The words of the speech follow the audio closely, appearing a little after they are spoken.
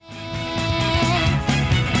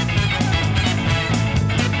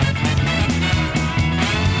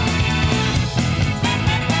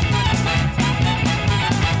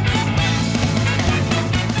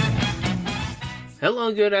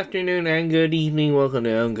Well, good afternoon and good evening. Welcome to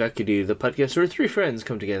Ongakudu, the podcast where three friends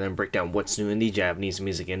come together and break down what's new in the Japanese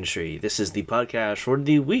music industry. This is the podcast for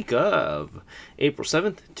the week of April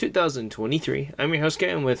 7th, 2023. I'm your host, Kay,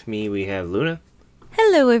 and with me we have Luna.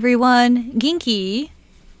 Hello, everyone. Ginky.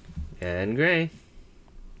 And Gray.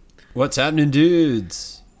 What's happening,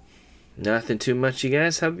 dudes? Nothing too much, you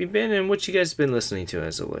guys. How have you been, and what you guys been listening to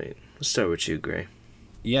as of late? Let's start with you, Gray.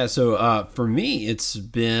 Yeah, so for me, it's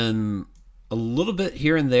been a little bit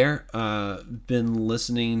here and there. Been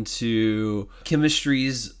listening to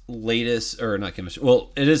Chemistry's latest, or not Chemistry,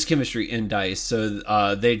 well, it is Chemistry and Dice.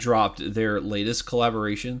 So they dropped their latest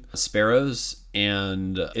collaboration, Sparrows,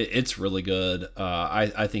 and it's really good.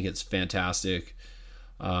 I think it's fantastic.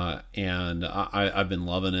 And I've been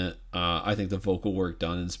loving it. I think the vocal work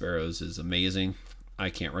done in Sparrows is amazing. I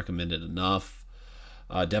can't recommend it enough.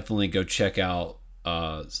 Definitely go check out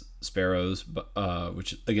Sparrows,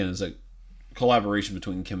 which again is a collaboration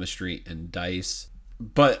between Chemistry and Dice.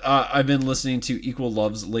 But I've been listening to Equal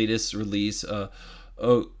Love's latest release,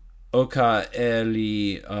 Oka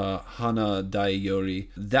Eri Hana Daiyori.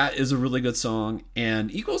 That is a really good song,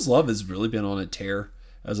 and Equals Love has really been on a tear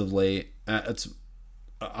as of late. I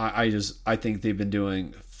think they've been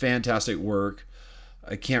doing fantastic work.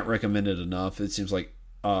 I can't recommend it enough. It seems like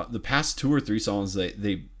the past 2 or 3 songs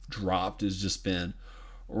they dropped has just been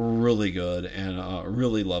really good, and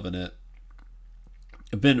really loving it.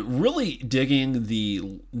 I've been really digging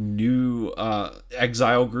the new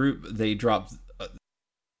Exile group. They dropped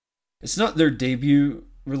it's not their debut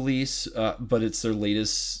release, but it's their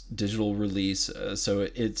latest digital release. So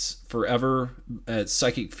it's Forever. It's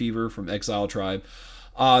Psychic Fever from Exile Tribe.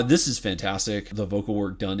 This is fantastic. The vocal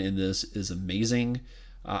work done in this is amazing.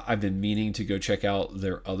 I've been meaning to go check out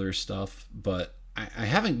their other stuff, but I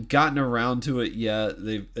haven't gotten around to it yet.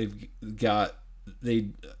 They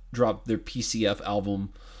dropped their PCF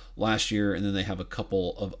album last year, and then they have a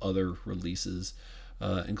couple of other releases,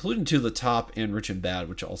 including To the Top and Rich and Bad,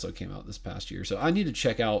 which also came out this past year. So I need to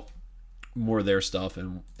check out more of their stuff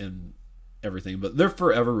and everything. But their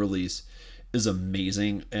Forever release is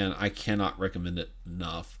amazing, and I cannot recommend it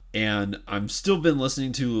enough. And I'm still been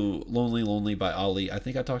listening to Lonely Lonely by Ali. I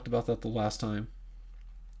think I talked about that the last time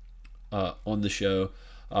on the show.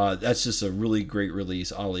 That's just a really great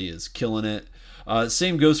release. Ali is killing it.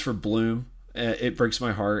 Same goes for Bloom. It breaks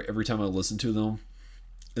my heart every time I listen to them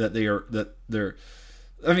they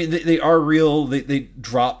are real. They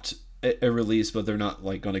dropped a release, but they're not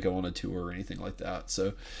like going to go on a tour or anything like that.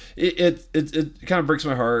 So it kind of breaks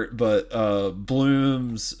my heart. But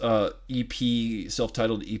Bloom's EP,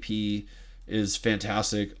 self-titled EP, is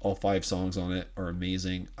fantastic. All 5 songs on it are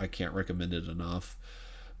amazing. I can't recommend it enough.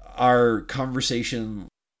 Our conversation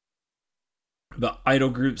about idol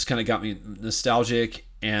groups kind of got me nostalgic,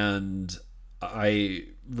 and I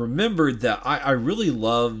remembered that I really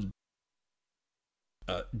loved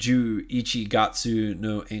Ju Ichigatsu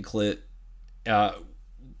no Anklet.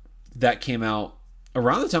 That came out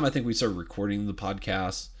around the time I think we started recording the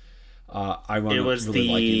podcast. It was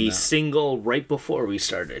really the single right before we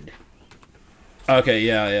started. Okay,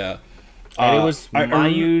 yeah. And it was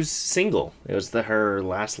Mayu's single. It was her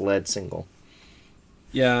last lead single.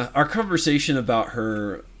 Yeah, our conversation about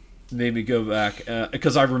her made me go back,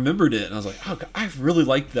 because I remembered it, and I was like, oh, God, I really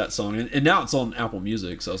liked that song. And now it's on Apple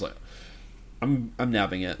Music, so I was like, I'm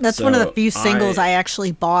nabbing it. That's one of the few singles I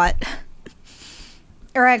actually bought.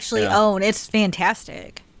 Or actually own. It's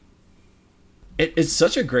fantastic. It's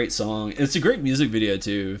such a great song. It's a great music video,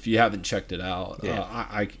 too, if you haven't checked it out.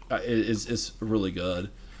 Yeah. It's really good.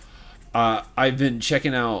 I've been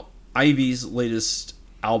checking out Ivy's latest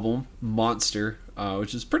album, Monster,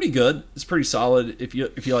 which is pretty good. It's pretty solid if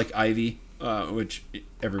you like Ivy, which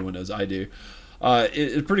everyone knows I do.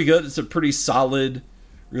 It's pretty good. It's a pretty solid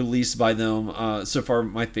release by them. So far,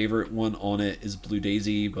 my favorite one on it is Blue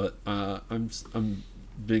Daisy, but I'm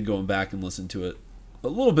been going back and listening to it a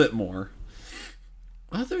little bit more.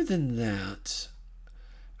 Other than that,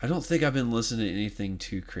 I don't think I've been listening to anything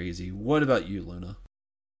too crazy. What about you, Luna?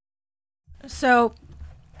 So,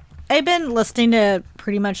 I've been listening to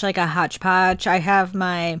pretty much like a hodgepodge. I have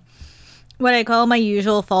what I call my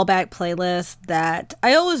usual fallback playlist that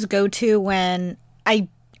I always go to when I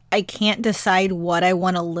can't decide what I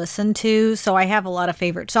want to listen to. So I have a lot of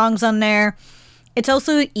favorite songs on there. It's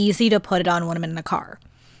also easy to put it on when I'm in the car.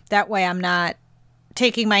 That way I'm not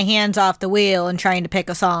taking my hands off the wheel and trying to pick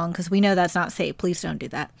a song, because we know that's not safe. Please don't do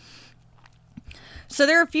that. So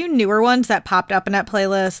there are a few newer ones that popped up in that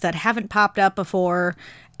playlist that haven't popped up before,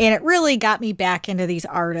 and it really got me back into these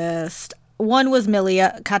artists. One was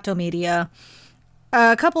Milia Kato Media.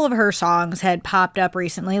 a couple of her songs had popped up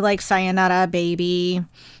recently, like Sayonara Baby,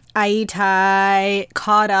 Aitai,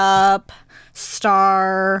 Caught Up,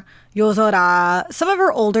 Star, Yozora, some of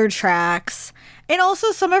her older tracks, and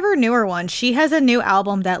also some of her newer ones. She has a new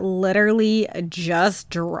album that literally just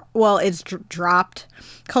dropped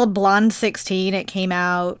called Blonde 16. It came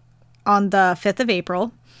out on the 5th of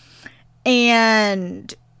April.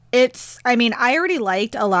 And I already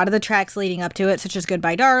liked a lot of the tracks leading up to it, such as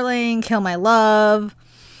Goodbye Darling, Kill My Love,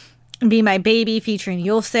 Be My Baby featuring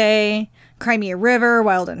Yosei, Cry Me a River,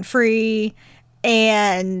 Wild and Free.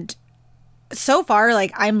 And so far,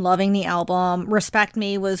 like, I'm loving the album. Respect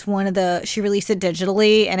Me was she released it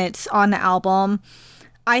digitally and it's on the album.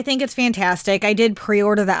 I think it's fantastic. I did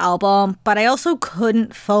pre-order the album, but I also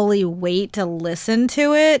couldn't fully wait to listen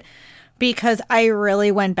to it because I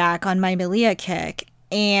really went back on my Milia kick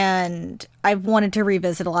and I've wanted to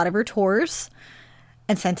revisit a lot of her tours.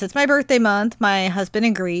 And since it's my birthday month, my husband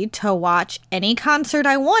agreed to watch any concert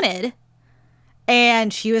I wanted.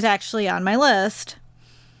 And she was actually on my list.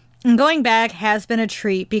 And going back has been a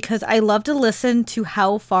treat because I love to listen to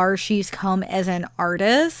how far she's come as an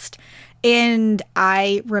artist. And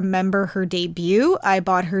I remember her debut. I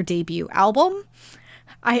bought her debut album.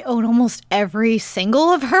 I own almost every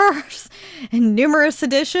single of hers in numerous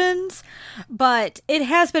editions. But it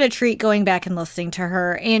has been a treat going back and listening to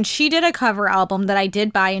her. And she did a cover album that I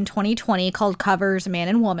did buy in 2020 called Covers Man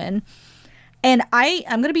and Woman. And I'm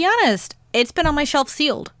going to be honest, it's been on my shelf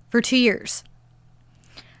sealed for 2 years.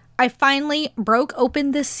 I finally broke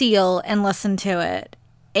open the seal and listened to it.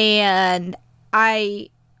 And I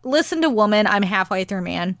listened to Woman. I'm halfway through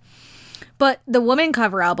Man. But the Woman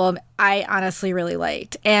cover album, I honestly really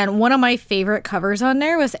liked. And one of my favorite covers on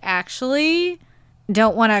there was actually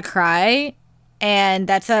Don't Wanna Cry. And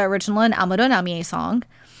that's an original and Amado Namie song.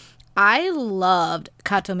 I loved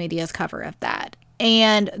Kato Media's cover of that.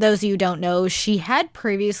 And those of you who don't know, she had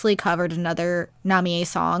previously covered another Namie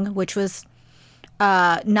song, which was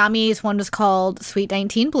Namie's one was called Sweet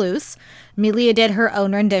 19 Blues. Milia did her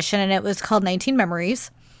own rendition, and it was called 19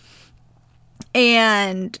 Memories.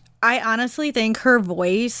 And I honestly think her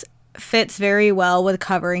voice fits very well with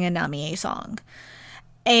covering a Namie song.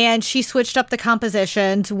 And she switched up the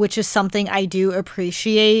compositions, which is something I do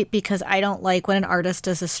appreciate because I don't like when an artist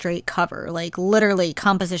does a straight cover, like literally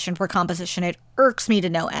composition for composition. It irks me to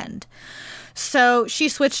no end. So she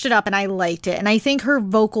switched it up and I liked it. And I think her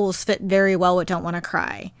vocals fit very well with Don't Wanna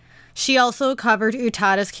Cry. She also covered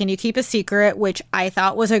Utada's Can You Keep a Secret, which I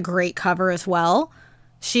thought was a great cover as well.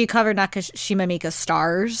 She covered Nakashima Mika's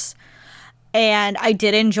Stars. And I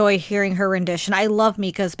did enjoy hearing her rendition. I love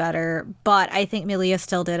Mika's better, but I think Milia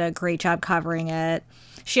still did a great job covering it.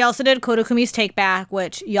 She also did Kodokumi's Take Back,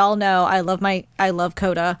 which y'all know I love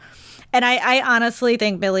Koda. And I honestly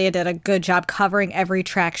think Milia did a good job covering every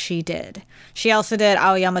track she did. She also did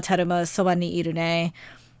Aoyama Teruma's Soba ni Irune.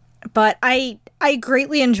 But I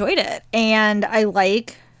greatly enjoyed it, and I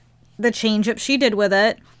like the change-up she did with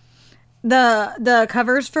it. The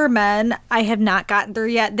covers for Men, I have not gotten through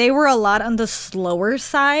yet. They were a lot on the slower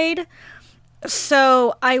side.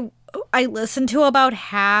 So I listened to about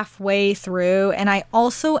halfway through, and I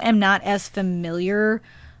also am not as familiar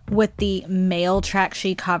with the male track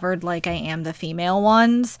she covered like I am the female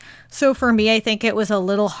ones. So for me, I think it was a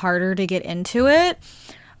little harder to get into it.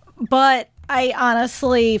 But I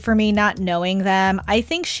honestly, for me not knowing them, I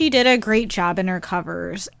think she did a great job in her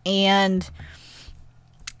covers. And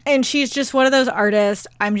she's just one of those artists,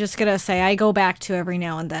 I'm just going to say, I go back to every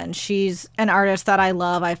now and then. She's an artist that I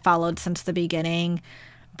love. I've followed since the beginning.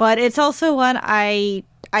 But it's also one I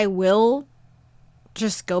will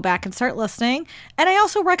just go back and start listening. And I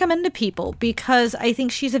also recommend to people because I think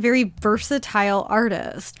she's a very versatile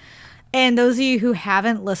artist. And those of you who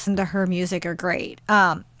haven't listened to her music are great.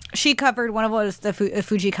 She covered one of the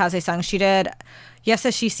Fujikaze songs. She did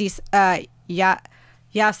Yasa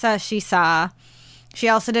Shisa. She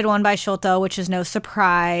also did one by Shota, which is no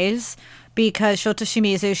surprise because Shota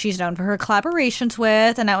Shimizu she's known for her collaborations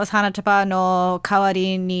with, and that was Hanataba no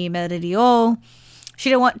Kawari ni Meriri o. She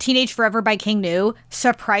did one Teenage Forever by King Nu.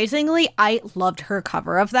 Surprisingly, I loved her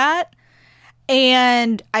cover of that.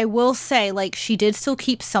 And I will say, like, she did still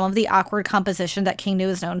keep some of the awkward composition that King Nu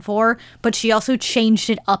is known for, but she also changed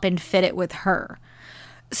it up and fit it with her.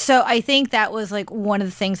 So I think that was, like, one of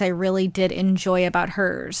the things I really did enjoy about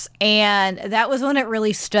hers. And that was when it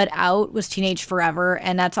really stood out, was Teenage Forever.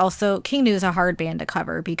 And that's also, King Nu is a hard band to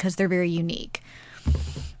cover because they're very unique.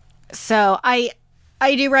 So I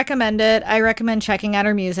do recommend it. I recommend checking out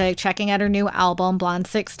her music, checking out her new album, Blonde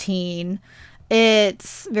 16.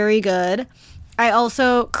 It's very good. I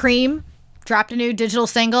also, Cream dropped a new digital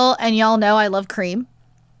single, and y'all know I love Cream.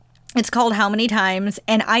 It's called How Many Times,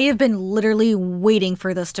 and I have been literally waiting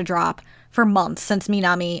for this to drop for months since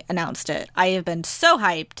Minami announced it. I have been so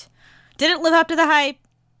hyped. Did it live up to the hype?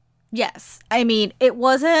 Yes. I mean, it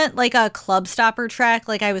wasn't like a club stopper track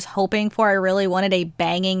like I was hoping for. I really wanted a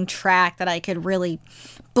banging track that I could really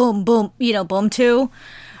boom, boom, boom to.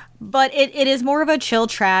 But it is more of a chill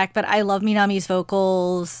track, but I love Minami's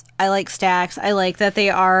vocals. I like Stax. I like that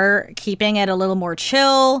they are keeping it a little more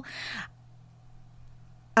chill.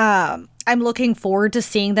 I'm looking forward to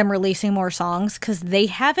seeing them releasing more songs because they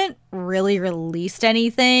haven't really released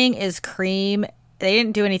anything. Is Cream. They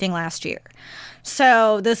didn't do anything last year.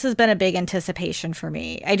 So this has been a big anticipation for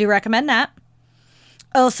me. I do recommend that.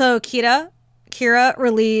 Also, Kira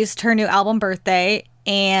released her new album Birthday,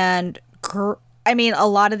 and a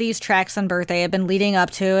lot of these tracks on Birthday have been leading up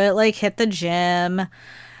to it, like Hit the Gym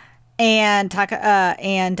and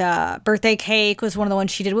Birthday Cake was one of the ones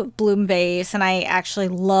she did with Bloom Vase, and I actually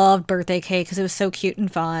loved Birthday Cake because it was so cute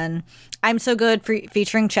and fun. I'm So Good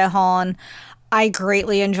featuring Chehon. I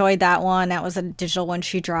greatly enjoyed that one. That was a digital one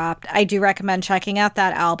she dropped. I do recommend checking out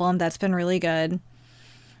that album. That's been really good.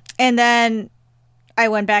 And then I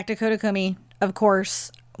went back to Kodakumi, of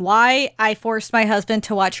course. Why? I forced my husband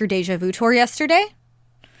to watch her Deja Vu tour yesterday.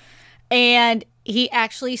 And he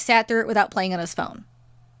actually sat through it without playing on his phone.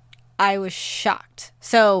 I was shocked.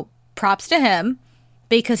 So props to him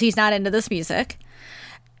because he's not into this music.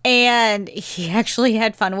 And he actually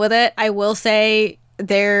had fun with it. I will say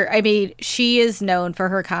she is known for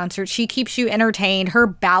her concerts. She keeps you entertained. Her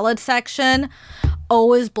ballad section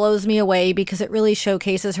always blows me away because it really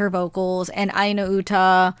showcases her vocals. And Aina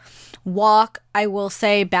Uta, Walk, I will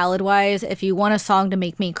say ballad-wise, if you want a song to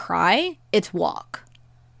make me cry, it's Walk.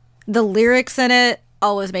 The lyrics in it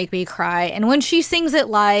always make me cry. And when she sings it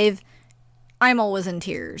live, I'm always in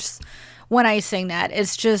tears. When I sing that,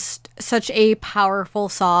 it's just such a powerful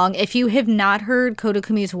song. If you have not heard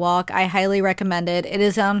Kodakumi's Walk, I highly recommend it. It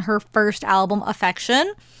is on her first album,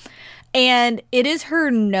 Affection, and it is her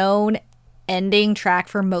known ending track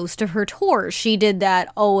for most of her tours. She did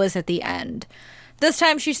that always at the end. This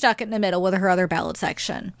time she stuck it in the middle with her other ballad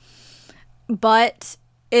section. But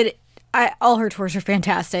all her tours are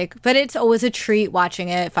fantastic, but it's always a treat watching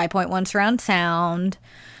it. 5.1 surround sound,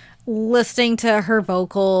 listening to her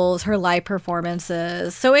vocals, her live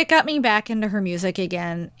performances. So it got me back into her music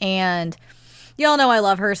again. And y'all know I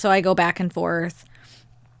love her, so I go back and forth.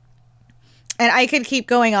 And I could keep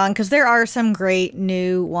going on because there are some great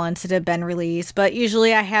new ones that have been released. But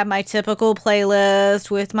usually I have my typical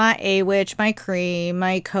playlist with my A-Witch, my Cream,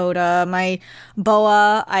 my Coda, my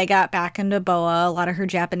Boa. I got back into Boa. A lot of her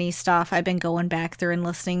Japanese stuff I've been going back through and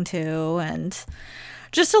listening to. And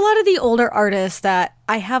just a lot of the older artists that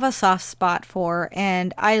I have a soft spot for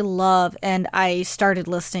and I love, and I started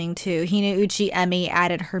listening to. Hinauchi Emi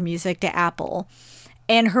added her music to Apple,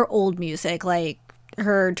 and her old music, like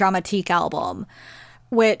her Dramatique album,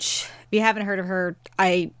 which, if you haven't heard of her,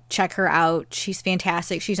 I check her out. She's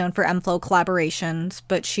fantastic. She's known for M-Flow collaborations,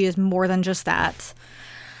 but she is more than just that.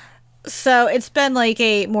 So it's been like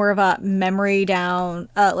a more of a memory down,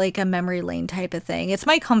 like a memory lane type of thing. It's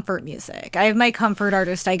my comfort music. I have my comfort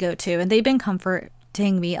artist I go to, and they've been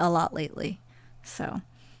comforting me a lot lately. So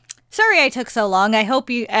sorry I took so long. I hope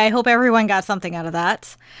everyone got something out of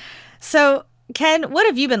that. So Ken, what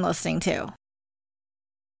have you been listening to?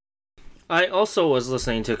 I also was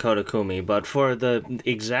listening to Kodakumi, but for the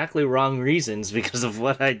exactly wrong reasons because of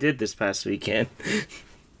what I did this past weekend.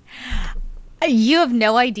 You have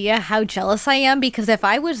no idea how jealous I am, because if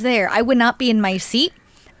I was there, I would not be in my seat.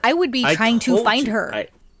 I would be trying to find her.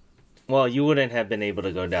 Well, you wouldn't have been able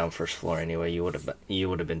to go down first floor anyway. You would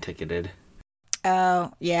have been ticketed.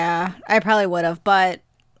 Oh, yeah. I probably would have, but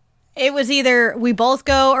it was either we both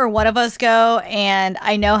go or one of us go, and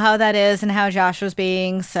I know how that is and how Josh was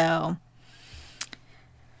being, so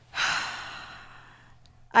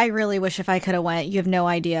I really wish if I could have went. You have no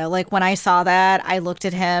idea. Like, when I saw that, I looked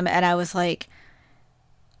at him and I was like,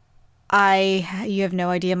 you have no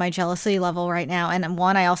idea my jealousy level right now. And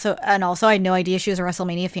also I had no idea she was a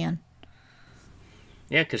WrestleMania fan.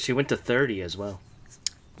 Yeah, because she went to 30 as well.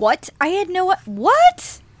 What? I had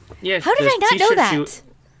what? Yeah. How did I not know that?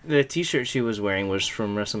 The t-shirt she was wearing was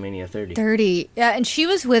from WrestleMania 30. 30. Yeah, and she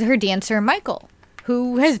was with her dancer, Michael,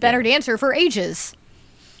 who has been her dancer for ages.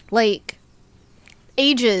 Like,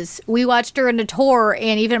 ages. We watched her in a tour,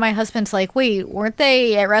 and even my husband's like, wait, weren't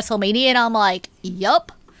they at WrestleMania? And I'm like,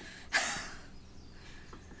 yup.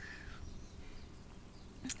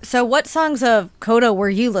 So what songs of Coda were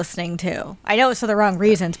you listening to? I know it's for the wrong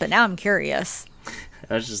reasons, but now I'm curious.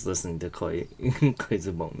 I was just listening to Koi no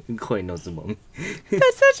Zubomi.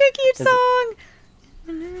 That's such a cute song.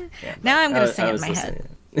 Yeah, Now I'm going to sing I in was my head.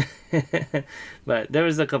 listening. But there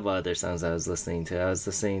was a couple other songs I was listening to. I was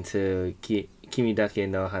listening to Kimi Dake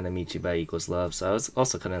no Hanamichi by Equals Love, so I was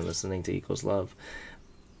also kind of listening to Equals Love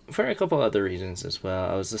for a couple other reasons as well.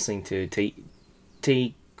 I was listening to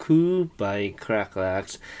Teiku by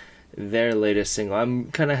Cracklax, their latest single.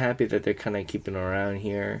 I'm kind of happy that they're kind of keeping around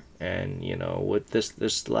here, and you know, with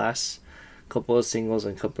this last couple of singles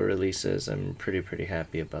and couple of releases, I'm pretty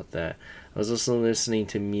happy about that. I was also listening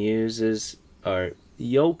to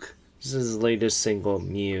Yoke. This is his latest single,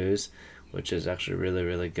 Muse, which is actually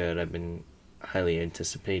really good. I've been highly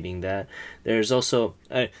anticipating that. There's also,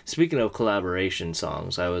 speaking of collaboration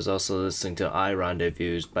songs, I was also listening to I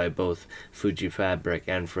Rendezvous by both Fuji Fabric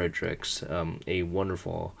and Fredericks, a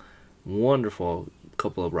wonderful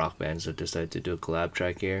couple of rock bands that decided to do a collab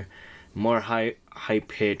track here. More high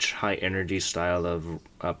pitch, high energy style of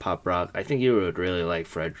pop rock. I think you would really like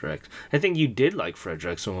Fredericks. I think you did like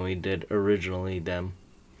Fredericks when we did originally them.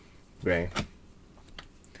 Gray.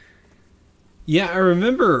 Yeah, I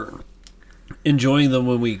remember enjoying them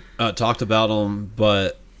when we talked about them,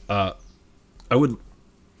 but I would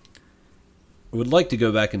like to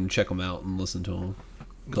go back and check them out and listen to them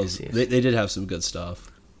because yes. they did have some good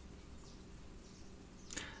stuff.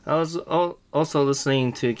 I was also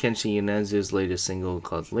listening to Kenshi Yonezu's latest single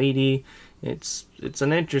called Lady. It's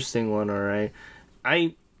an interesting one, alright.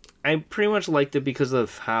 I pretty much liked it because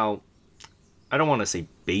of how, I don't want to say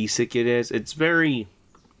basic it is. It's very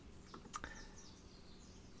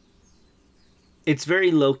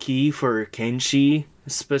low key for Kenshi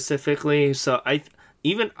specifically. So I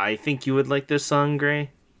think you would like this song, Gray,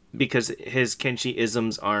 because his Kenshi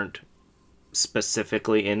isms aren't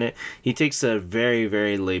specifically in it. He takes a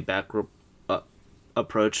very laid back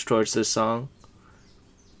approach towards this song.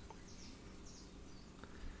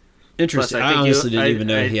 Interesting. Plus, I honestly didn't even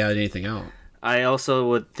know he had anything out. I also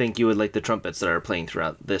would think you would like the trumpets that are playing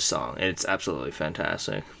throughout this song. It's absolutely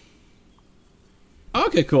fantastic.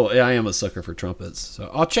 Okay, cool. Yeah, I am a sucker for trumpets,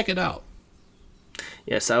 so I'll check it out.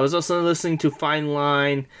 Yes, I was also listening to Fine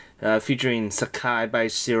Line, featuring Sakai by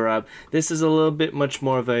Syrup. This is a little bit much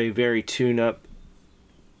more of a very tune-up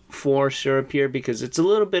for Syrup here, because it's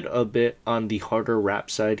a bit on the harder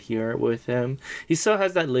rap side here with him. He still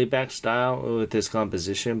has that laid-back style with his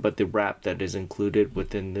composition, but the rap that is included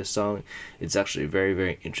within this song, it's actually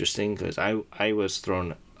very interesting, because I was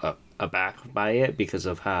thrown aback by it because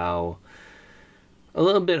of how a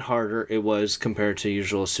little bit harder it was compared to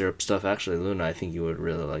usual Syrup stuff. Actually, Luna, I think you would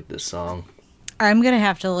really like this song. I'm going to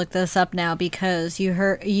have to look this up now because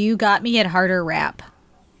you got me at harder rap.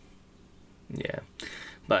 Yeah.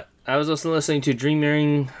 But I was also listening to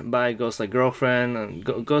Dreaming by Ghostlight Girlfriend.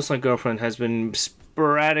 Ghostlight Girlfriend has been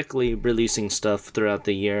sporadically releasing stuff throughout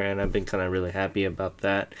the year, and I've been kind of really happy about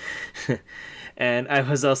that. And I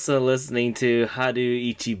was also listening to Haru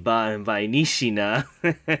Ichiban by Nishina.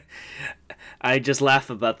 I just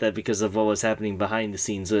laugh about that because of what was happening behind the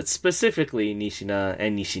scenes. So it's specifically Nishina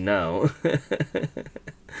and Nishinao.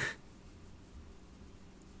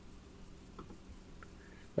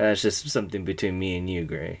 That's just something between me and you,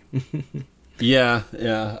 Gray. Yeah.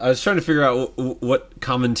 I was trying to figure out what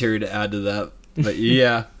commentary to add to that, but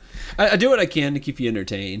yeah. I do what I can to keep you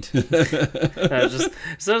entertained. I was just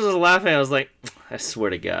laughing. I was like, I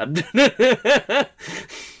swear to God.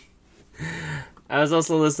 I was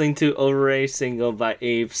also listening to Over A single by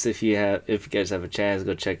Apes. If you guys have a chance,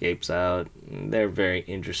 go check Apes out. They're very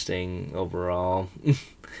interesting overall.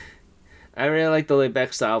 I really like the laid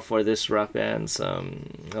back style for this rock band, so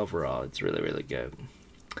overall it's really good.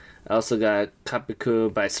 I also got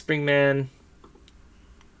Kapiku by Springman.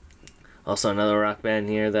 Also another rock band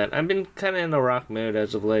here that I've been kind of in a rock mood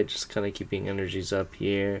as of late, just kind of keeping energies up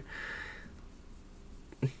here.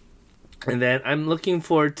 And then I'm looking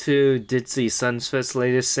forward to Ditzy Sunfest's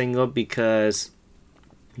latest single because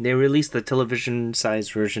they released the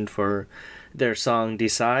television-sized version for their song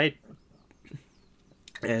Decide.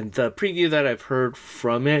 And the preview that I've heard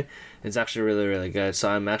from it is actually really good. So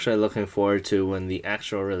I'm actually looking forward to when the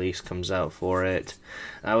actual release comes out for it.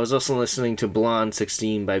 I was also listening to Blonde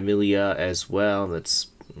 16 by Milia as well. That's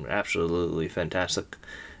absolutely fantastic.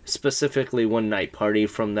 Specifically One Night Party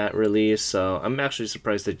from that release. So I'm actually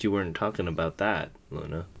surprised that you weren't talking about that,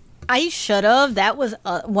 Luna. I should have. That was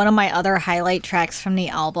one of my other highlight tracks from the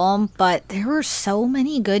album. But there were so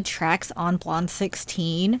many good tracks on Blonde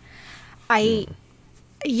 16.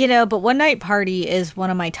 But One Night Party is one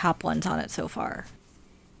of my top ones on it so far.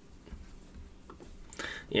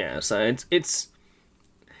 Yeah, so it's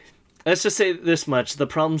let's just say this much: the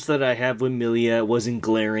problems that I have with Milia wasn't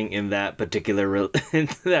glaring in that particular in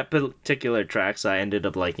that particular track, so I ended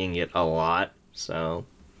up liking it a lot. So,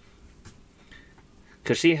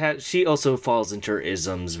 because she also falls into her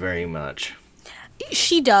isms very much.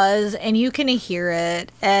 She does, and you can hear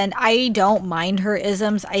it, and I don't mind her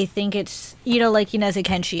isms. I think it's, like Ineze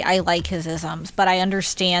Kenshi, I like his isms, but I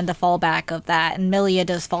understand the fallback of that, and Milia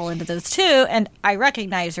does fall into those too, and I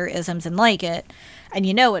recognize her isms and like it, and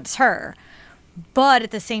it's her. But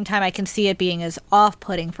at the same time, I can see it being as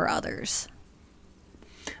off-putting for others.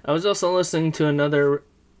 I was also listening to another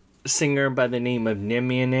singer by the name of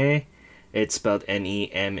Nemine. It's spelled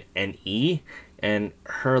Nemne. And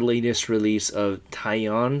her latest release of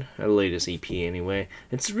Taiyon, her latest EP anyway,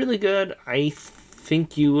 it's really good. I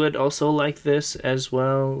think you would also like this as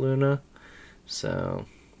well, Luna. So,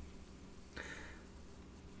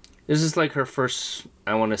 this is like her first,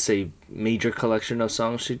 I want to say, major collection of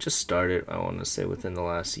songs. She just started, I want to say, within the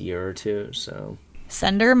last year or two, so.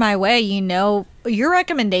 Send her my way. Your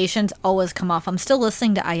recommendations always come off. I'm still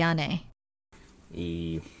listening to Ayane.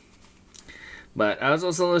 But I was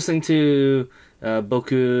also listening to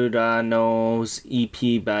Bokura no's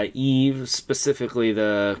EP by Eve, specifically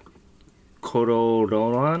the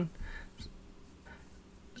Korororan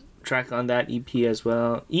track on that EP as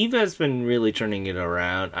well. Eve has been really turning it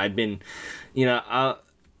around. I've been,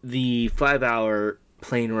 the 5-hour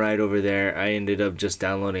plane ride over there, I ended up just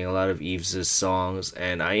downloading a lot of Eve's songs,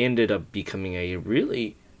 and I ended up becoming a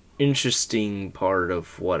really interesting part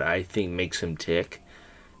of what I think makes him tick.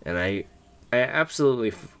 And I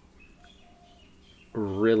absolutely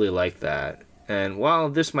really like that. And while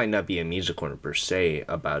this might not be a music corner per se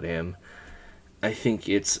about him, I think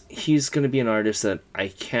he's going to be an artist that I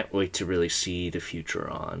can't wait to really see the future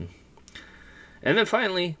on. And then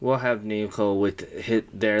finally, we'll have Naoko with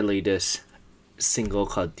their latest single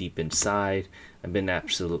called Deep Inside. I've been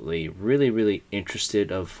absolutely really, really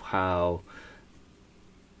interested of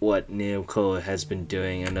what Naoko has been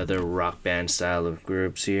doing, another rock band style of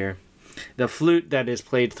groups here. The flute that is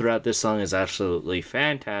played throughout this song is absolutely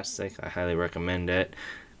fantastic. I highly recommend it.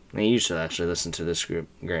 And you should actually listen to this group,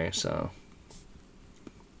 Gray, so.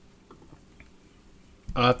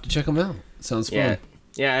 I'll have to check them out. Sounds fun.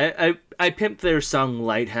 Yeah, I pimped their song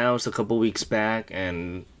Lighthouse a couple weeks back,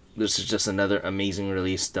 and this is just another amazing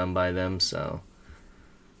release done by them, so.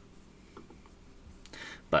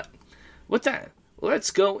 But with that,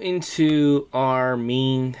 let's go into our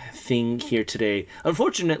main thing here today.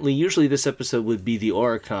 Unfortunately, usually this episode would be the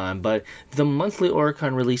Oricon, but the monthly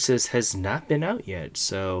Oricon releases has not been out yet,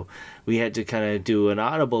 so we had to kind of do an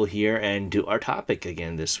audible here and do our topic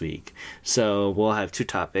again this week. So we'll have 2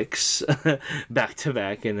 topics back to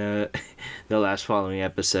back in the last following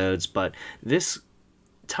episodes, but this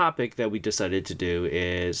topic that we decided to do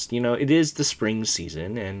is, it is the spring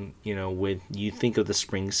season, and when you think of the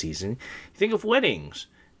spring season, you think of weddings.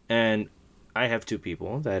 And I have 2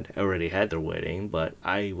 people that already had their wedding, but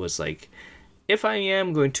I was like, if I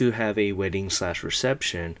am going to have a wedding /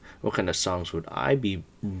 reception, what kind of songs would I be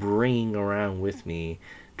bringing around with me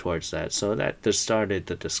towards that? So that just started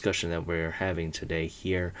the discussion that we're having today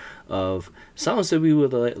here of songs that we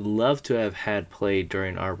would love to have had played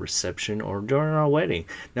during our reception or during our wedding.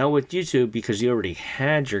 Now with you two, because you already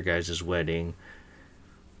had your guys' wedding,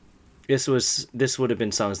 this would have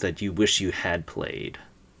been songs that you wish you had played.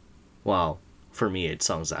 Well, for me, it's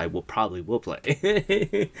songs that I probably will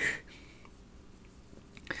play.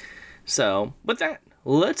 So, with that,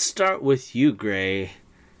 let's start with you, Gray.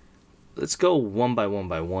 Let's go one by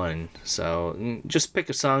one. So, just pick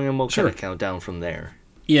a song and we'll kind of count down from there.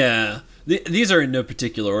 Yeah, these are in no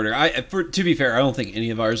particular order. To be fair, I don't think any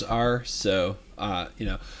of ours are. So,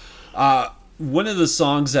 one of the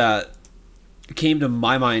songs that came to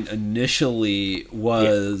my mind initially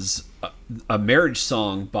was a marriage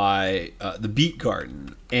song by the Beat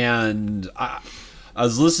Garden, and I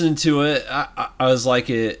was listening to it. I was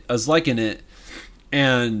liking it,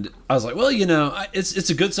 and I was like, well, it's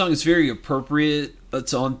a good song. It's very appropriate.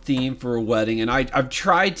 It's on theme for a wedding, and I've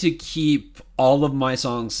tried to keep all of my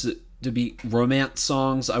songs to be romance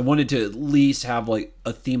songs. I wanted to at least have like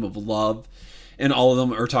a theme of love, and all of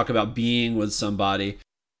them are talk about being with somebody.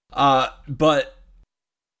 But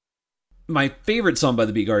my favorite song by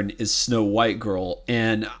the Beat Garden is Snow White Girl,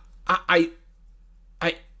 and I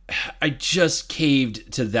just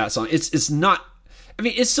caved to that song. It's not, I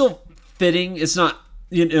mean, it's still fitting. It's not,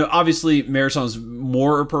 obviously marriage song is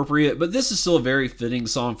more appropriate, but this is still a very fitting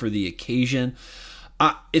song for the occasion.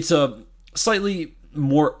 It's a slightly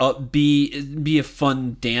more upbeat, it'd be a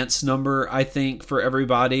fun dance number, I think, for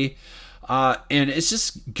everybody. And it's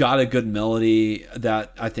just got a good melody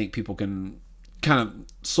that I think people can kind of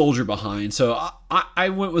soldier behind. So I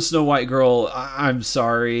went with Snow White Girl. I'm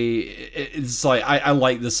sorry. It's like, I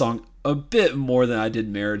like this song a bit more than I did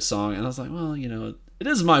Marriage Song. And I was like, well, it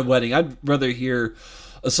is my wedding. I'd rather hear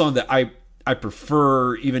a song that I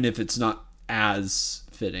prefer, even if it's not as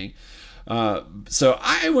fitting. So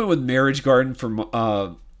I went with Marriage Garden for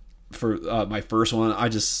my first one. I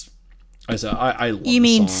said I love You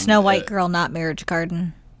mean the song. Snow White Girl, not Marriage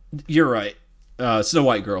Garden? You're right. Snow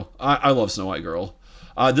White Girl. I love Snow White Girl.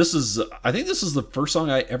 I think this is the first song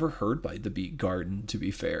I ever heard by The Beat Garden, to be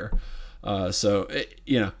fair. I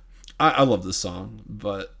love this song.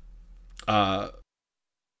 But what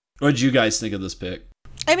did you guys think of this pick?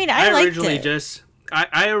 I mean, I liked it.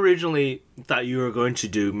 I originally thought you were going to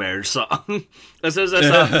do Marriage Song. As soon as I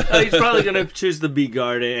saw, he's probably going to choose The Beat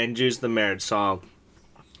Garden and choose the Marriage Song.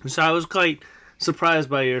 So I was quite surprised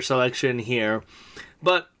by your selection here.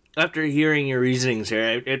 But after hearing your reasonings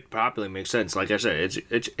here, it probably makes sense. Like I said,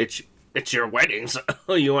 it's your wedding, so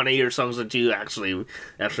you want to hear songs that you actually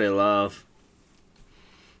love.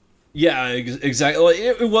 Yeah, exactly. Like,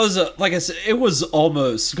 it was like I said, it was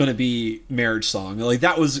almost going to be Marriage Song. Like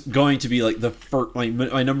that was going to be like the first.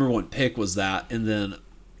 My number one pick was that, and then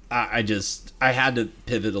I had to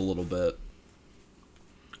pivot a little bit.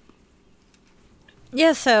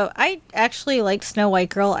 Yeah, so I actually liked Snow White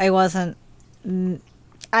Girl. I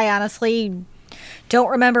honestly don't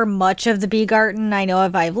remember much of the Beat Garden. I know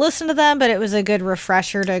I've listened to them, but it was a good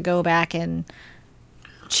refresher to go back and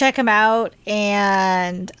check them out.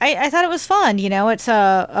 And I thought it was fun. It's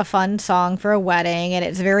a fun song for a wedding, and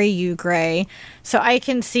it's very you, Gray. So I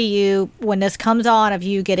can see you, when this comes on, of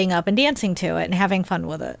you getting up and dancing to it and having fun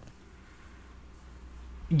with it.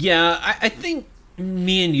 Yeah, I think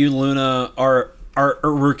me and you, Luna,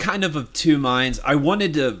 we're kind of two minds. I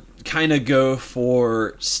wanted to kind of go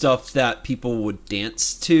for stuff that people would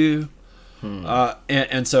dance to.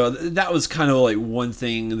 And so that was kind of like one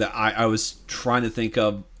thing that I was trying to think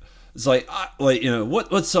of. It's like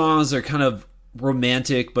what songs are kind of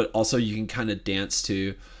romantic, but also you can kind of dance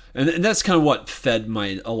to. And that's kind of what fed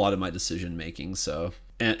a lot of my decision making. So,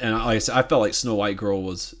 and like I said, I felt like Snow White Girl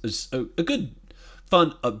was a good,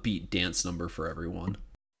 fun, upbeat dance number for everyone.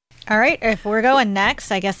 All right, if we're going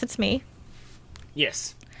next, I guess it's me.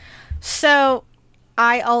 Yes. So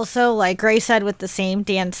I also, like Gray said, with the same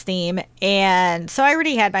dance theme. And so I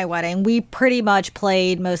already had my wedding. We pretty much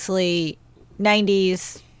played mostly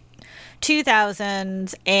 90s,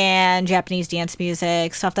 2000s, and Japanese dance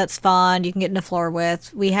music, stuff that's fun, you can get in the floor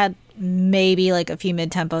with. We had maybe like a few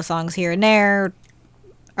mid-tempo songs here and there.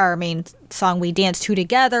 Our main song we danced to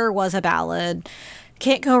together was a ballad.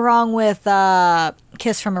 Can't go wrong with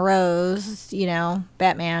Kiss from a Rose,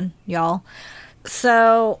 Batman, y'all.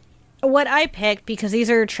 So what I picked, because these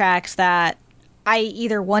are tracks that I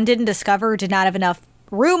either one didn't discover or did not have enough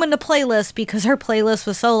room in the playlist, because our playlist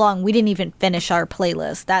was so long we didn't even finish our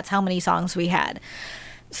playlist. That's how many songs we had.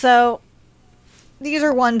 So these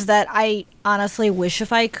are ones that I honestly wish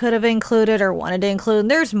if I could have included or wanted to include.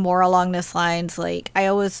 There's more along this lines. Like, I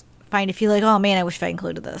always find a few like, oh man, I wish if I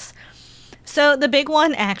included this. So the big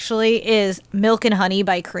one actually is Milk and Honey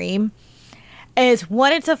by Cream. It's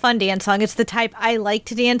a fun dance song. It's the type I like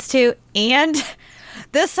to dance to. And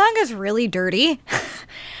this song is really dirty.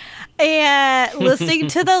 And listening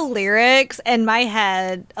to the lyrics in my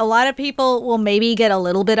head, a lot of people will maybe get a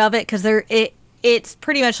little bit of it because it's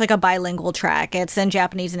pretty much like a bilingual track. It's in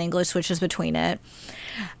Japanese and English, switches between it.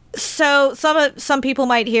 So some people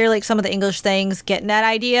might hear like some of the English things, getting that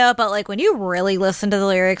idea, but like when you really listen to the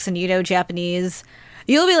lyrics and Japanese,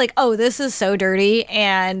 you'll be like, oh, this is so dirty.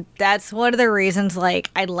 And that's one of the reasons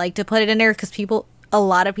like I'd like to put it in there, because a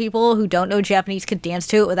lot of people who don't know Japanese could dance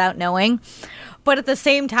to it without knowing. But at the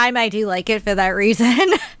same time, I do like it for that reason.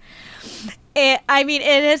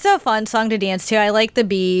 It's a fun song to dance to. I like the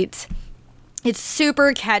beat. It's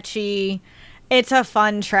super catchy. It's a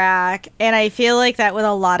fun track. And I feel like that with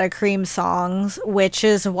a lot of Cream songs, which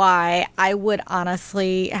is why I would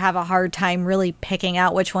honestly have a hard time really picking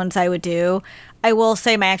out which ones I would do. I will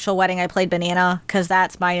say my actual wedding, I played Banana, because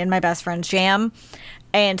that's mine and my best friend's jam.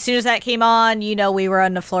 And as soon as that came on, we were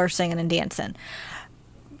on the floor singing and dancing.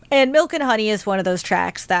 And Milk and Honey is one of those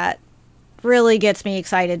tracks that really gets me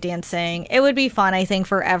excited dancing. It would be fun, I think,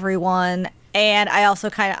 for everyone. And I also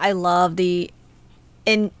I love the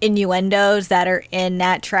innuendos that are in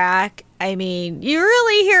that track. I mean, you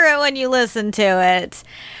really hear it when you listen to it.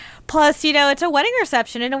 Plus, it's a wedding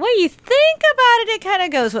reception. In a way, you think about it, it kind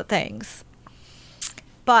of goes with things.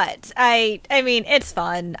 But, I mean, it's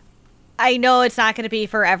fun. I know it's not going to be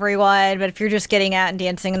for everyone, but if you're just getting out and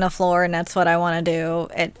dancing on the floor and that's what I want to do,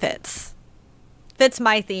 it fits. Fits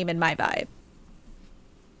my theme and my vibe.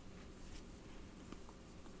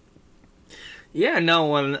 Yeah, no,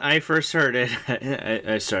 when I first heard it,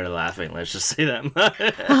 I started laughing. Let's just say that much.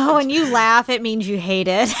 Oh, when you laugh, it means you hate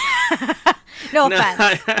it. No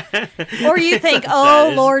offense. Or you think,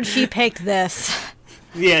 oh, Lord, she picked this.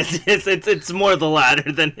 Yes, it's more the latter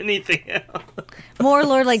than anything else. More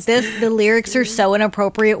Lord, like this, the lyrics are so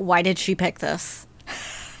inappropriate. Why did she pick this?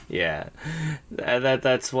 Yeah,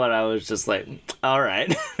 that's what I was just like, all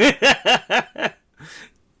right.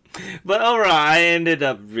 But overall, I ended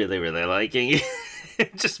up really, really liking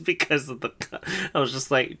it. Just because of I was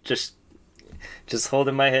just like, just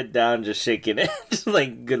holding my head down, just shaking it. Just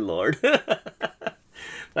like, good Lord.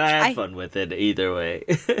 I had fun with it either way.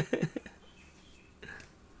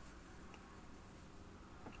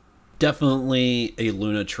 Definitely a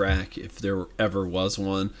Luna track, if there ever was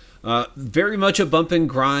one. Very much a bump and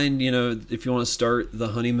grind. If you want to start the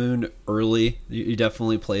honeymoon early, you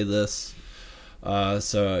definitely play this.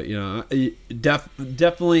 Definitely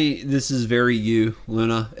this is very you,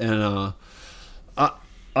 Luna, and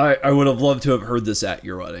I would have loved to have heard this at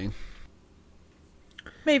your wedding.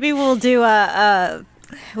 Maybe we'll do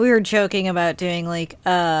we were joking about doing like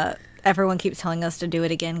everyone keeps telling us to do it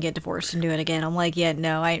again, get divorced and do it again. I'm like, yeah,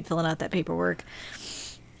 no, I ain't filling out that paperwork.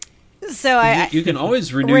 So you can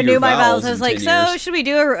always renew my vows. I was like, so should we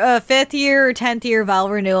do a 5th year or 10th year vow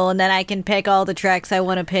renewal, and then I can pick all the tracks I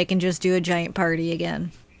want to pick and just do a giant party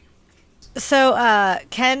again. So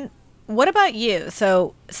Ken, what about you?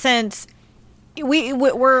 So since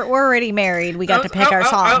we're already married, we got to pick our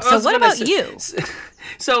songs. So what about you?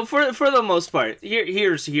 So for the most part,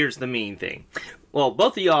 here's the main thing. Well,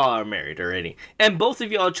 both of y'all are married already, and both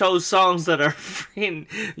of y'all chose songs that are freaking.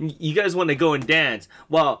 You guys want to go and dance.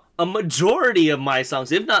 Well, a majority of my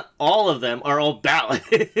songs, if not all of them, are all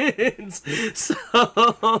ballads. So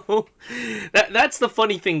that's the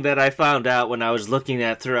funny thing that I found out when I was looking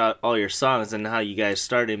at throughout all your songs and how you guys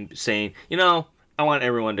started saying, I want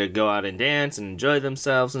everyone to go out and dance and enjoy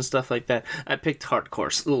themselves and stuff like that. I picked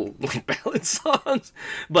hardcore little ballad songs,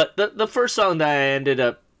 but the first song that I ended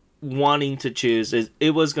up wanting to choose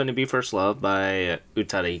it was going to be First Love by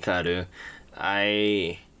Utada Hikaru.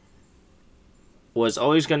 I was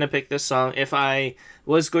always going to pick this song. If I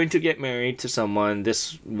was going to get married to someone,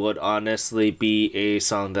 this would honestly be a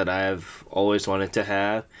song that I've always wanted to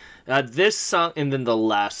have. This song and then the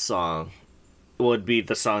last song would be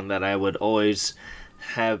the song that I would always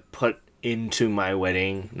have put into my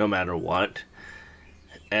wedding no matter what.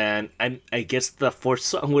 And I guess the 4th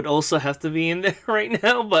song would also have to be in there right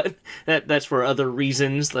now, but that's for other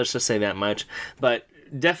reasons, let's just say that much. But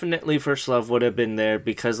definitely First Love would have been there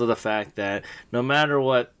because of the fact that no matter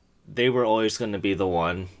what, they were always going to be the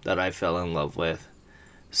one that I fell in love with.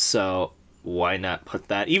 So why not put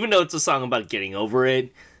that? Even though it's a song about getting over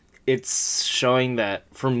it, it's showing that,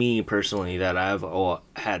 for me personally, that I've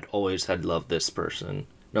always had loved this person,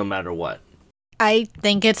 no matter what. I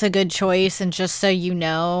think it's a good choice, and just so you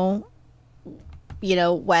know,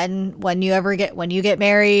 when you get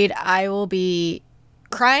married, I will be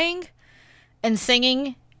crying and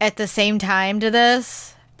singing at the same time to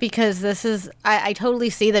this, because this is I totally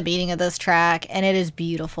see the meaning of this track, and it is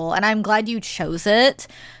beautiful, and I'm glad you chose it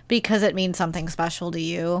because it means something special to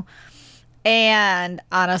you. And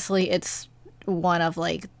honestly, it's one of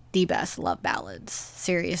like the best love ballads,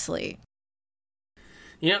 seriously.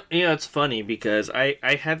 It's funny because I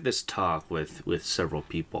had this talk with several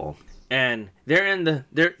people, and they're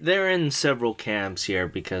in several camps here,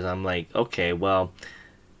 because I'm like, okay, well,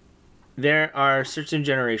 there are certain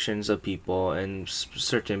generations of people and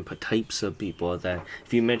certain types of people that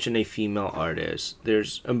if you mention a female artist,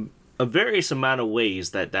 there's a various amount of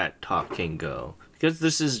ways that talk can go. Because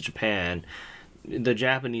this is Japan, the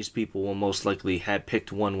Japanese people will most likely have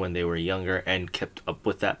picked one when they were younger and kept up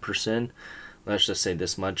with that person. Let's just say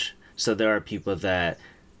this much. So there are people that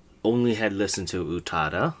only had listened to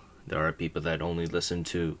Utada. There are people that only listen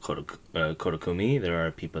to Kodakumi. There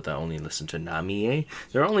are people that only listen to Namie.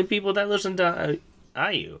 There are only people that listen to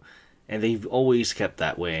IU. And they've always kept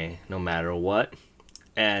that way, no matter what.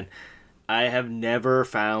 And I have never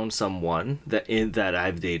found someone that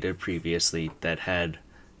I've dated previously that had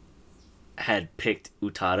picked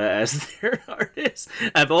Utada as their artist.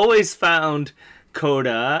 I've always found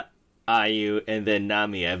Koda, IU, and then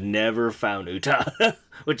Nami. I've never found Utada,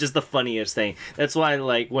 which is the funniest thing. That's why,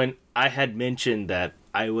 like, when I had mentioned that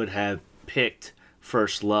I would have picked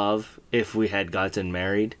First Love if we had gotten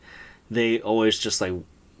married, they always just like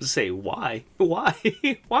say why.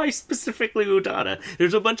 Why specifically Udana?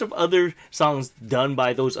 There's a bunch of other songs done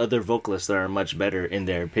by those other vocalists that are much better in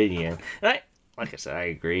their opinion. And like I said, I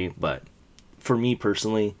agree, but for me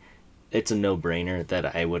personally, it's a no-brainer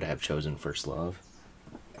that I would have chosen First Love.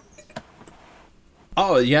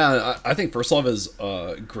 Oh yeah, I think First Love is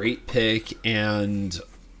a great pick, and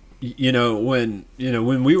when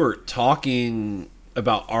we were talking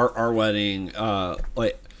about our wedding,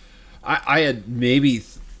 like I had maybe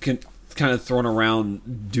kind of thrown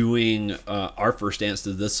around doing our first dance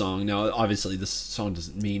to this song. Now, obviously, this song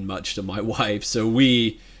doesn't mean much to my wife, so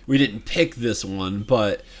we didn't pick this one,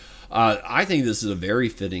 but I think this is a very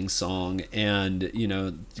fitting song, and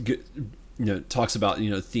talks about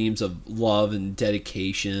themes of love and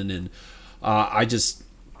dedication, and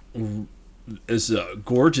it's a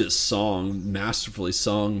gorgeous song, masterfully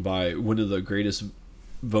sung by one of the greatest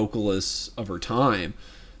vocalists of her time.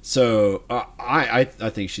 So I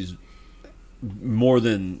think she's more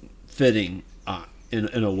than fitting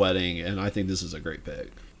in a wedding, and I think this is a great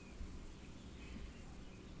pick.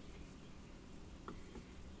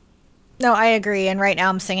 No, I agree. And right now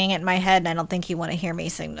I'm singing it in my head, and I don't think you want to hear me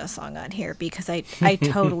sing this song on here because I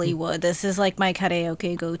totally would. This is like my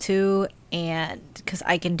karaoke go-to, and because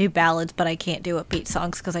I can do ballads, but I can't do upbeat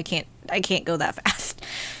songs because I can't go that fast.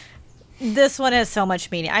 This one has so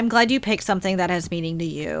much meaning. I'm glad you picked something that has meaning to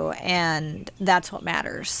you, and that's what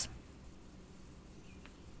matters.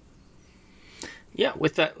 Yeah,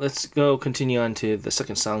 with that, let's go continue on to the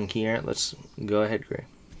second song here. Let's go ahead, Gray.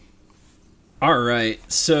 All right,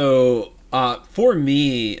 so for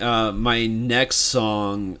me, my next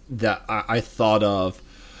song that I thought of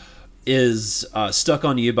is "Stuck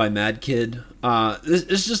on You" by Mad Kid.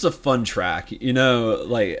 It's just a fun track,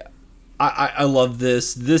 like I love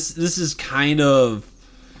this. This is kind of,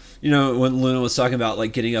 when Luna was talking about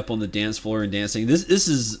like getting up on the dance floor and dancing. This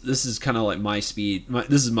is kind of like my speed.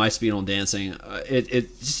 This is my speed on dancing. It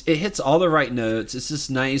hits all the right notes. It's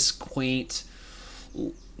this nice, quaint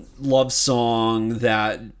love song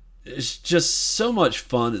that is just so much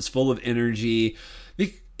fun. It's full of energy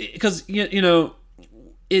because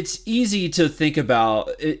it's easy to think about,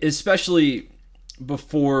 especially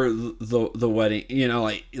before the wedding,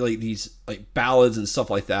 like these like ballads and stuff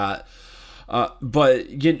like that. But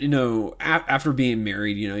after being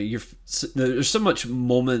married, there's so much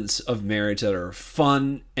moments of marriage that are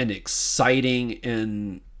fun and exciting,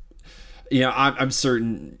 and I'm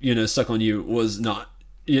certain "Stuck on You" was not.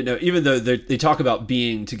 Even though they talk about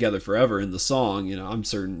being together forever in the song, I'm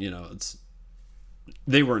certain,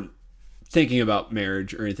 they weren't thinking about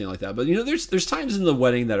marriage or anything like that. But, there's times in the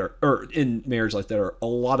wedding or in marriage like that are a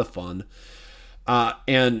lot of fun.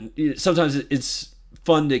 And sometimes it's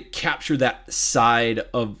fun to capture that side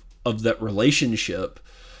of that relationship.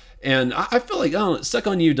 And I feel like, "Stuck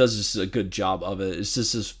on You" does just a good job of it. It's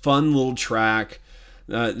just this fun little track,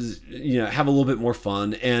 have a little bit more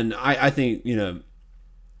fun. And I think,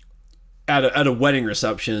 at a wedding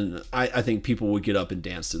reception, I think people would get up and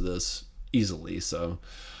dance to this easily. So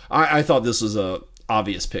I thought this was a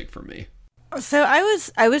obvious pick for me. So I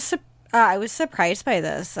was surprised by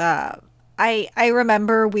this. I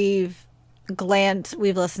remember we've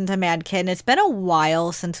listened to Mad Kid, and it's been a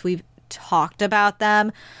while since we've talked about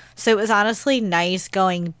them. So it was honestly nice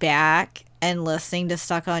going back and listening to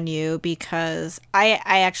 "Stuck on You" because I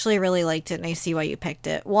actually really liked it, and I see why you picked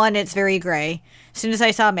it. One, it's very Gray. As soon as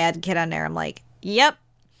I saw Mad Kid on there, I'm like, yep.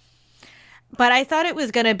 But I thought it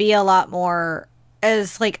was going to be a lot more,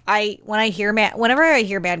 as like whenever I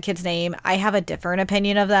hear Mad Kid's name, I have a different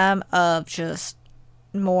opinion of them, of just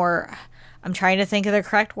more, I'm trying to think of the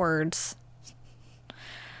correct words,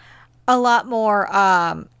 a lot more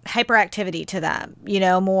hyperactivity to them,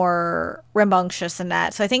 more rambunctious than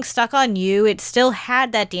that. So I think "Stuck on You," it still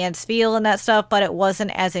had that dance feel and that stuff, but it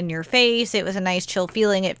wasn't as in your face. It was a nice chill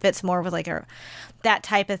feeling. It fits more with like that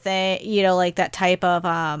type of thing, like that type of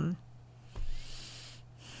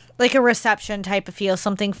like a reception type of feel,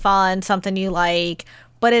 something fun, something you like,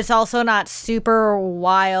 but it's also not super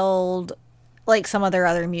wild like some of their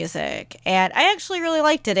other music. And I actually really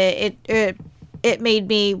liked it. It made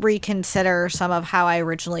me reconsider some of how I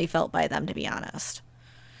originally felt by them, to be honest.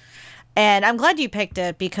 And I'm glad you picked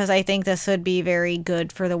it because I think this would be very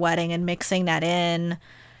good for the wedding and mixing that in,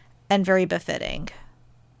 and very befitting.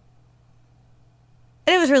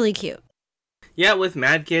 And it was really cute. Yeah, with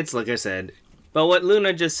Mad Kids, like I said, but what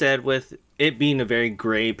Luna just said with it being a very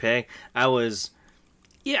Gray pick, I was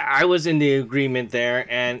in the agreement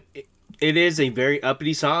there, and it is a very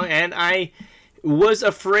uppity song, and I was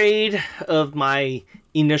afraid of my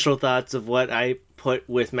initial thoughts of what I put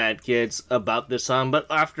with Mad Kids about this song, but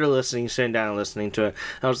after sitting down and listening to it,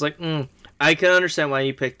 I was like, I can understand why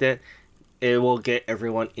you picked it. It will get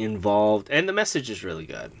everyone involved, and the message is really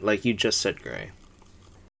good, like you just said, Gray.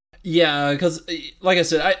 Yeah, because like I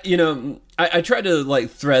said, I tried to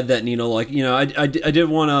like thread that needle, like I did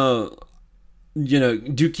want to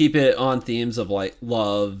do keep it on themes of like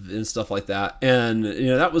love and stuff like that, and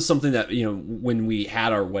that was something that when we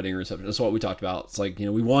had our wedding reception, that's what we talked about. It's like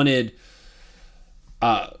we wanted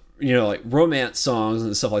like romance songs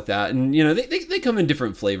and stuff like that, and they come in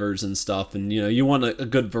different flavors and stuff, and you want a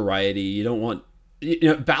good variety. You don't want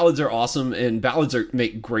ballads are awesome, and ballads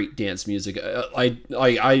make great dance music.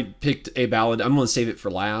 I picked a ballad. I'm gonna save it for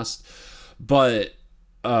last, but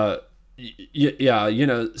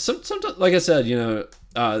yeah, sometimes, like I said,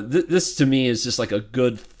 this to me is just like a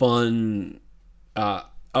good, fun,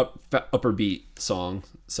 upper beat song.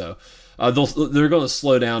 So they're going to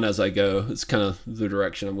slow down as I go. It's kind of the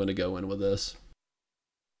direction I'm going to go in with this.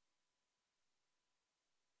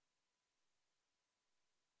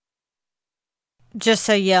 Just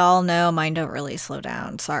so y'all know, mine don't really slow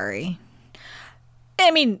down. Sorry.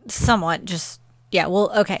 I mean, somewhat. Just, yeah,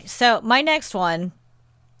 well, okay. So my next one,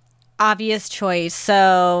 obvious choice.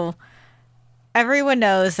 So everyone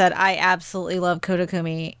knows that I absolutely love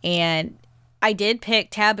Kodakumi, and I did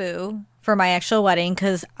pick Taboo for my actual wedding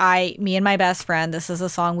because me and my best friend, this is a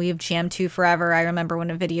song we've jammed to forever. I remember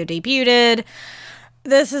when a video debuted.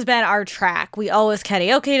 This has been our track. We always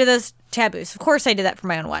karaoke to this, Taboo. So of course I did that for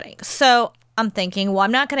my own wedding. So I'm thinking, well,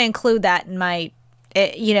 I'm not going to include that in my,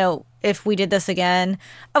 if we did this again.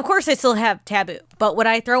 Of course I still have Taboo, but would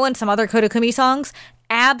I throw in some other Kodakumi songs?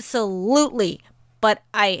 Absolutely. But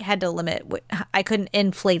I had to limit. I couldn't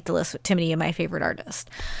inflate the list with too many of my favorite artists.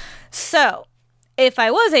 So if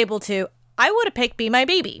I was able to, I would have picked Be My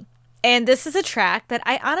Baby. And this is a track that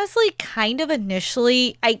I honestly kind of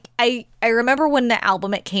initially, I remember when the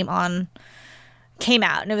album it came out,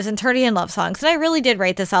 and it was Eternity and Love Songs. And I really did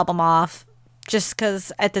write this album off just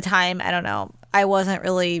because at the time, I don't know, I wasn't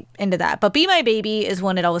really into that. But Be My Baby is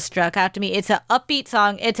one that always struck out to me. It's an upbeat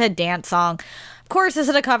song. It's a dance song. Of course, is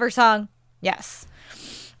it a cover song? Yes.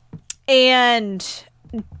 And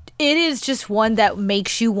it is just one that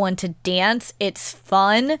makes you want to dance. It's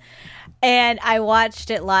fun. And I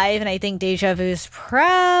watched it live, and I think Deja Vu is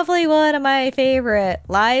probably one of my favorite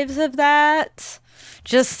lives of that.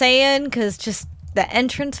 Just saying, because just the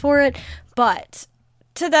entrance for it. But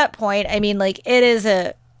to that point, I mean, like, it is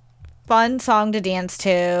a fun song to dance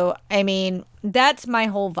to. I mean, that's my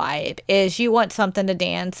whole vibe, is you want something to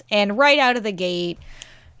dance, and right out of the gate,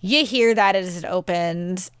 you hear that as it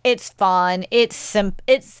opens. It's fun. It's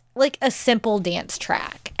like a simple dance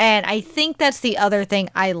track. And I think that's the other thing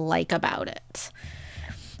I like about it.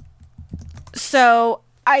 So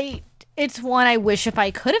it's one I wish if I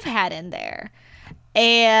could have had in there.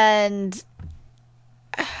 And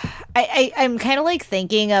I'm kind of like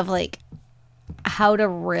thinking of like how to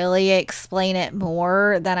really explain it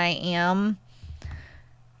more than I am.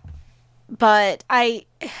 But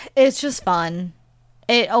it's just fun.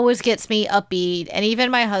 It always gets me upbeat, and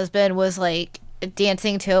even my husband was like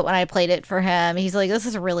dancing to it when I played it for him. He's like, this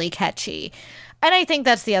is really catchy. And I think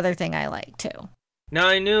that's the other thing I like too. Now,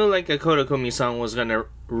 I knew like a Kodakumi song was going to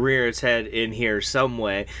rear its head in here some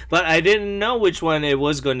way, but I didn't know which one it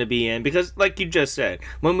was going to be in, because like you just said,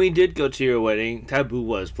 when we did go to your wedding, Taboo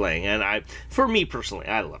was playing, and for me personally,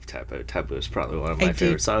 I love Taboo. Taboo is probably one of my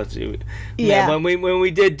favorite songs. Yeah. When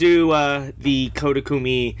we did do the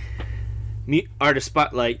Kodakumi Artist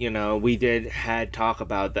Spotlight, we had talk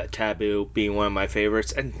about that Taboo being one of my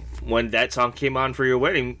favorites, and when that song came on for your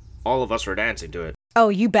wedding, all of us were dancing to it. Oh,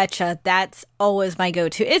 you betcha. That's always my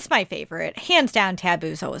go-to. It's my favorite. Hands down,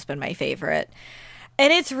 Taboo's always been my favorite.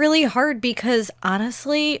 And it's really hard because,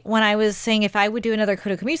 honestly, when I was saying if I would do another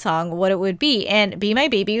Kodakumi song, what it would be, and Be My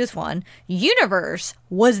Baby was one, Universe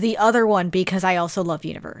was the other one, because I also love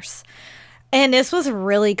Universe. And this was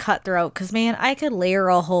really cutthroat because, man, I could layer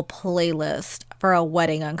a whole playlist for a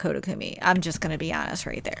wedding on Kodakumi. I'm just going to be honest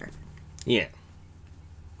right there. Yeah.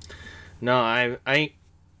 No, I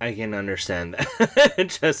can understand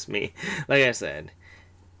that. Just me. Like I said,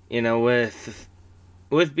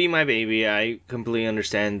 with Be My Baby, I completely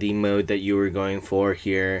understand the mode that you were going for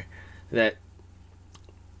here. That,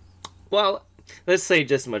 well, let's say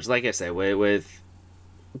just much. Like I said, with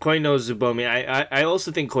Koi no Zubomi, I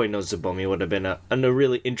also think Koi no Zubomi would have been a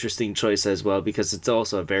really interesting choice as well, because it's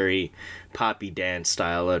also a very poppy dance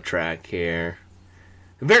style of track here.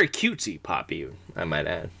 Very cutesy poppy, I might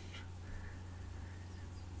add.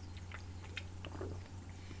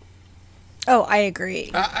 Oh, I agree.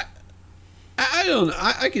 I don't know.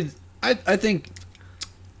 I think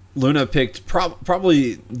Luna picked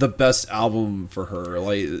probably the best album for her.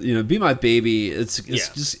 Like, you know, Be My Baby.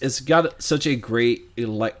 It's got such a great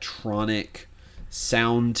electronic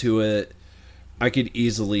sound to it. I could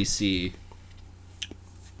easily see,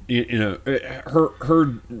 you know,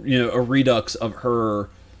 her you know, a redux of her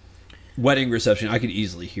wedding reception. I could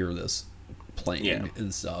easily hear this playing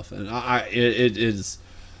and stuff, and it is.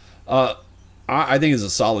 I think it's a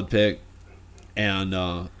solid pick, and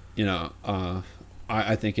you know,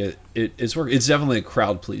 I think it's work. It's definitely a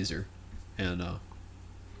crowd pleaser, and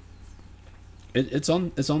it's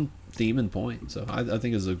on theme and point. So I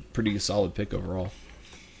think it's a pretty solid pick overall.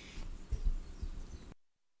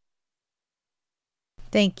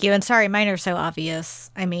 Thank you, and sorry, mine are so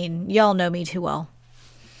obvious. I mean, y'all know me too well.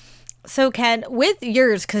 So Ken, with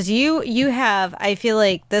yours, because you have, I feel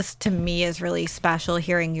like this to me is really special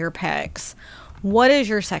hearing your picks. What is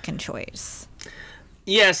your second choice?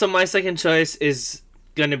 Yeah, so my second choice is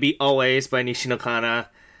gonna be Always by Nishino Kana.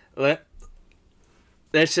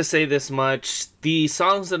 Let's just say this much. The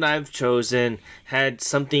songs that I've chosen had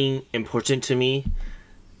something important to me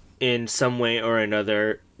in some way or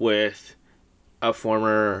another with a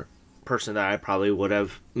former person that I probably would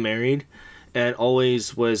have married. And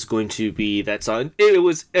Always was going to be that song. It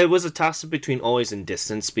was a toss-up between Always and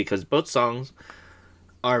Distance because both songs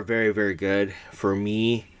are very, very good for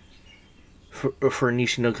me. For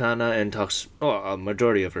Nishino Kana, and talks. A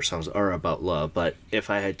majority of her songs are about love. But if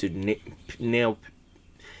I had to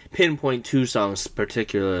pinpoint two songs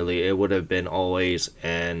particularly, it would have been Always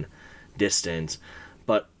and Distance.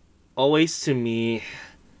 But Always to me,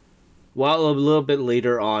 while a little bit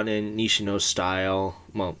later on in Nishino's style,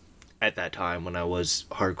 well, at that time when I was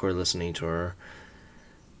hardcore listening to her,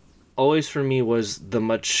 Always for me was the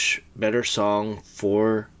much better song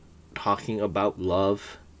for talking about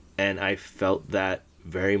love, and I felt that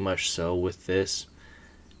very much so with this,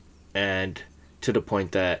 and to the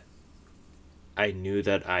point that I knew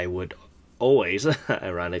that I would always,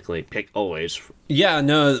 ironically, pick Always. Yeah,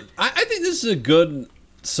 no, I think this is a good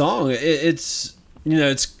song. It's, you know,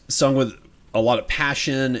 it's sung with a lot of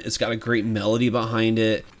passion. It's got a great melody behind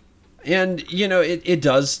it. And, you know, it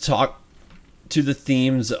does talk to the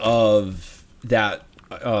themes of that,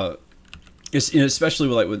 it's, you know, especially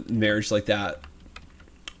with marriage like that,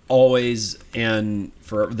 always, and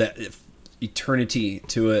for that eternity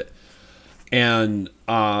to it. And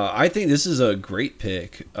I think this is a great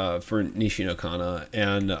pick for Nishino Kana.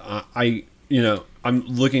 And you know, I'm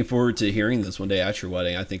looking forward to hearing this one day at your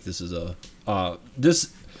wedding. I think this is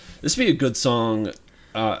this would be a good song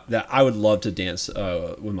that I would love to dance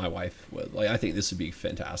with my wife with. Like, I think this would be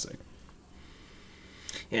fantastic.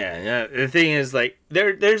 Yeah. The thing is, like,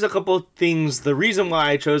 there's a couple things. The reason why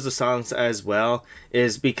I chose the songs as well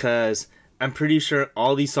is because I'm pretty sure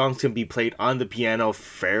all these songs can be played on the piano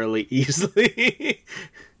fairly easily.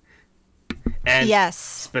 And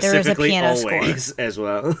yes, there is a piano Always score as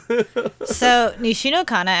well. So Nishino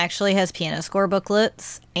Kana actually has piano score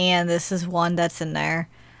booklets, and this is one that's in there.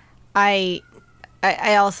 I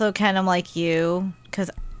also kind of like you, because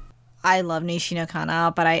I love Nishino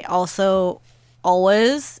Kana, but I also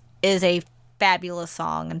Always is a fabulous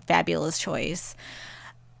song and fabulous choice.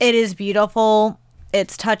 It is beautiful.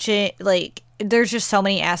 It's touching. Like, there's just so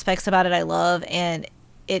many aspects about it I love, and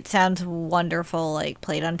it sounds wonderful, like,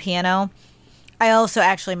 played on piano. I also,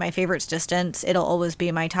 actually, my favorite's Distance. It'll always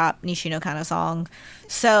be my top Nishino Kana song.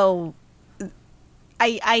 So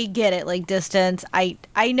I get it, like, Distance.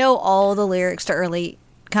 I know all the lyrics to early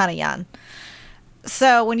Kanayan.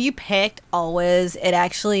 So when you picked Always, it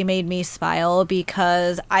actually made me smile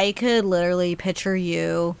because I could literally picture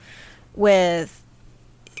you with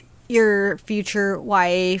your future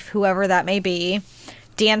wife, whoever that may be,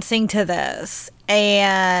 dancing to this.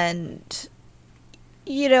 And,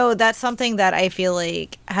 you know, that's something that I feel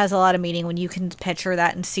like has a lot of meaning when you can picture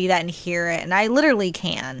that and see that and hear it. And I literally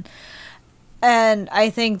can. And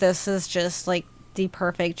I think this is just, like, the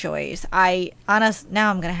perfect choice. Now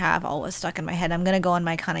I'm going to have Always stuck in my head. I'm going to go on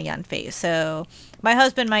my Kanayan phase. So my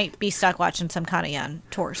husband might be stuck watching some Kanayan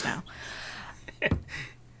tours now.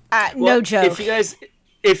 No joke. If you guys...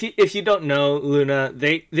 If you don't know Luna,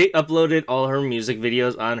 they uploaded all her music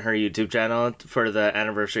videos on her YouTube channel for the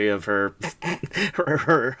anniversary of her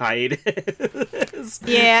her hiatus.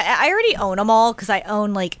 Yeah, I already own them all because I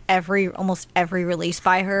own like almost every release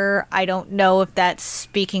by her. I don't know if that's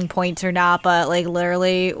speaking points or not, but like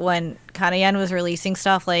literally when Kanayan was releasing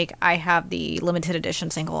stuff, like I have the limited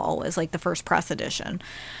edition single Always, like the first press edition.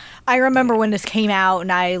 I remember when this came out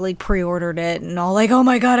and I like pre-ordered it and all like, oh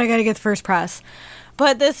my god, I gotta get the first press.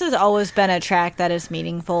 But this has always been a track that is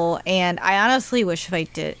meaningful, and I honestly wish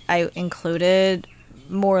if I included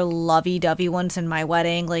more lovey-dovey ones in my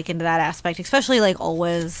wedding, like into that aspect, especially like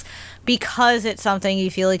Always, because it's something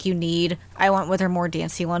you feel like you need. I went with her more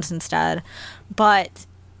dancey ones instead, but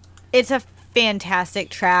it's a fantastic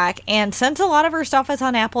track, and since a lot of her stuff is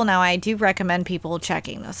on Apple now, I do recommend people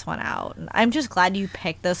checking this one out. I'm just glad you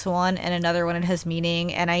picked this one and another one. It has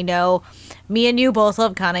meaning, and I know me and you both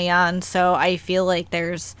love Kanayan, so I feel like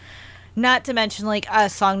there's, not to mention like a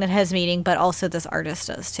song that has meaning, but also this artist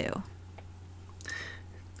does too.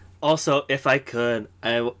 Also, if I could,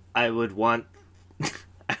 I would want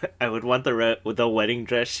I would want the wedding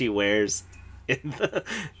dress she wears in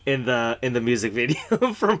the music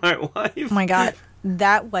video for my wife. Oh my god,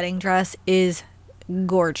 that wedding dress is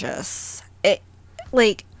gorgeous. It,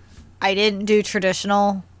 like, I didn't do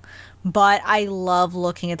traditional, but I love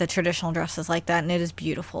looking at the traditional dresses like that, and it is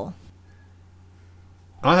beautiful.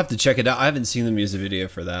 I'll have to check it out. I haven't seen the music video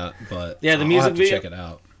for that, but yeah, the music I'll have to video, check it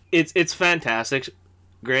out. It's fantastic.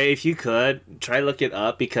 Gray, if you could try look it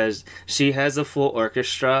up, because she has a full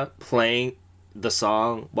orchestra playing the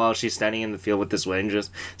song while she's standing in the field with this wedding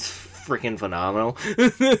dress. It's freaking phenomenal.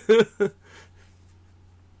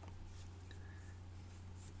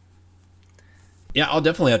 Yeah, I'll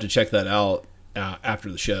definitely have to check that out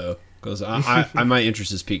after the show, because my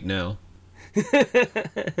interest is peaked now.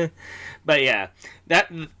 But yeah,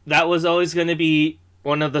 that was always going to be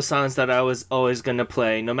one of the songs that I was always going to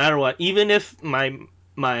play, no matter what. Even if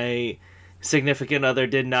my significant other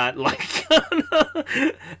did not like Ghana,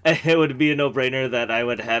 it would be a no-brainer that I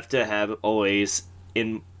would have to have Always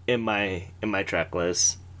in my track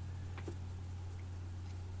list.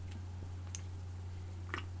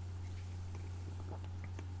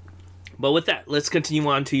 But with that, let's continue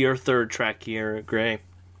on to your third track here, Gray.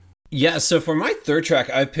 Yeah, so for my third track,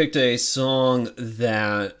 I picked a song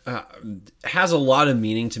that has a lot of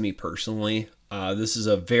meaning to me personally. This is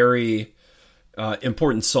a very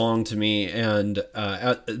important song to me, and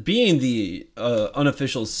being the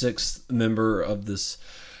unofficial sixth member of this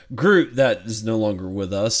group that is no longer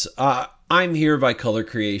with us, I'm Here by Color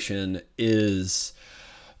Creation is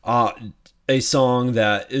a song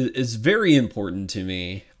that is very important to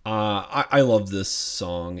me. I love this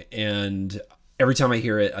song, and every time I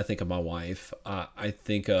hear it, I think of my wife. I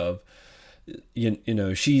think of, you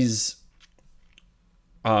know, she's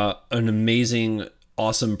an amazing,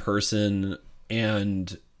 awesome person,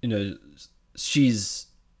 and, you know,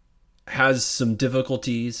 has some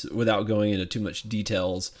difficulties without going into too much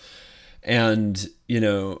details. And, you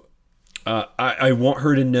know, I want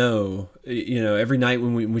her to know, you know, every night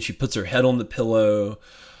when she puts her head on the pillow,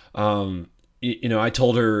 you know, I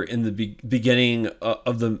told her in the beginning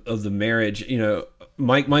of the marriage, you know,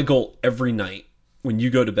 my goal every night when you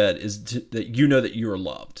go to bed is that you know that you are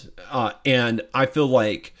loved. And I feel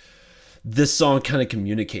like this song kind of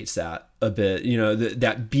communicates that a bit, you know,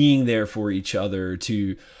 that being there for each other to,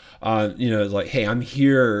 you know, like, hey, I'm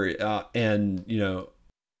here, and, you know,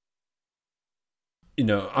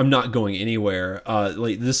 I'm not going anywhere.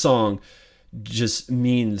 Like, this song just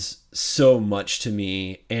means so much to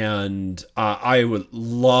me, and I would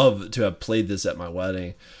love to have played this at my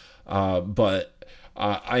wedding, but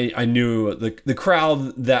I knew the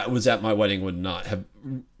crowd that was at my wedding would not have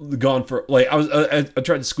gone for, like, I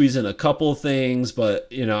tried to squeeze in a couple things,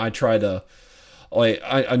 but, you know, I tried to, like,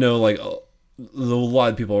 I know, like, a lot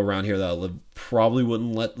of people around here that I live probably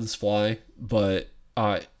wouldn't let this fly, but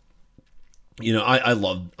you know, I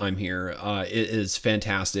love I'm Here. It is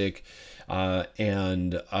fantastic.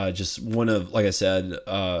 And just one of, like I said,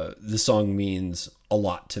 this song means a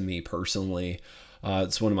lot to me personally.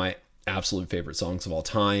 It's one of my absolute favorite songs of all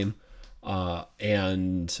time.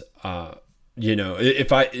 And you know,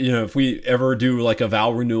 if we ever do like a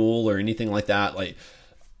vow renewal or anything like that, like,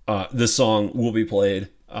 this song will be played,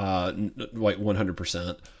 like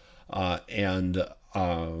 100%. And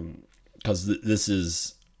cause this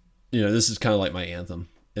is, you know, this is kind of like my anthem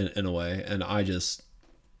in a way. And I just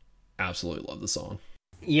absolutely love the song.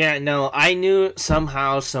 Yeah, no, I knew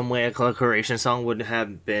somehow, some way, a Color Creation song would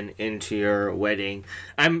have been into your wedding.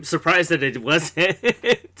 I'm surprised that it wasn't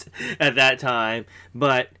at that time,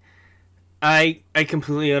 but I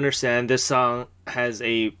completely understand. This song has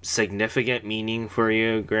a significant meaning for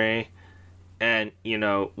you, Gray. And, you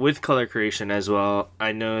know, with Color Creation as well,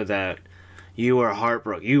 I know that you were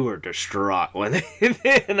heartbroken. You were distraught when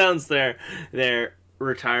they announced their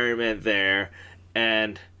retirement there,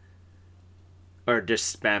 and or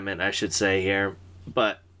disbandment, I should say here.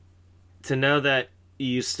 But to know that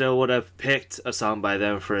you still would have picked a song by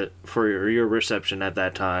them for your reception at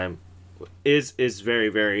that time is very,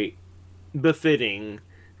 very befitting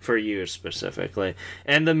for you specifically.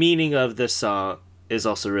 And the meaning of this song is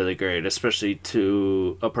also really great, especially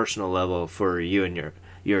to a personal level for you and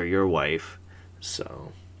your wife.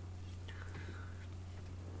 So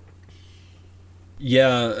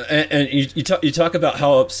yeah, and you talk about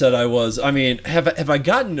how upset I was. I mean, have I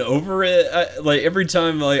gotten over it? Like every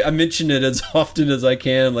time like I mention it as often as I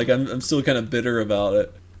can, like I'm still kind of bitter about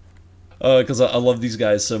it. Because I love these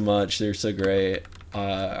guys so much. They're so great.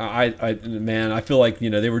 Man, I feel like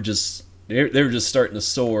they were just starting to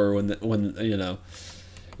soar when it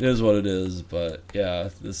is what it is. But yeah,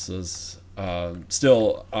 this was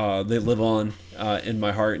still they live on in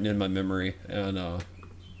my heart and in my memory. And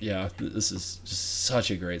yeah, this is just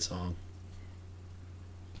such a great song.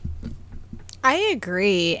 I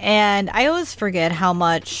agree, and I always forget how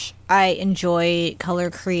much I enjoy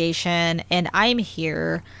color creation, and I'm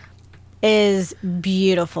Here is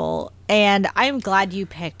beautiful, and I'm glad you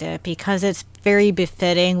picked it because it's very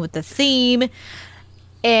befitting with the theme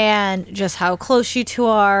and just how close you two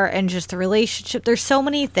are and just the relationship. There's so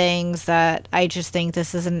many things that I just think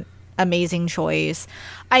this is an amazing choice.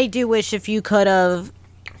 I do wish if you could have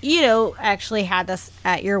actually had this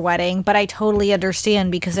at your wedding, but I totally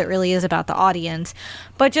understand because it really is about the audience.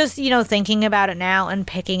 But just thinking about it now and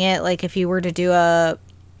picking it, like if you were to do a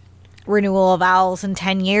renewal of vows in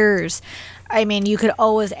 10 years, I mean, you could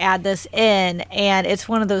always add this in, and it's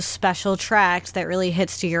one of those special tracks that really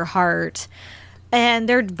hits to your heart, and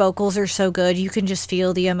their vocals are so good, you can just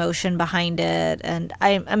feel the emotion behind it, and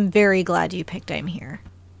I'm very glad you picked I'm Here.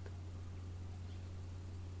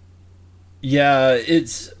 Yeah,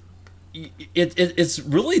 it's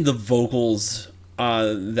really the vocals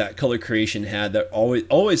that Color Creation had that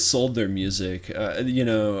always sold their music.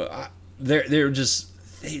 They're just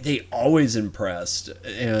they always impressed,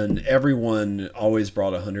 and everyone always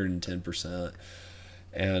brought 110%.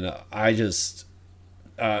 And I just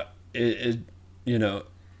like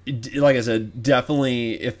I said,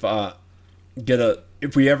 definitely if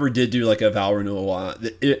we ever did do like a vow renewal,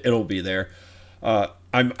 it'll be there.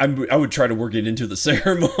 I would try to work it into the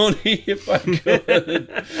ceremony if I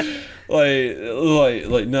could.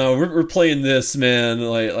 like no, we're playing this, man.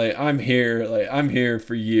 Like I'm here. Like I'm here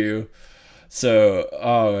for you. So,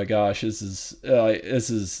 oh my gosh, this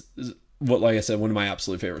is what, like I said, one of my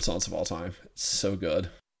absolute favorite songs of all time. It's so good.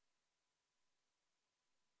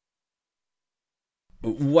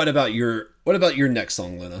 What about your next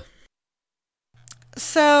song, Lena?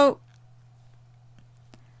 So,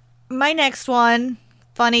 my next one,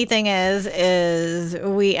 funny thing is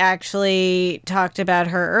we actually talked about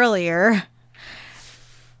her earlier,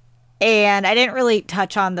 and I didn't really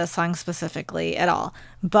touch on this song specifically at all,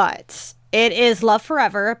 but it is Love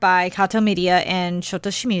Forever by Kato Media and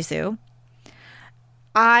Shota Shimizu.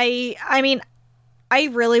 I mean, I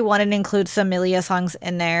really wanted to include some Milia songs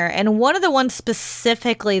in there, and one of the ones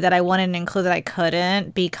specifically that I wanted to include that I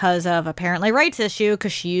couldn't because of apparently rights issue,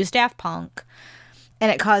 because she used Daft Punk, and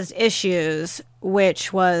it caused issues,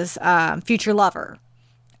 which was Future Lover.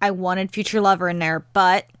 I wanted Future Lover in there,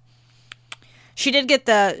 but she got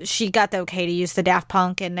the okay to use the Daft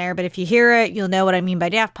Punk in there, but if you hear it, you'll know what I mean by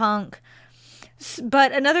Daft Punk.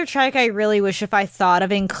 But another track I really wish if I thought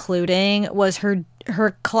of including was her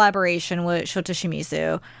collaboration with Shota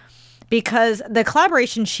Shimizu, because the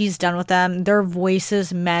collaboration she's done with them, their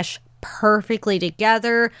voices mesh perfectly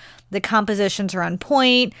together. The compositions are on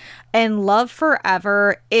point, and Love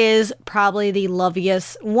Forever is probably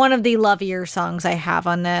one of the lovelier songs I have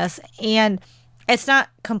on this, and it's not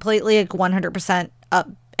completely like 100% up.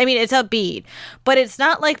 I mean, it's upbeat, but it's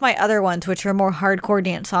not like my other ones, which are more hardcore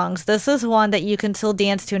dance songs. This is one that you can still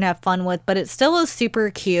dance to and have fun with, but it still is super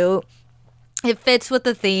cute. It fits with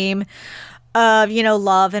the theme of,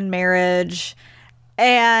 love and marriage,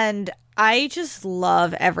 and I just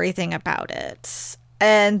love everything about it.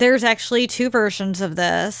 And there's actually two versions of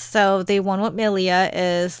this. So the one with Milia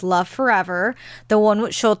is Love Forever. The one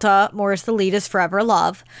with Shota, Morris the lead, is Forever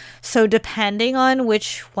Love. So depending on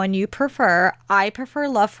which one you prefer, I prefer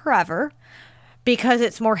Love Forever because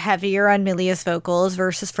it's more heavier on Milia's vocals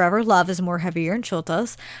versus Forever Love is more heavier in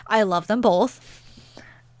Shota's. I love them both.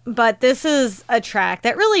 But this is a track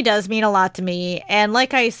that really does mean a lot to me. And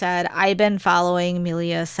like I said, I've been following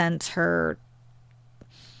Milia since her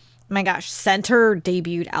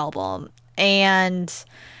debut album, and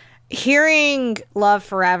hearing Love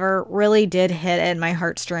Forever really did hit in my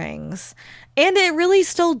heartstrings, and it really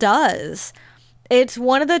still does. It's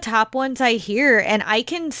one of the top ones I hear, and I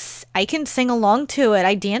can sing along to it.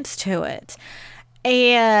 I dance to it,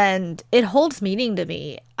 and it holds meaning to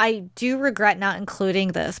me. I do regret not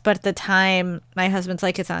including this, but at the time my husband's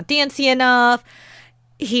like, it's not dancey enough.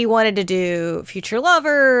 he wanted to do Future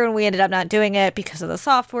Lover, and we ended up not doing it because of the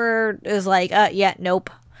software. It was like, yeah,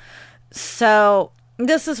 nope. So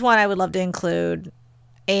this is one I would love to include,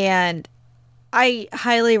 and I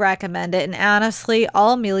highly recommend it. And honestly,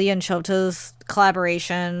 all Amelia and Shota's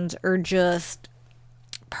collaborations are just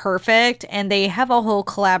perfect, and they have a whole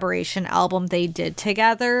collaboration album they did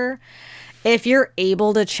together. If you're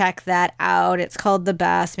able to check that out, it's called The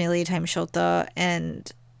Best, Amelia times Shota,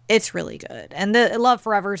 and it's really good. And the Love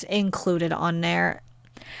Forever's included on there.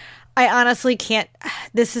 I honestly can't...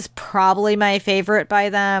 This is probably my favorite by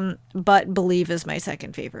them, but Believe is my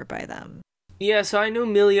second favorite by them. Yeah, so I knew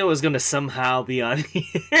Amelia was going to somehow be on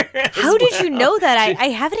here. How did you know that? I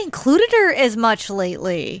haven't included her as much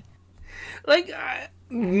lately. Like,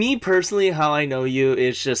 me personally, how I know you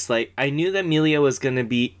is just like, I knew that Amelia was going to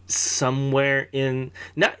be somewhere in...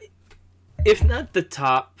 If not the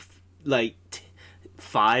top, like...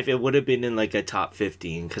 5, it would have been in like a top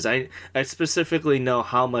 15 because I specifically know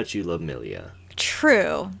how much you love Milia.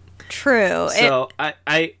 True. So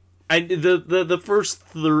the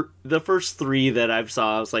first three that I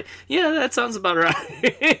saw, I was like, yeah, that sounds about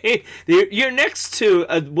right. Your next two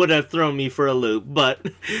would have thrown me for a loop, but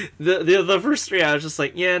the first three, I was just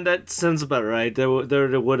like, yeah, that sounds about right. There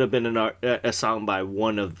would have been a song by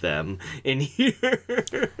one of them in here.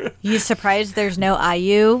 You surprised there's no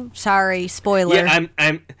IU? Sorry, spoiler. Yeah,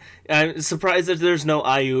 I'm surprised that there's no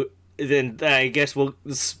IU. Then I guess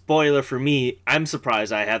spoiler for me, I'm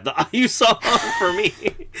surprised I have the IU song for me.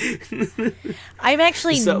 I'm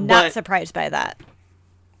actually not surprised by that.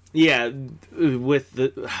 Yeah,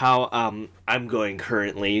 with how I'm going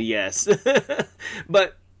currently, yes.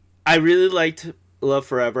 But I really liked Love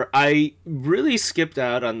Forever. I really skipped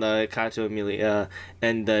out on the Kato Emilia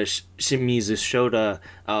and the Shimizu Shota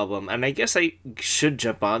album, and I guess I should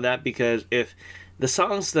jump on that because if the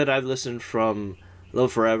songs that I've listened from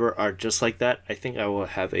Love Forever are just like that, I think I will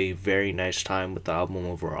have a very nice time with the album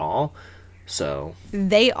overall. So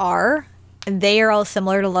they are all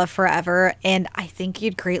similar to Love Forever, and I think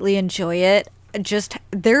you'd greatly enjoy it. Just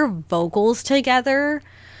their vocals together,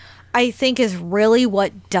 I think, is really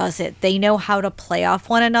what does it. They know how to play off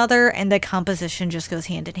one another, and the composition just goes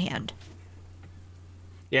hand in hand.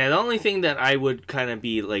 Yeah, the only thing that I would kind of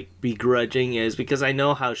be like begrudging is because I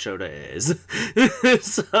know how Shota is.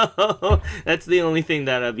 So that's the only thing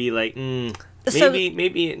that I'd be like,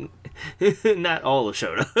 maybe not all of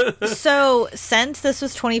Shota. So since this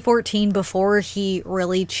was 2014, before he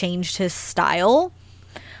really changed his style,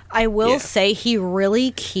 I will say he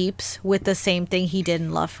really keeps with the same thing he did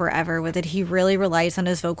in Love Forever with it. He really relies on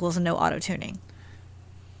his vocals and no auto-tuning.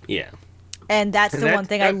 Yeah. And that's the one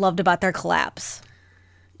thing I loved about their collabs.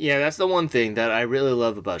 Yeah, that's the one thing that I really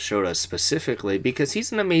love about Shota specifically, because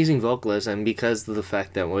he's an amazing vocalist, and because of the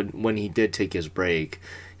fact that when he did take his break,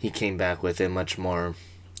 he came back with a much more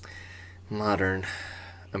modern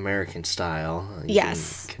American style.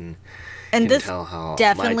 Yes. And this tell how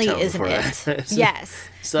definitely isn't it. Yes.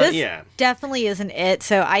 So, this definitely isn't it.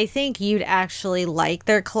 So I think you'd actually like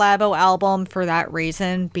their collabo album for that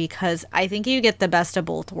reason, because I think you get the best of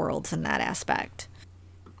both worlds in that aspect.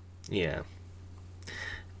 Yeah.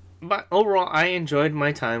 But overall, I enjoyed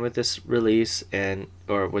my time with this release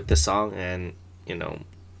or with the song, and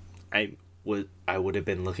I would have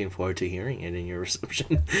been looking forward to hearing it in your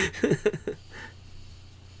reception.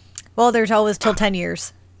 Well, there's always till 10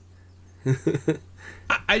 years.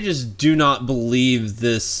 I just do not believe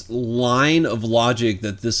this line of logic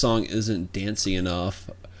that this song isn't dancey enough.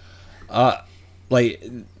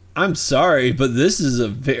 I'm sorry, but this is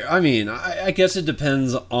I guess it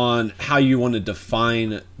depends on how you want to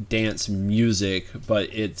define dance music,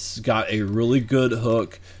 but it's got a really good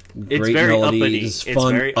hook, great melodies,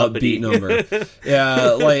 fun, upbeat number.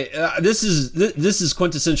 Yeah, this is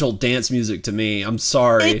quintessential dance music to me. I'm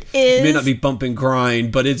sorry. It may not be bump and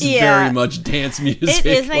grind, but it's very much dance music. It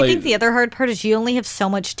is, and I think the other hard part is you only have so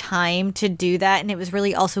much time to do that, and it was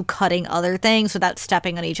really also cutting other things without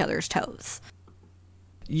stepping on each other's toes.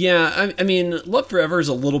 Yeah, I mean, Love Forever is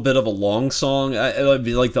a little bit of a long song. It would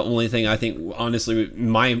be like the only thing I think, honestly,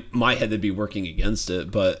 my head would be working against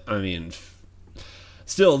it. But I mean,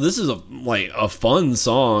 still, this is a fun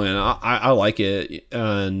song, and I like it,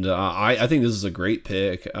 and I think this is a great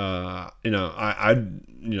pick. I'd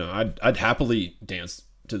happily dance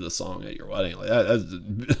to this song at your wedding.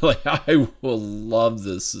 I will love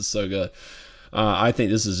this. It's so good. I think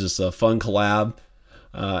this is just a fun collab,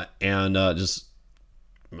 and just.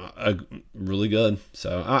 Really good.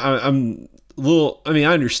 So I'm a little. I mean,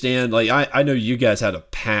 I understand. I know you guys had a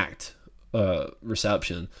packed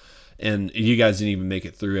reception, and you guys didn't even make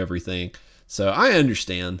it through everything. So I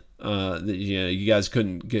understand. that you guys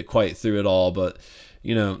couldn't get quite through it all, but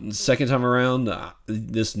second time around,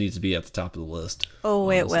 this needs to be at the top of the list. Oh,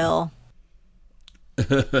 honestly. It will.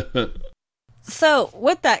 So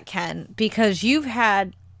with that, Ken, because you've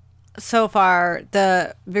had so far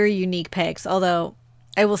the very unique picks, although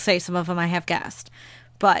I will say some of them I have guessed.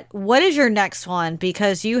 But what is your next one?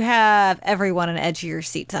 Because you have everyone on edge of your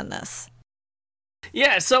seats on this.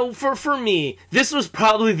 Yeah, so for me, this was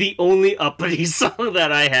probably the only uppity song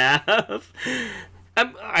that I have.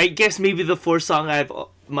 I guess maybe the fourth song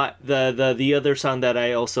the other song that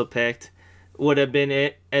I also picked would have been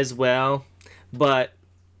it as well. But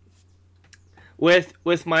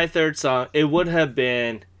with my third song, it would have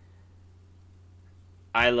been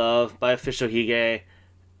I Love by Official Hige.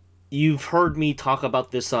 You've heard me talk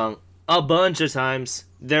about this song a bunch of times.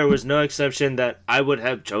 There was no exception that I would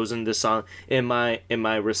have chosen this song in my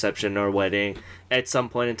reception or wedding at some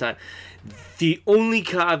point in time. The only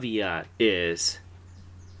caveat is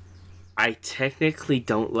I technically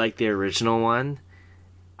don't like the original one.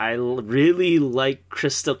 I really like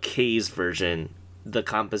Crystal K's version, the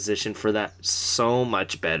composition for that, so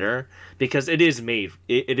much better because it is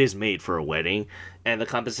made for a wedding, and the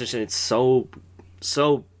composition is so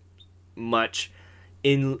much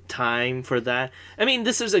in time for that. I mean,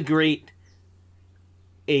 this is a great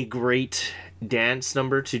dance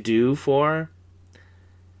number to do for,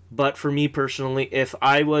 but for me personally, if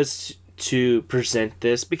I was to present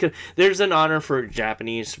this, because there's an honor for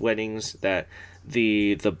Japanese weddings that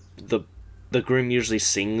the groom usually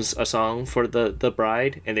sings a song for the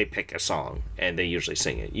bride, and they pick a song and they usually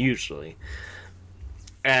sing it,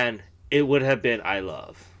 and it would have been I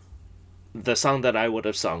Love. The song that I would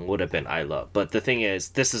have sung would have been I Love. But the thing is,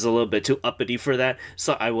 this is a little bit too uppity for that,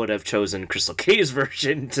 so I would have chosen Crystal K's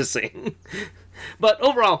version to sing. But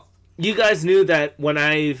overall, you guys knew that when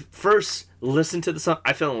I first listened to the song,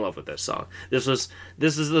 I fell in love with this song. This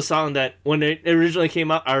is the song that when it originally came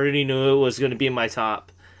out, I already knew it was going to be in my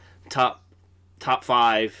top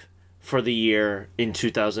 5 for the year in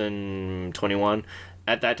 2021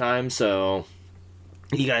 at that time, so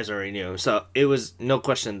you guys already knew. So it was no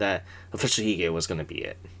question that Official Hige was going to be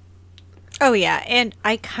it. Oh, yeah. And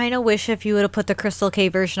I kind of wish if you would have put the Crystal K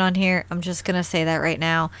version on here. I'm just going to say that right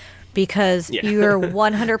now. Because you're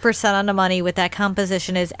 100% on the money with that.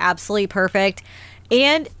 Composition is absolutely perfect.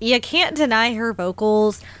 And you can't deny her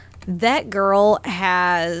vocals. That girl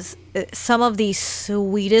has some of the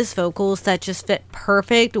sweetest vocals that just fit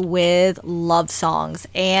perfect with love songs.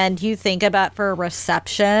 And you think about for a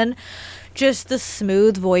reception, just the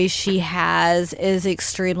smooth voice she has is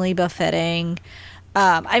extremely befitting.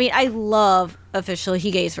 I mean, I love Official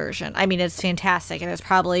Hige's version. I mean, it's fantastic, and it's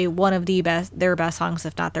probably one of their best songs,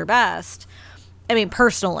 if not their best. I mean,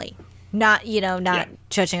 personally, not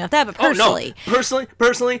judging off that, but personally. Oh, no.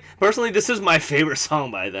 Personally, this is my favorite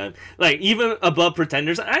song by them. Like, even above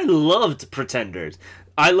Pretenders, I loved Pretenders.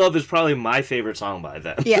 I Love is probably my favorite song by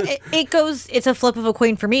them. Yeah, it's a flip of a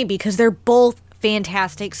coin for me because they're both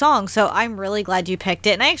fantastic songs. So I'm really glad you picked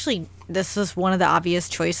it. And this was one of the obvious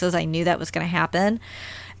choices. I knew that was going to happen.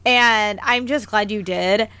 And I'm just glad you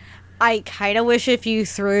did. I kind of wish if you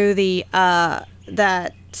threw the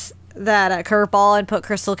that curveball and put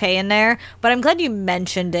Crystal K in there, but I'm glad you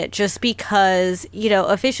mentioned it just because,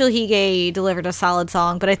 Official Hige delivered a solid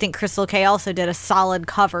song, but I think Crystal K also did a solid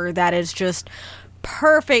cover that is just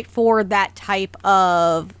perfect for that type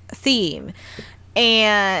of theme.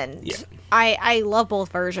 And I love both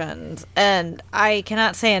versions, and I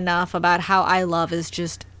cannot say enough about how I Love is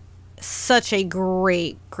just such a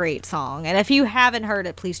great song. And if you haven't heard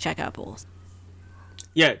it, please check out both.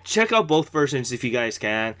 Yeah, check out both versions if you guys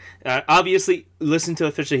can. Obviously, listen to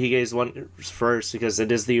Official Hige's one first because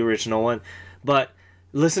it is the original one, but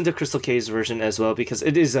listen to Crystal K's version as well because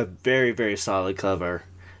it is a very, very solid cover,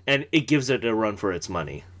 and it gives it a run for its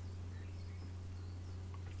money.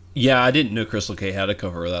 Yeah, I didn't know Crystal K had a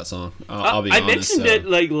cover of that song. I'll be honest. I mentioned it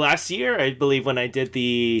like last year, I believe, when I did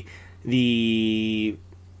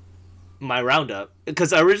my roundup,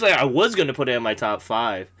 because originally I was going to put it in my top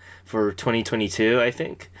 5 for 2022, I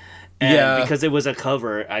think. And because it was a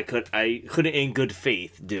cover, I couldn't in good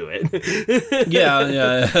faith do it.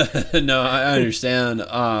 yeah. No, I understand.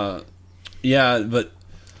 No,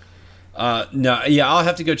 I'll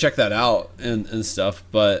have to go check that out and stuff,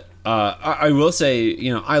 but I will say,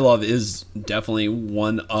 I Love is definitely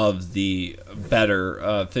one of the better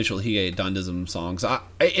Official Hige Dundism songs.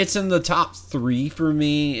 It's in the top 3 for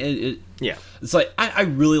me. It's like, I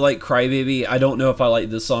really like Crybaby. I don't know if I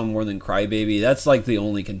like this song more than Crybaby. That's like the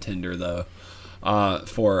only contender, though.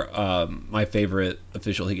 for my favorite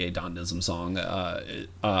official Hige Dandism song.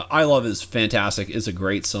 I Love is fantastic. It's a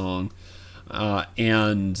great song.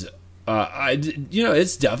 And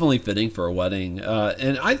it's definitely fitting for a wedding.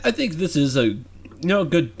 And I think this is a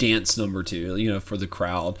good dance number too, for the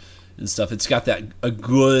crowd and stuff. It's got a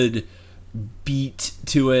good beat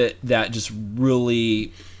to it that just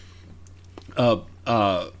really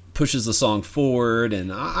pushes the song forward,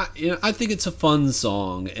 and I think it's a fun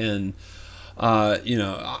song, and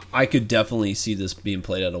I could definitely see this being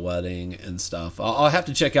played at a wedding and stuff. I'll have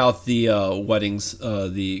to check out the weddings,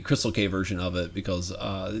 the Crystal K version of it, because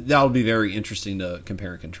that would be very interesting to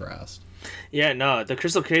compare and contrast. Yeah, no, the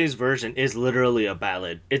Crystal K's version is literally a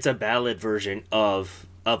ballad. It's a ballad version of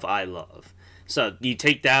I Love. So you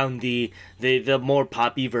take down the more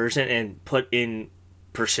poppy version and put in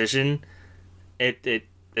precision.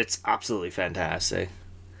 It's absolutely fantastic.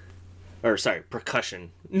 Or sorry,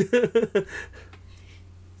 percussion.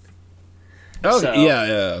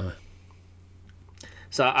 Yeah.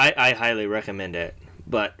 So I highly recommend it.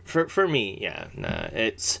 But for me, yeah, nah,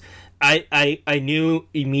 it's I knew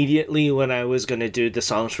immediately when I was gonna do the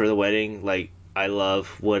songs for the wedding, like I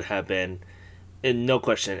Love would have been, and no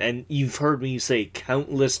question. And you've heard me say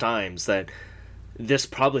countless times that this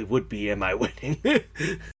probably would be in my wedding.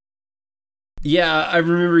 Yeah, I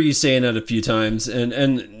remember you saying that a few times,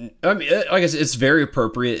 and I mean, like I said, it's very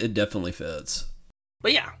appropriate. It definitely fits.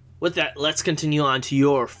 But yeah, with that, let's continue on to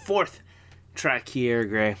your fourth track here,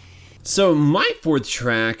 Gray. So my fourth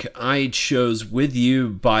track I chose With You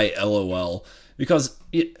by LOL, because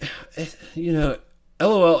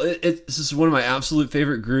LOL, this is one of my absolute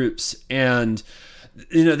favorite groups, and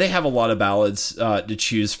they have a lot of ballads to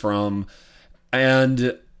choose from,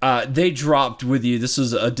 and they dropped With You. This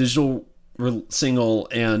was a digital single,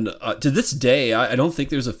 and to this day I don't think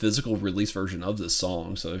there's a physical release version of this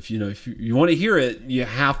song, so if you want to hear it, you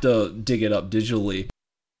have to dig it up digitally.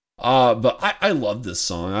 But I love this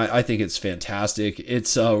song. I think it's fantastic.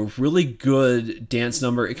 It's a really good dance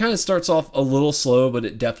number. It kind of starts off a little slow, but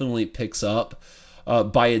it definitely picks up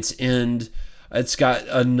by its end. It's got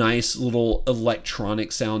a nice little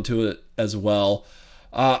electronic sound to it as well.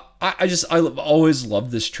 I always love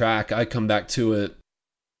this track. I come back to it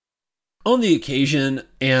on the occasion,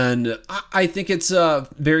 and I think it's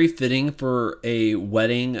very fitting for a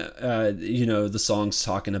wedding. The song's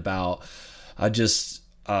talking about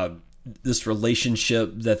this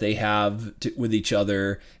relationship that they have with each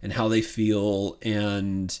other and how they feel,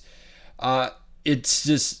 and it's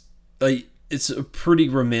just like, it's a pretty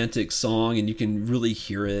romantic song, and you can really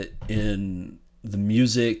hear it in the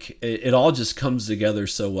music. It all just comes together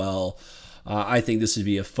so well. I think this would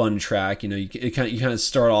be a fun track. You kind of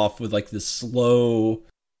start off with like this slow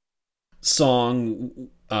song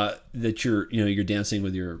that you're dancing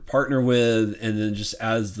with your partner with, and then just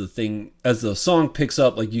as the song picks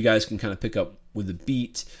up, like you guys can kind of pick up with the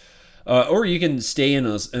beat, or you can stay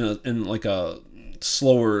in like a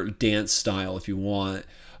slower dance style if you want.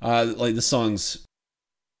 Like the song's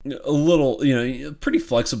a little pretty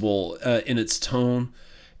flexible in its tone,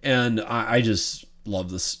 and I just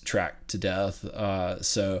love this track to death.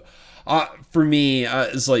 So for me,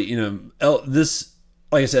 it's like, this,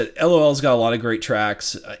 like I said, LOL's got a lot of great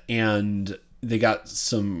tracks, and they got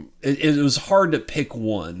some, it was hard to pick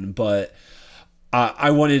one, but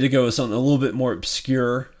I wanted to go with something a little bit more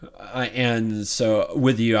obscure, and so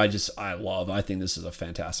With You, I think this is a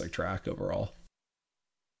fantastic track overall.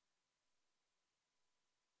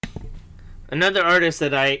 Another artist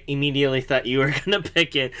that I immediately thought you were gonna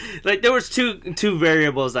pick it. Like, there was two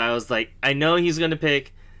variables. I was like, I know he's gonna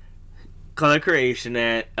pick Color Creation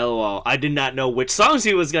at LOL. I did not know which songs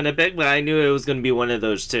he was gonna pick, but I knew it was gonna be one of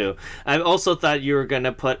those two. I also thought you were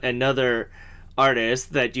gonna put another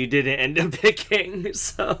artist that you didn't end up picking.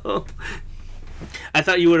 So I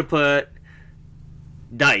thought you would have put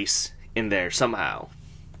Dice in there somehow.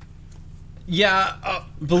 Yeah,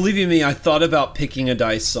 believe you me, I thought about picking a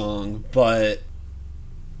Dice song, but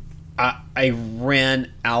I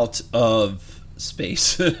ran out of space,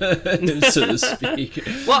 so to speak.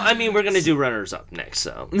 Well, I mean, we're going to do runners-up next,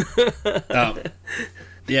 so. Yeah. But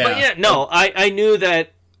yeah, no, I knew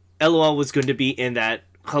that LOL was going to be in that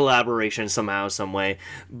collaboration somehow, some way,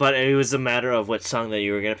 but it was a matter of what song that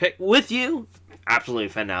you were going to pick. With You, absolutely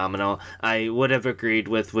phenomenal. I would have agreed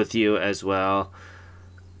with You as well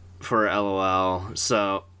for LOL.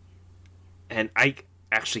 So, and I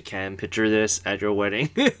actually can picture this at your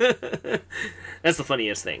wedding. That's the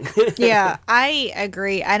funniest thing. Yeah, I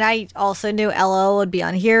agree. And I also knew LOL would be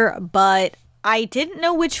on here, but I didn't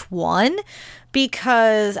know which one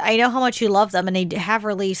because I know how much you love them, and they have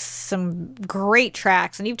released some great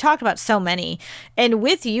tracks, and you've talked about so many. And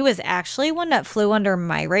With You is actually one that flew under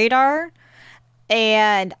my radar,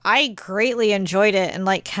 and I greatly enjoyed it. And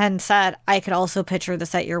like Ken said, I could also picture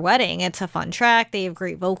this at your wedding. It's a fun track. They have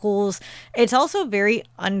great vocals. It's also very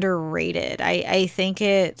underrated. I think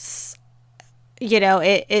it's,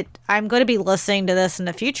 I'm going to be listening to this in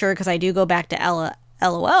the future because I do go back to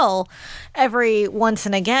LOL every once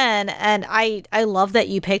and again, and I love that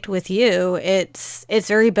you picked With You. It's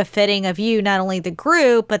very befitting of you, not only the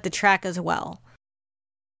group but the track as well.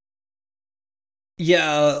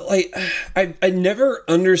 Yeah, like I never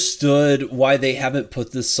understood why they haven't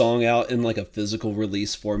put this song out in like a physical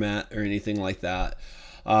release format or anything like that.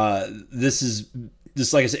 This is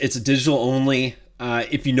just, like I said, it's a digital only.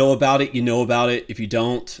 If you know about it, you know about it. If you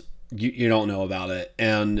don't, you don't know about it.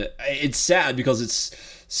 And it's sad because it's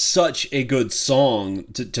such a good song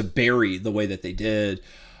to bury the way that they did.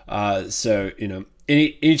 So,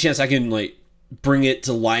 any chance I can like bring it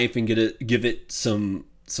to life and give it some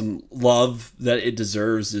love that it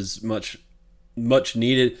deserves is much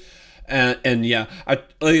needed. And yeah,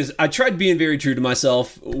 I tried being very true to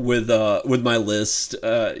myself with my list.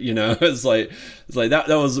 It's like that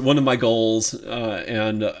was one of my goals.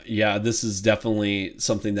 And yeah, this is definitely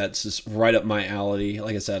something that's just right up my alley.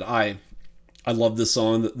 Like I said, I love this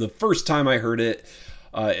song. The first time I heard it,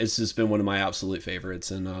 it's just been one of my absolute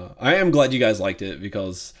favorites. And I am glad you guys liked it,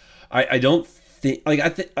 because I don't think, like, I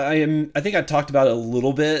think I talked about it a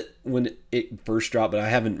little bit when it first dropped, but I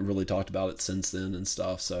haven't really talked about it since then and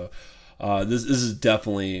stuff. So this is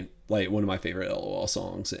definitely like one of my favorite LOL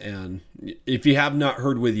songs. And if you have not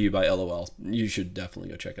heard With You by LOL, you should definitely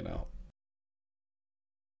go check it out.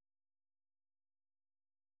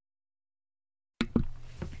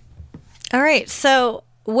 All right, so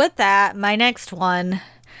with that, my next one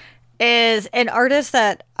is an artist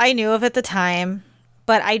that I knew of at the time,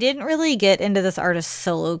 but I didn't really get into this artist's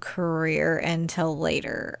solo career until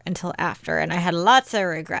after, and I had lots of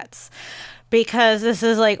regrets, because this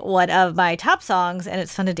is like one of my top songs, and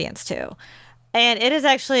it's fun to dance to. And it is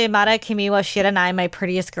actually Mara Kimi wa Shiranai, My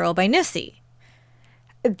Prettiest Girl by Nissi.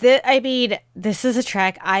 This is a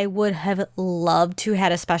track I would have loved to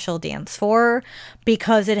had a special dance for,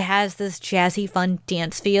 because it has this jazzy, fun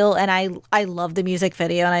dance feel, and I love the music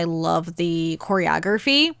video, and I love the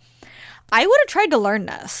choreography. I would have tried to learn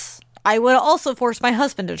this. I would have also forced my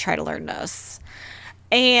husband to try to learn this.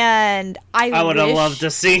 And I would have loved to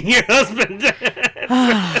see your husband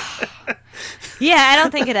dance. Yeah, I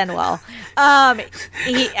don't think it'd end well.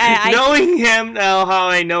 Knowing him now, how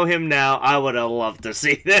I know him now, I would have loved to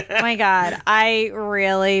see that. Oh my God, I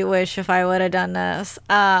really wish if I would have done this.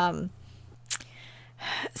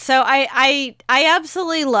 So I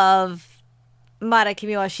absolutely love Mara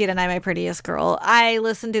Kimi wa Shiranai, My Prettiest Girl. I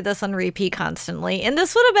listen to this on repeat constantly, and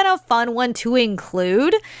this would have been a fun one to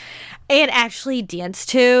include and actually dance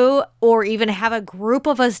to, or even have a group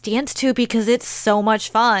of us dance to, because it's so much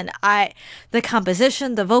fun. The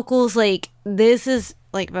composition, the vocals, like, this is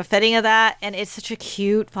like befitting of that, and it's such a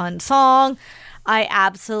cute, fun song. I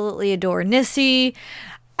absolutely adore Nissi.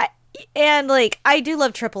 And like, I do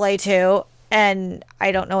love AAA too, and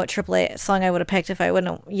I don't know what AAA song I would have picked if I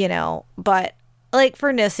wouldn't, but like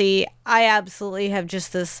for Nissi, I absolutely have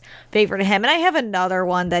just this favorite of him. And I have another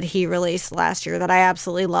one that he released last year that I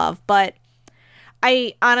absolutely love. But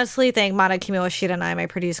I honestly think Mara Kimi wa Shiranai, My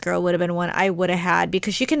Prettiest Girl would have been one I would have had,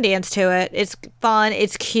 because you can dance to it. It's fun.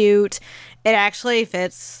 It's cute. It actually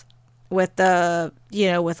fits with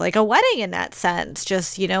with like a wedding in that sense.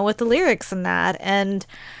 Just, with the lyrics and that. And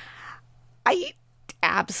I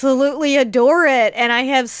absolutely adore it. And I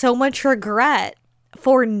have so much regret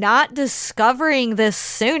for not discovering this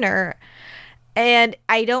sooner. And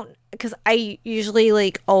I don't, because I usually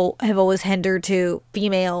have always hindered to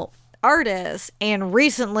female artists, and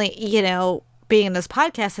recently, being in this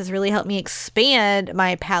podcast has really helped me expand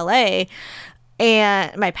my palette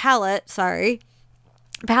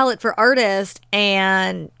for artists.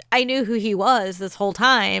 And I knew who he was this whole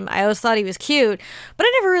time. I always thought he was cute, but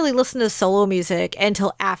I never really listened to solo music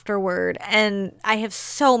until afterward. And I have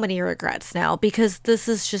so many regrets now, because this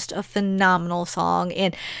is just a phenomenal song.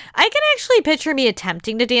 And I can actually picture me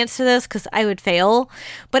attempting to dance to this, because I would fail,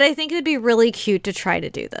 but I think it would be really cute to try to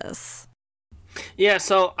do this. Yeah,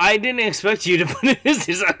 so I didn't expect you to put his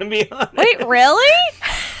design, to be honest. Wait, really?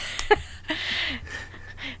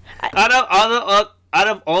 Out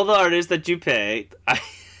of all the artists that you picked,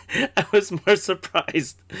 I was more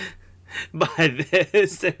surprised by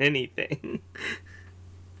this than anything.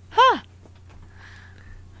 Huh.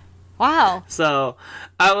 Wow. So,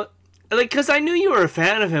 like, because I knew you were a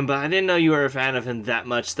fan of him, but I didn't know you were a fan of him that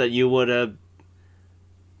much that you would have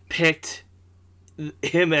picked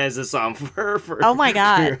him as a song for Oh my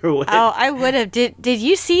god! for your wedding. Oh, I would have. Did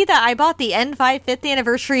you see that I bought the N5 50th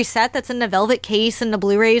anniversary set that's in the velvet case and the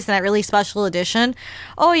Blu-rays and that really special edition?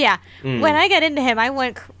 Oh yeah. When I got into him, I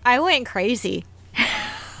went crazy.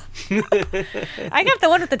 I got the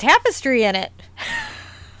one with the tapestry in it.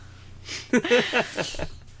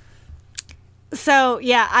 So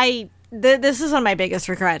yeah, this is one of my biggest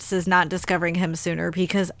regrets is not discovering him sooner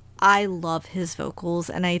because I love his vocals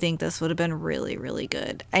and I think this would have been really, really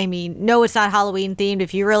good. I mean, no, it's not Halloween themed.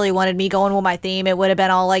 If you really wanted me going with my theme, it would have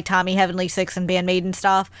been all like Tommy Heavenly Six and Band Maiden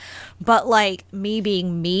stuff. But like me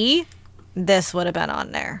being me, this would have been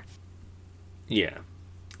on there. Yeah.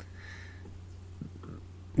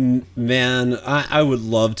 Man, I would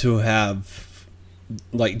love to have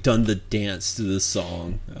like done the dance to this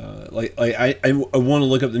song. I want to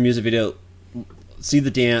look up the music video, see the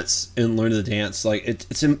dance, and learn the dance. Like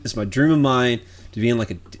it's my dream of mine to be in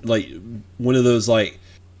like one of those like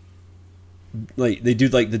they do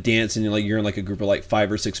like the dance and you're in like a group of like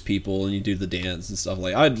 5 or 6 people and you do the dance and stuff.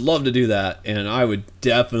 Like I'd love to do that, and I would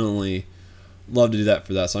definitely love to do that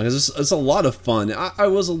for that song because it's a lot of fun. I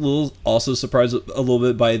was a little also surprised a little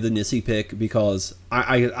bit by the Nissi pick because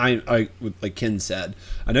I like Ken said,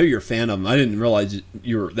 I know you're a fan of him. I didn't realize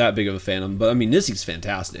you were that big of a fan of him, but I mean Nissi's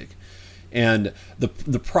fantastic. And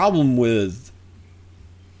the problem with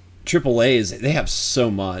AAA is they have so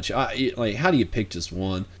much. Like how do you pick just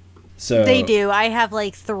one? So They do. I have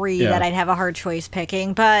like 3 Yeah. that I'd have a hard choice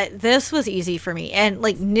picking, but this was easy for me. And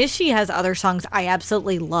like Nishi has other songs I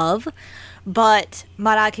absolutely love, but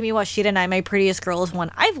Mara Kimi wa Shiranai, My Prettiest Girl, is one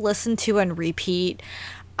I've listened to and repeat.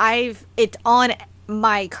 It's on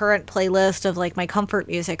my current playlist of like my comfort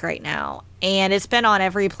music right now, and it's been on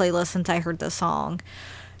every playlist since I heard the song.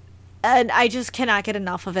 And I just cannot get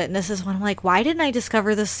enough of it. And this is when I'm like, why didn't I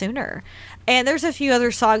discover this sooner? And there's a few other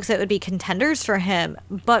songs that would be contenders for him.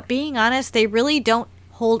 But being honest, they really don't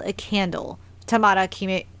hold a candle to Mara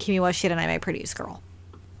Kimi wa Shiranai, My Prettiest Girl.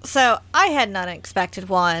 So I had an unexpected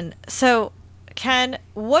one. So Ken,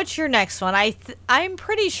 what's your next one? I'm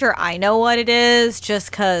pretty sure I know what it is just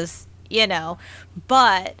because, you know.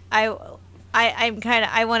 But I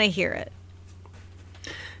want to hear it.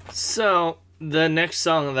 So the next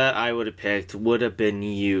song that I would have picked would have been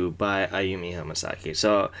You by Ayumi Hamasaki.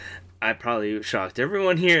 So I probably shocked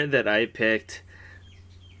everyone here that I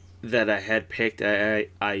had picked a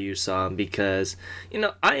IU song because, you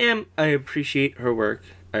know, I appreciate her work.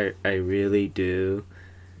 I really do.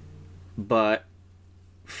 But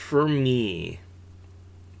for me,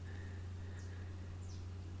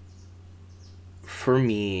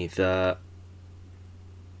 the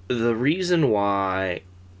reason why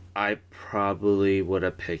I probably would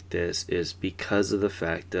have picked this is because of the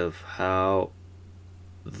fact of how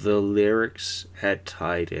the lyrics had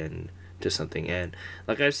tied in to something. And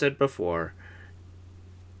like I said before,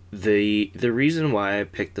 the reason why I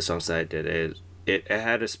picked the songs that I did is it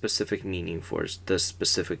had a specific meaning for the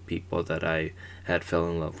specific people that I had fell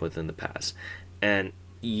in love with in the past. And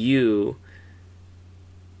You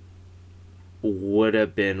would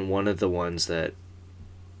have been one of the ones that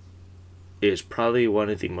is probably one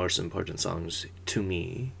of the most important songs to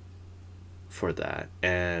me for that.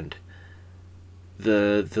 And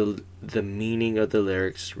the meaning of the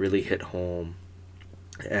lyrics really hit home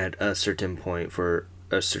at a certain point for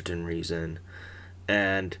a certain reason.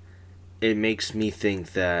 And it makes me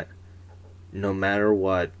think that no matter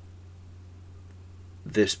what,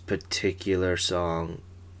 this particular song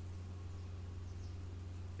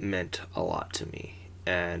meant a lot to me.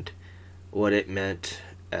 And what it meant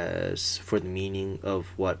as for the meaning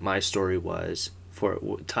of what my story was for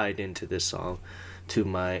tied into this song to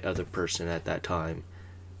my other person at that time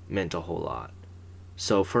meant a whole lot.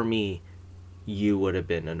 So for me, You would have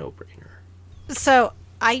been a no-brainer. So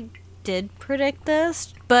I did predict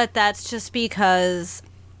this, but that's just because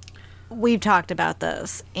we've talked about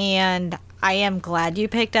this, and I am glad you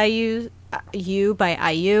picked You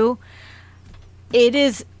by IU. It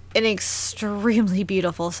is an extremely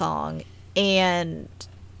beautiful song, and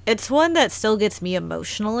it's one that still gets me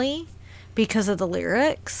emotionally because of the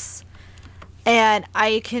lyrics. And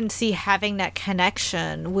I can see having that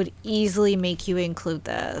connection would easily make you include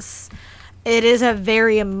this. It is a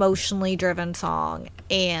very emotionally driven song,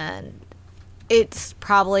 and it's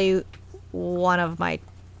probably one of my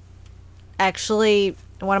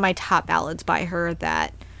top ballads by her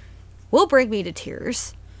that will bring me to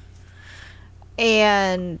tears.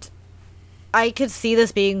 And I could see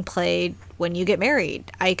this being played when you get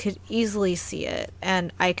married. I could easily see it.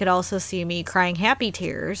 And I could also see me crying happy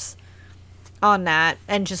tears on that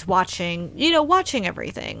and just watching, watching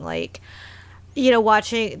everything. Like,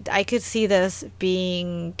 I could see this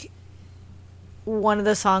being one of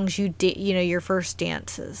the songs your first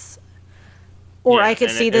dances. Or I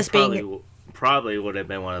could see this being... Probably would have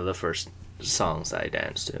been one of the first songs that I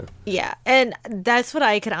danced to. Yeah, and that's what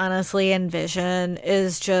I could honestly envision,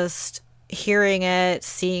 is just hearing it,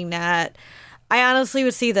 seeing that. I honestly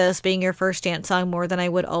would see this being your first dance song more than I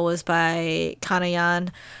would Always by Kanayan,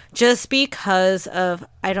 just because of,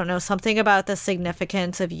 I don't know, something about the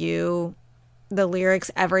significance of you, the lyrics,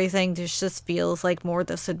 everything just feels like more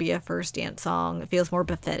this would be a first dance song. It feels more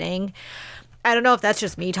befitting. I don't know if that's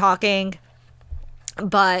just me talking,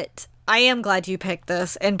 but I am glad you picked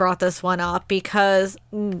this and brought this one up, because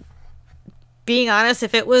being honest,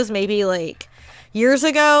 if it was maybe like years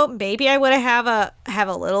ago, maybe I would have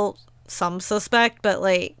a little some suspect, but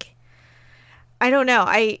like, I don't know.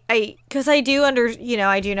 Because I do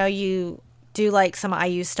I do know you do like some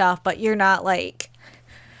IU stuff, but you're not like,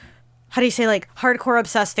 how do you say, like hardcore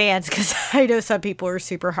obsessed fans? Because I know some people are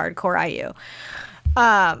super hardcore IU.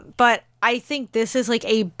 But I think this is like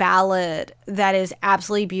a ballad that is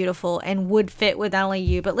absolutely beautiful and would fit with not only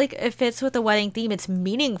you, but like it fits with the wedding theme. It's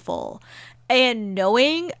meaningful. And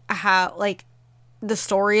knowing how, like, the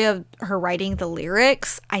story of her writing the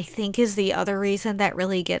lyrics, I think is the other reason that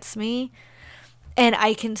really gets me. And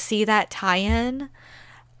I can see that tie-in.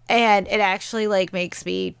 And it actually like makes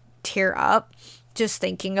me tear up just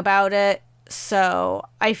thinking about it. So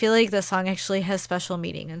I feel like this song actually has special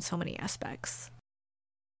meaning in so many aspects.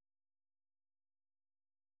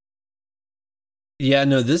 Yeah,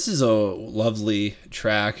 no, this is a lovely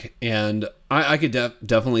track, and I could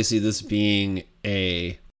definitely see this being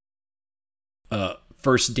a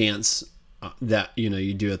first dance that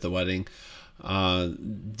you do at the wedding.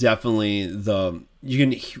 Definitely you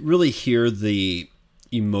can really hear the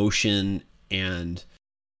emotion and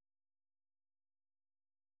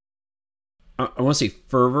I want to say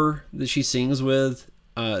fervor that she sings with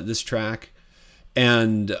this track.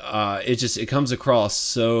 And it comes across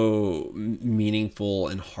so meaningful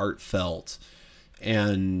and heartfelt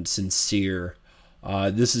and sincere.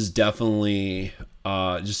 This is definitely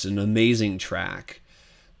just an amazing track.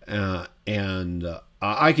 And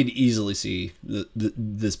I could easily see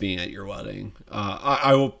this being at your wedding.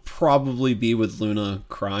 I will probably be with Luna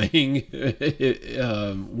crying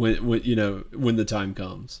when the time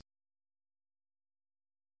comes.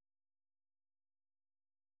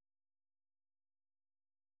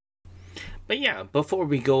 But yeah, before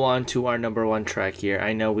we go on to our number one track here,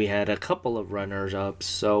 I know we had a couple of runners-ups,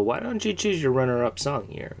 so why don't you choose your runner-up song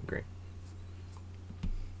here, Greg?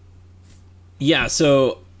 Yeah,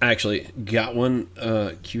 so I actually got one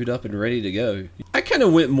queued up and ready to go. I kind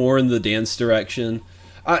of went more in the dance direction.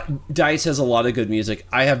 Dice has a lot of good music.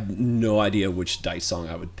 I have no idea which Dice song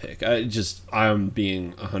I would pick. I'm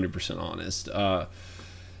being 100% honest.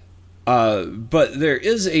 But there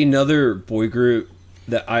is another boy group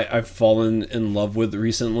that I've fallen in love with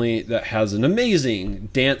recently that has an amazing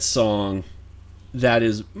dance song that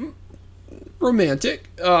is romantic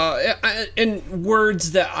and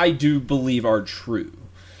words that I do believe are true.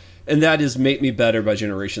 And that is Make Me Better by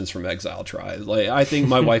Generations from Exile Tribe. Like, I think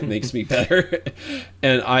my wife makes me better.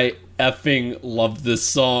 And I effing love this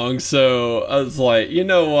song. So I was like, you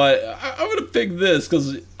know what? I'm going to pick this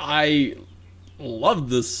because I love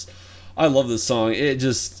this. I love this song. It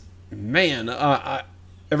just, man,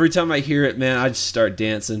 every time I hear it, man, I just start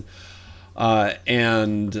dancing.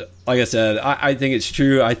 And like I said, I think it's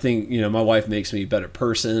true. I think, my wife makes me a better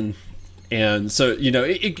person. And so,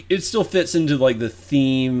 it still fits into like the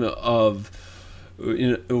theme of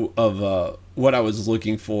what I was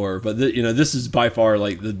looking for. But this is by far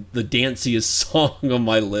like the danciest song on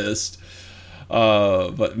my list.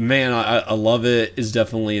 But man, I love it. It's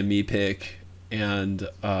definitely a me pick. And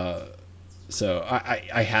so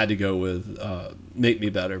I had to go with Make Me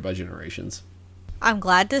Better by Generations. I'm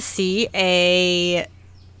glad to see a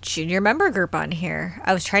junior member group on here.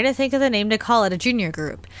 I was trying to think of the name to call it, a junior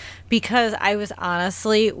group, because I was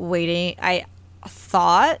honestly waiting. I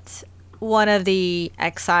thought one of the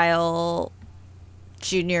Exile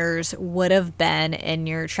juniors would have been in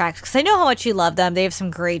your tracks, because I know how much you love them. They have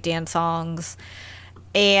some great dance songs,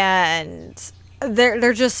 and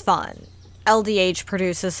they're just fun. LDH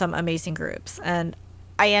produces some amazing groups, and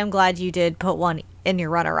I am glad you did put one in your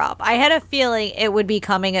runner-up. I had a feeling it would be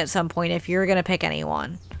coming at some point if you were going to pick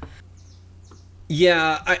anyone.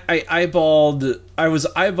 Yeah, I was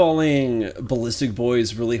eyeballing Ballistic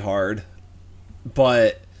Boys really hard,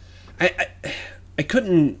 but I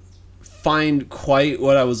couldn't find quite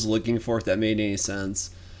what I was looking for, if that made any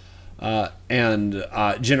sense. and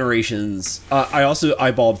Generations. I also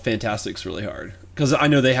eyeballed Fantastics really hard because I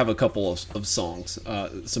know they have a couple of songs,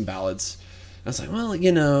 some ballads. I was like, well,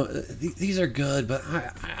 these are good, but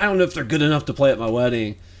I don't know if they're good enough to play at my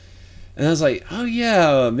wedding. And I was like, oh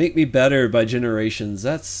yeah, Make Me Better by Generations.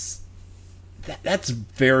 That's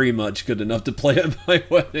very much good enough to play at my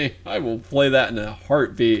wedding. I will play that in a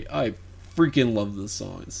heartbeat. I freaking love this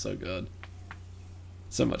song. It's so good.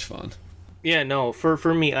 So much fun. Yeah, no,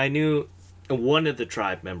 for me, I knew one of the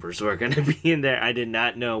tribe members were going to be in there. I did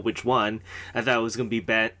not know which one. I thought it was going to be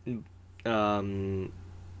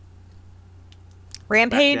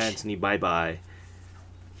Rampage? Destiny Bye Bye.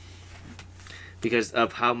 Because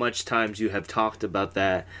of how much times you have talked about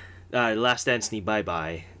that. Last Destiny Bye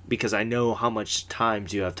Bye. Because I know how much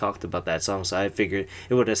times you have talked about that song, so I figured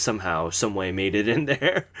it would have somehow, some way made it in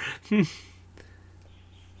there.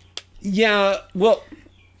 Yeah, well,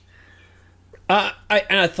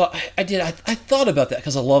 I thought about that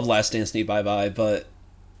because I love Last Dance Need Bye Bye, but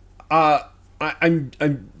I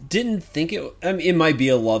didn't think it. I mean, it might be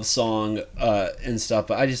a love song and stuff,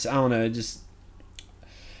 but I don't know.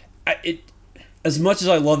 As much as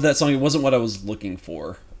I love that song, it wasn't what I was looking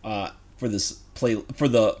for this play for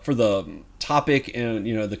the topic and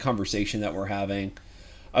the conversation that we're having.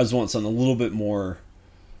 I was wanting something a little bit more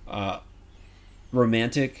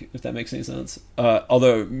romantic, if that makes any sense.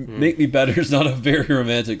 Although Make Me Better is not a very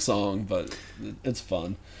romantic song, but it's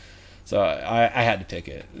fun. So I had to pick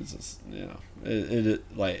it. It's just,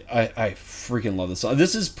 I freaking love this song.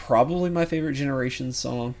 This is probably my favorite Generation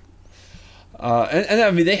song. And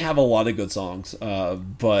I mean, they have a lot of good songs,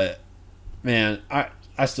 but man,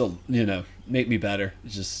 I still, Make Me Better.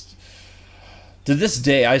 It's just, to this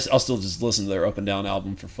day, I'll still just listen to their Up and Down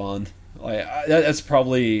album for fun. That's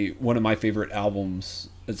probably one of my favorite albums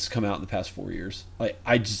that's come out in the past 4 years.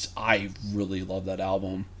 I really love that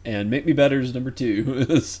album, and Make Me Better is number 2.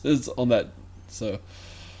 is on that, so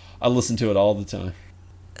I listen to it all the time.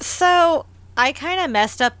 So I kind of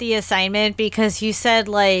messed up the assignment because you said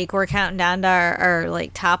we're counting down to our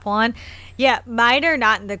top one. Yeah, mine are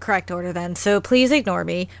not in the correct order then, so please ignore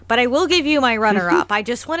me. But I will give you my runner-up. I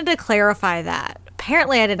just wanted to clarify that.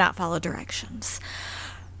 Apparently, I did not follow directions.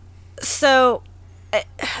 So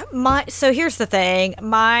here's the thing.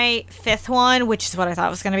 My fifth one, which is what I thought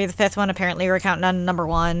was going to be the fifth one, apparently we're counting on number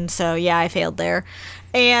 1. So yeah, I failed there.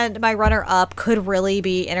 And my runner-up could really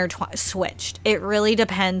be switched. It really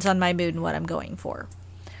depends on my mood and what I'm going for.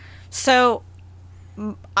 So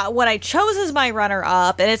what I chose as my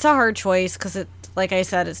runner-up, and it's a hard choice because it, like I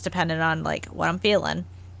said, it's dependent on what I'm feeling.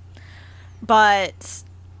 But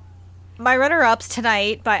my runner-up's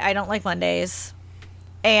Tonight by I Don't Like Mondays.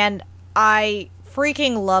 And I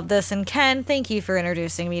freaking love this. And Ken, thank you for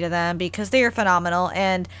introducing me to them because they are phenomenal.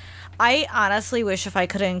 And I honestly wish if I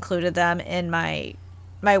could have included them in my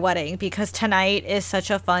wedding because Tonight is such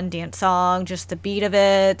a fun dance song. Just the beat of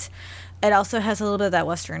it. It also has a little bit of that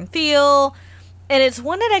Western feel. And it's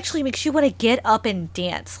one that actually makes you want to get up and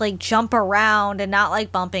dance. Jump around and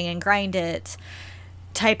not bumping and grind it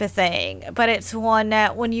type of thing. But it's one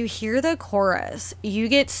that when you hear the chorus, you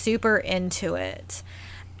get super into it.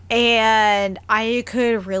 And I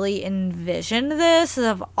could really envision this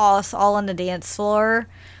of us all on the dance floor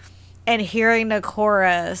and hearing the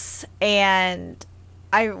chorus. And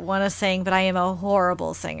I want to sing, but I am a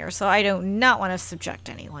horrible singer. So I do not want to subject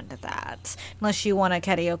anyone to that. Unless you want to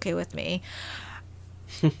karaoke with me.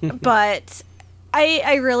 But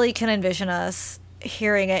I really can envision us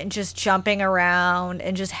hearing it and just jumping around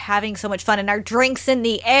and just having so much fun. And our drinks in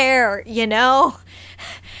the air,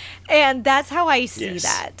 And that's how I see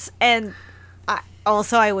that. And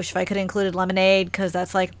I wish if I could have included Lemonade because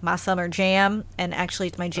that's my summer jam. And actually,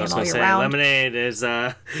 it's my jam all year round. Lemonade is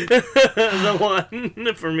the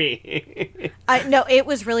one for me. No, it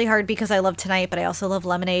was really hard because I love Tonight, but I also love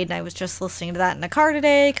Lemonade. And I was just listening to that in the car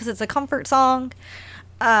today because it's a comfort song.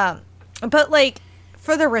 But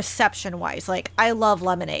for the reception wise, I love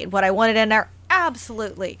Lemonade. What I wanted in there,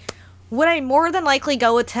 absolutely. Would I more than likely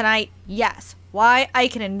go with Tonight? Yes. Why? I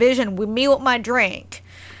can envision me with my drink.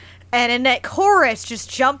 And in that chorus, just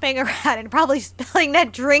jumping around and probably spilling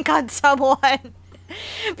that drink on someone.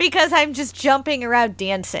 Because I'm just jumping around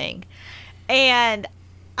dancing. And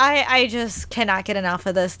I just cannot get enough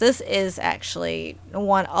of this. This is actually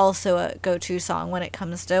also a go-to song when it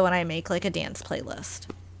comes to when I make a dance playlist.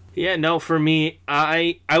 Yeah, no, for me,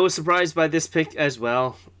 I was surprised by this pick as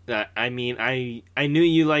well. I mean, I knew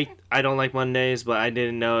you liked I Don't Like Mondays, but I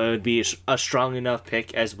didn't know it would be a strong enough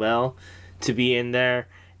pick as well to be in there.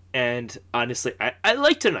 And honestly, I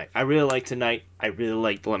like Tonight. I really like Tonight. I really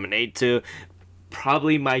like Lemonade too.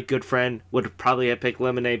 probably my good friend would probably have picked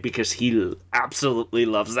Lemonade because he absolutely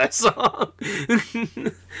loves that song.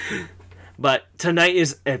 But Tonight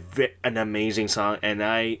is an amazing song, and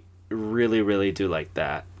I really, really do like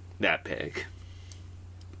that pick.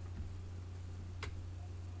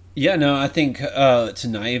 Yeah, no, I think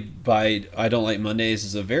Tonight by I Don't Like Mondays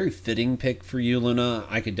is a very fitting pick for you, Luna.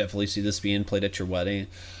 I could definitely see this being played at your wedding.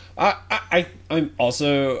 I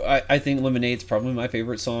think Lemonade's probably my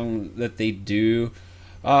favorite song that they do.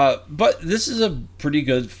 But this is a pretty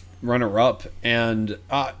good runner-up, and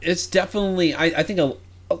it's definitely, I think, a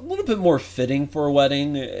little bit more fitting for a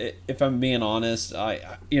wedding, if I'm being honest.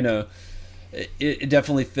 It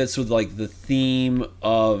definitely fits with like the theme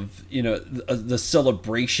of the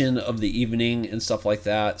celebration of the evening and stuff like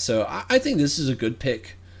that. So I think this is a good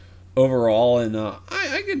pick overall, and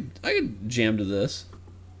I could jam to this.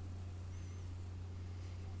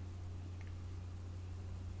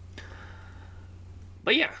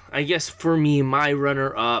 But yeah, I guess for me, my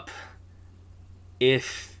runner-up,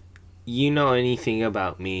 if you know anything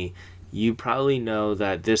about me, you probably know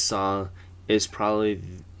that this song is probably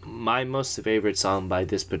my most favorite song by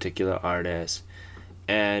this particular artist.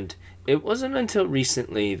 And it wasn't until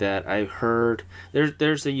recently that I heard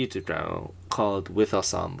there's a YouTube channel called With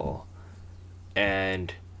Ensemble,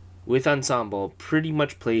 and With Ensemble pretty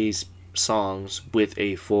much plays songs with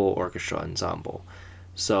a full orchestra ensemble.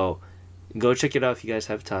 So go check it out if you guys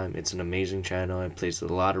have time. It's an amazing channel. It plays a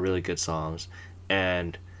lot of really good songs,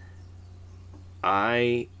 and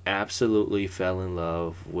I absolutely fell in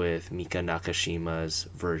love with Mika Nakashima's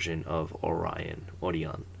version of Orion.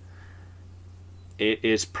 It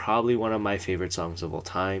is probably one of my favorite songs of all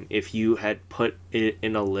time. If you had put it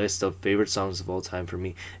in a list of favorite songs of all time for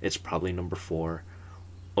me, it's probably number 4.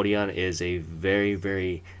 Orion is a very,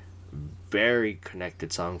 very, very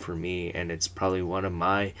connected song for me, and it's probably one of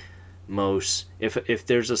my most... If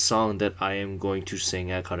there's a song that I am going to sing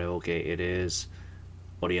at karaoke, it is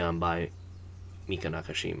Orion by Mika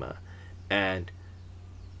Nakashima. And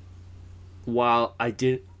while I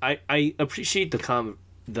appreciate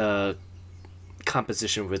the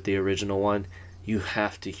composition with the original one, you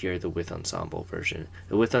have to hear the With Ensemble version.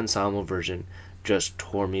 The With Ensemble version just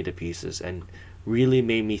tore me to pieces and really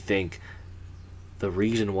made me think the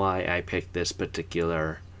reason why I picked this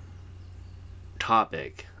particular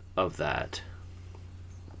topic of that.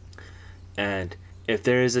 And if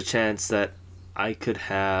there is a chance that I could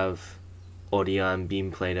have Orion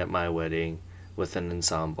being played at my wedding with an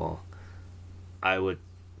ensemble, I would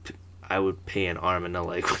pay an arm and a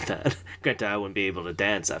leg with that. Granted, I wouldn't be able to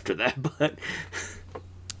dance after that, but...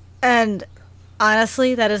 And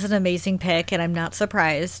honestly, that is an amazing pick, and I'm not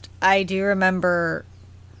surprised. I do remember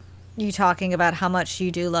you talking about how much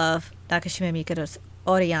you do love Nakashima Mikoto's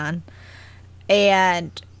Orion,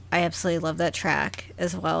 and I absolutely love that track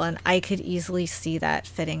as well, and I could easily see that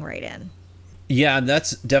fitting right in. Yeah,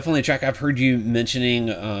 that's definitely a track I've heard you mentioning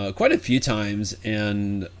quite a few times,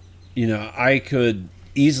 and I could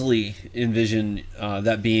easily envision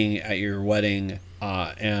that being at your wedding,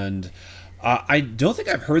 and I don't think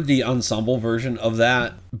I've heard the ensemble version of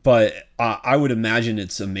that, but I would imagine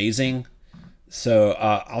it's amazing. So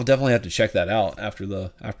I'll definitely have to check that out after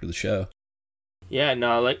the show. Yeah,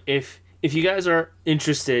 no, like if you guys are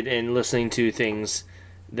interested in listening to things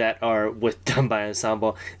that are done by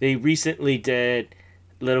ensemble, they recently did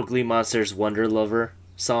Little Glee Monsters' Wonder Lover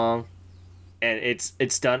song, and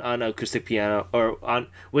it's done on acoustic piano or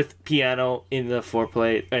with piano in the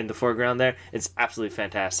foreground there. It's absolutely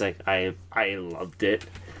fantastic. I loved it.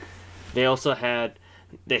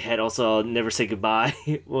 They had also Never Say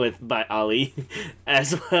Goodbye by Ali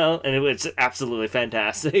as well, and it was absolutely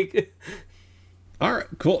fantastic. All right,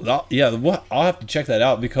 cool. I'll have to check that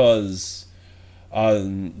out because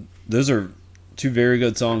those are two very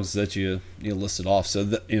good songs that you listed off. So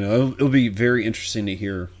it'll be very interesting to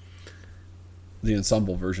hear the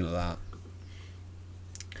ensemble version of that.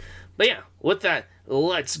 But yeah, with that,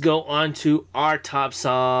 let's go on to our top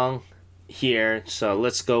song here. So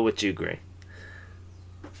let's go with you, Gray.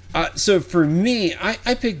 So for me,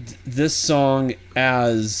 I picked this song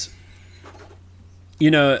as,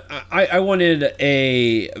 I wanted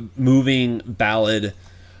a moving ballad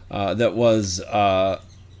that was, like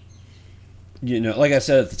I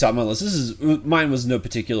said at the top of my list, mine was no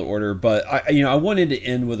particular order, but I wanted to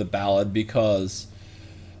end with a ballad because,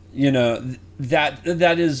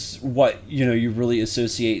 that is what, you really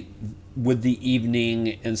associate with the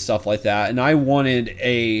evening and stuff like that. And I wanted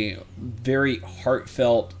a very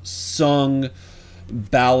heartfelt sung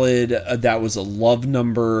ballad that was a love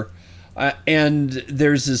number. And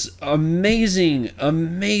there's this amazing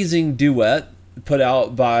duet put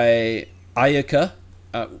out by Ayaka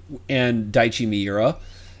and Daichi Miura,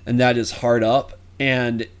 and that is Hard Up.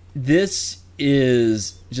 And this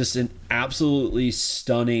is just an absolutely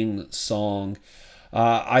stunning song.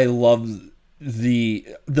 I love the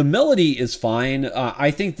melody is fine.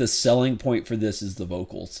 I think the selling point for this is the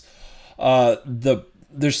vocals.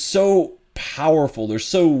 They're so powerful. They're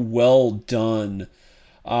so well done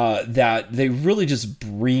that they really just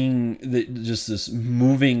bring just this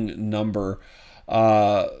moving number.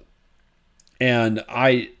 And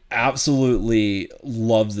I absolutely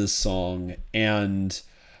love this song. And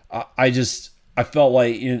I felt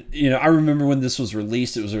like, I remember when this was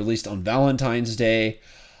released, it was released on Valentine's Day.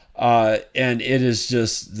 And it is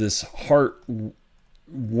just this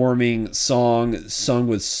heart-warming song sung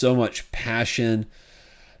with so much passion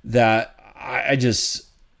that I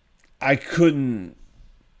couldn't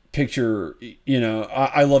picture,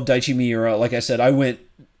 I love Daichi Miura. Like I said, I went,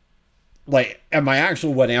 like, at my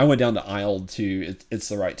actual wedding, I went down the aisle to It's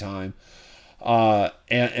the Right Time.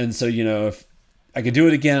 And so, if I could do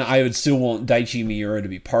it again, I would still want Daichi Miura to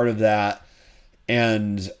be part of that.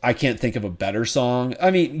 And I can't think of a better song.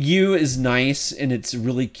 I mean, You is nice and it's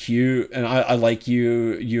really cute. And I like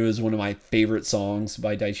You. You is one of my favorite songs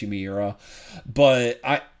by Daichi Miura. But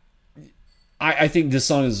I think this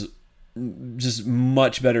song is just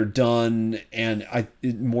much better done. And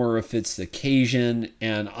it more fits the occasion.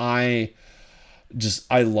 And I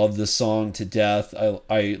love this song to death.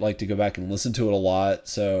 I like to go back and listen to it a lot.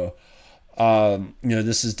 So,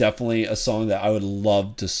 this is definitely a song that I would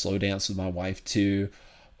love to slow dance with my wife to,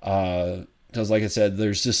 because like I said,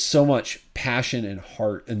 there's just so much passion and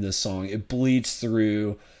heart in this song. It bleeds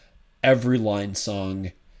through every line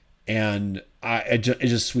sung, and it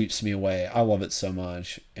just sweeps me away. I love it so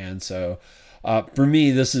much. And so, for me,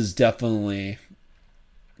 this is definitely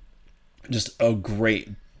just a great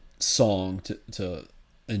song to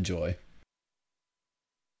enjoy.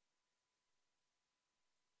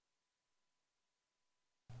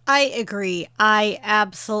 I agree. I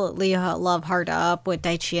absolutely love Hard Up with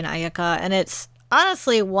Daichi and Ayaka, and it's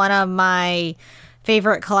honestly one of my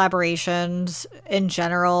favorite collaborations in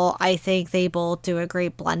general. I think they both do a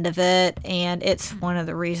great blend of it, and it's one of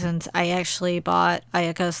the reasons I actually bought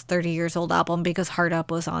Ayaka's 30 Years Old album, because Hard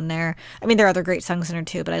Up was on there. I mean, there are other great songs in there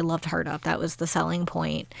too, but I loved Hard Up. That was the selling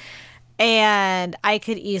point. And I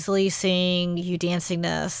could easily sing you dancing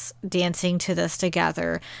to this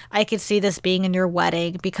together. I could see this being in your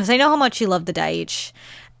wedding, because I know how much you love the Deitch.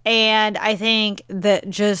 And I think that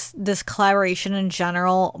just this collaboration in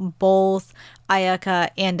general, both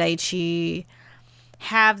Ayaka and Daichi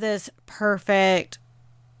have this perfect,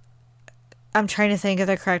 I'm trying to think of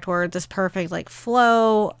the correct word, this perfect like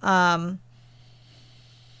flow,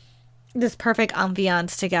 this perfect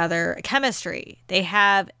ambiance together, chemistry. They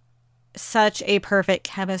have such a perfect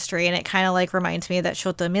chemistry, and it kind of like reminds me of that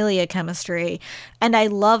Shota Emilia chemistry, and I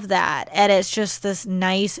love that. And it's just this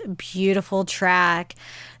nice, beautiful track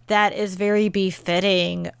that is very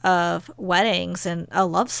befitting of weddings and a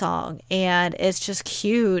love song, and it's just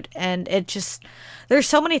cute, and there's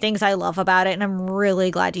so many things I love about it, and I'm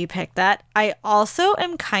really glad you picked that. I also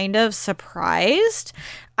am kind of surprised.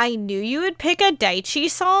 I knew you would pick a Daichi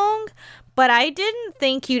song, but I didn't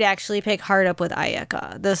think you'd actually pick Hard Up with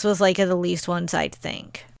Ayaka. This was like the least ones I'd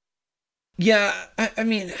think. Yeah, I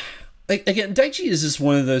mean, like, again, Daichi is just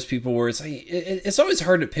one of those people where it's like, it's always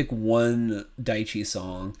hard to pick one Daichi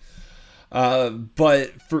song.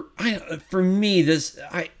 But for me,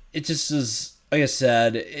 it just is, like I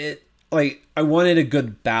said, I wanted a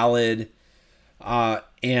good ballad,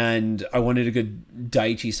 and I wanted a good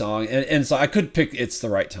Daichi song, and so I could pick It's the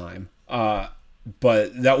Right Time.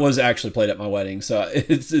 But that was actually played at my wedding, so I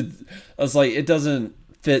was like, it doesn't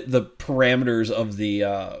fit the parameters of the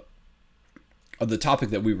topic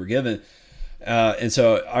that we were given, and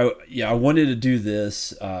so I wanted to do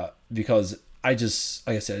this because like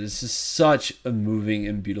I said, it's just such a moving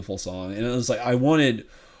and beautiful song, and it was like I wanted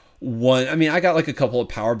one. I mean, I got like a couple of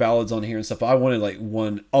power ballads on here and stuff, but I wanted like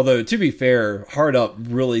one. Although, to be fair, Hard Up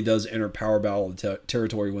really does enter power ballad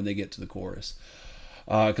territory when they get to the chorus.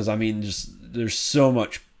 Because I mean, just there's so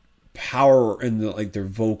much power in their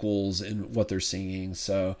vocals and what they're singing.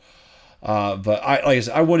 So, but like I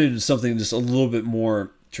said, I wanted something just a little bit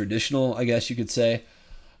more traditional, I guess you could say.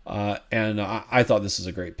 And I thought this is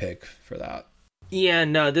a great pick for that. Yeah,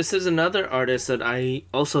 no, this is another artist that I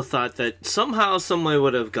also thought that somehow, some way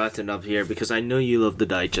would have gotten up here, because I know you love the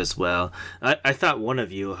Deitch as well. I thought one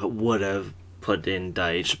of you would have put in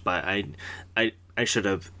Deitch, but I should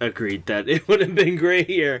have agreed that it would have been great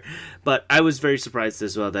here. But I was very surprised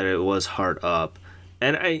as well that it was Hard Up.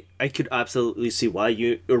 And I could absolutely see why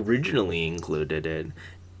you originally included it.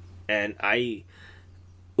 and I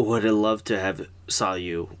would have loved to have saw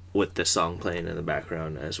you with this song playing in the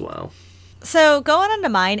background as well. So going on to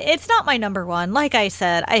mine, it's not my number one. Like I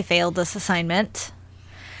said, I failed this assignment.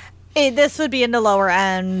 This would be in the lower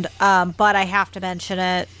end, but I have to mention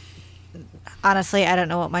it. Honestly, I don't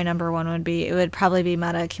know what my number one would be. It would probably be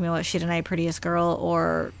Mata Kimiwa Shiranai Prettiest Girl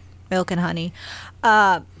or Milk and Honey.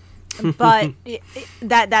 But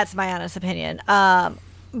that's my honest opinion.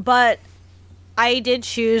 But I did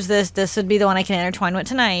choose this. This would be the one I can intertwine with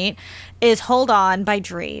tonight, is Hold On by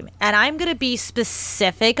Dream. And I'm going to be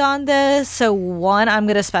specific on this. So one, I'm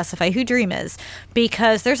going to specify who Dream is,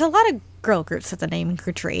 because there's a lot of girl groups with the name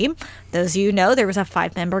Dream. Those of you know, there was a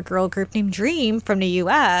 5-member girl group named Dream from the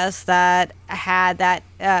US that had that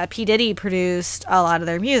P. Diddy produced a lot of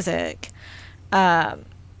their music.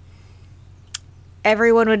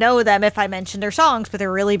 Everyone would know them if I mentioned their songs, but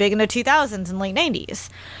they're really big in the 2000s and late 90s.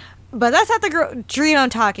 But that's not the Dream I'm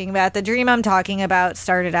talking about. The Dream I'm talking about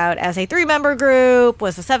started out as a 3-member group,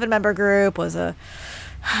 was a 7-member group, was a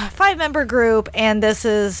 5-member group, and this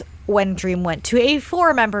is when Dream went to a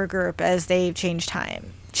 4-member group as they've changed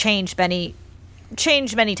many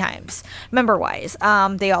times member-wise.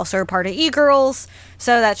 They also are part of E-Girls,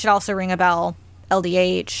 so that should also ring a bell.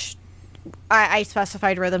 LDH. I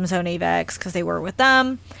specified Rhythm Zone Avex because they were with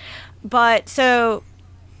them. But so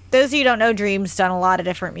those of you who don't know, Dream's done a lot of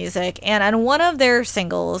different music, and on one of their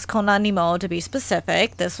singles, Konanimo to be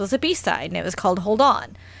specific, this was a B-side, and it was called Hold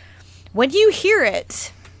On. When you hear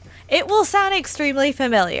it, it will sound extremely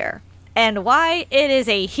familiar. And why? It is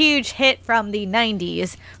a huge hit from the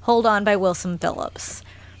 90s, Hold On by Wilson Phillips.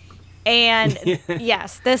 And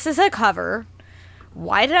yes, this is a cover.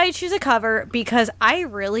 Why did I choose a cover? Because I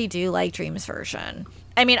really do like Dream's version.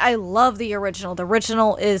 I mean, I love the original. The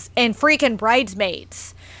original is in freaking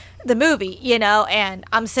Bridesmaids, the movie, you know, and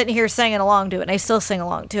I'm sitting here singing along to it, and I still sing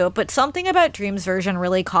along to it. But something about Dream's version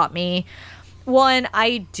really caught me. One,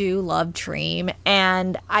 I do love Dream,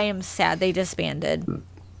 and I am sad they disbanded.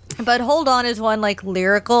 But Hold On is one, like,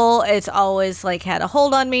 lyrical. It's always, like, had a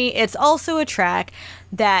hold on me. It's also a track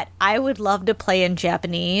that I would love to play in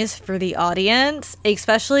Japanese for the audience,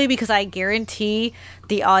 especially because I guarantee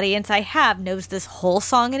the audience I have knows this whole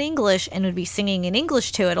song in English and would be singing in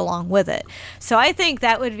English to it along with it. So I think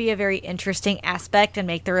that would be a very interesting aspect and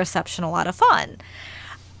make the reception a lot of fun.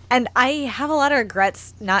 And I have a lot of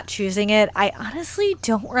regrets not choosing it. I honestly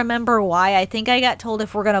don't remember why. I think I got told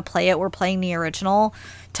if we're going to play it, we're playing the original.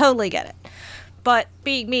 Totally get it. But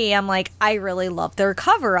being me, I'm like, I really love their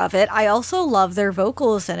cover of it. I also love their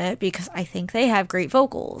vocals in it because I think they have great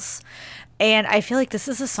vocals. And I feel like this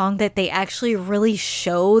is a song that they actually really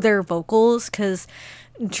show their vocals, because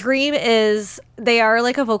Dream they are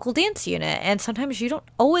like a vocal dance unit. And sometimes you don't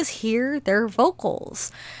always hear their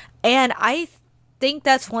vocals. And I think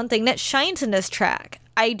that's one thing that shines in this track.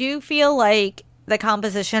 I do feel like the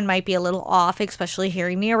composition might be a little off, especially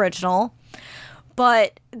hearing the original.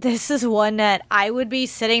 But this is one that I would be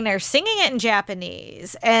sitting there singing it in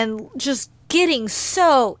Japanese and just getting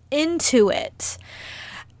so into it.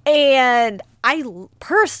 And I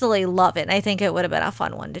personally love it. And I think it would have been a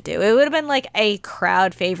fun one to do. It would have been like a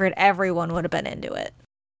crowd favorite. Everyone would have been into it.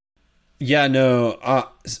 Yeah, no,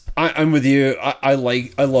 I'm with you. I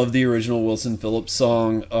love the original Wilson Phillips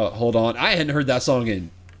song, Hold On. I hadn't heard that song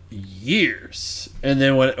in years. And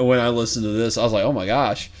then when I listened to this, I was like, oh my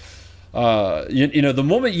gosh. You know, the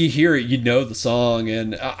moment you hear it, you know the song.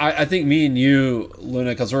 And I think me and you,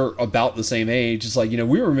 Luna, because we're about the same age, it's like, you know,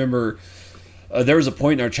 we remember there was a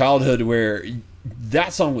point in our childhood where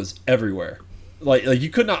that song was everywhere. Like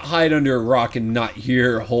you could not hide under a rock and not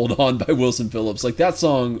hear Hold On by Wilson Phillips. Like, that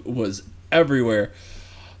song was everywhere.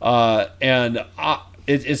 And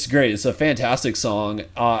it's great. It's a fantastic song.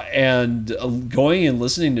 And going and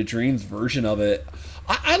listening to Dream's version of it,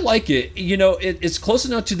 I like it. You know, it's close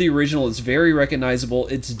enough to the original. It's very recognizable.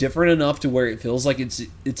 It's different enough to where it feels like it's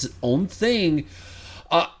its own thing.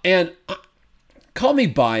 And call me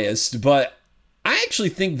biased, but I actually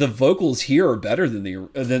think the vocals here are better than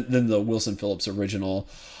the Wilson Phillips original.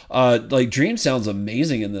 Like, Dream sounds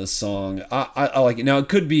amazing in this song. I like it. Now, it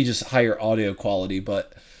could be just higher audio quality,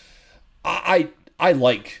 but I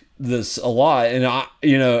like this a lot, and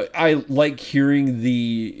I like hearing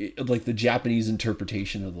the Japanese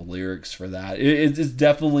interpretation of the lyrics for that. It's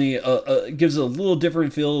definitely gives a little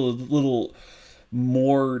different feel, a little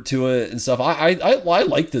more to it and stuff. I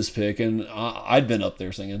like this pick, and I'd been up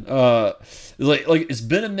there singing. Like it's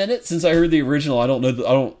been a minute since I heard the original. I don't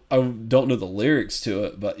know the lyrics to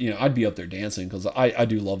it, but you know, I'd be up there dancing because I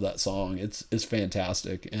do love that song. It's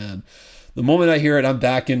fantastic, and the moment I hear it, I'm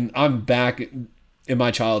back in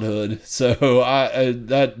my childhood. So I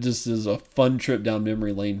that just is a fun trip down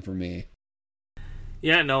memory lane for me.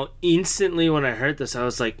 Yeah, no, instantly when I heard this, I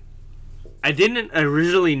was like, I didn't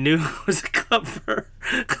originally knew it was a cover,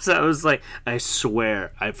 because I was like, I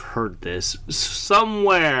swear I've heard this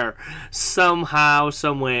somewhere, somehow,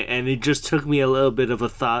 somewhere, and it just took me a little bit of a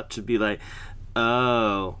thought to be like,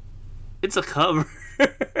 oh, it's a cover.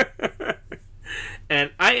 And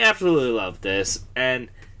I absolutely love this, and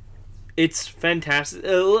it's fantastic.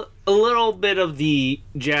 A little bit of the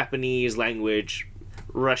Japanese language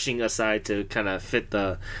rushing aside to kind of fit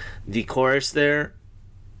the chorus there.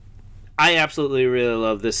 I absolutely really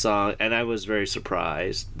love this song, and I was very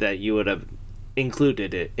surprised that you would have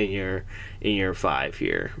included it in your 5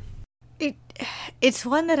 here. It's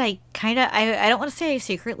one that I kind of, I don't want to say I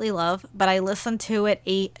secretly love, but I listen to it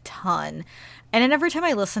a ton. And then every time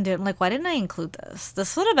I listen to it, I'm like, why didn't I include this?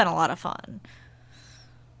 This would have been a lot of fun.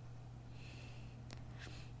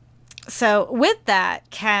 So with that,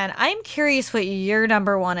 Ken, I'm curious what your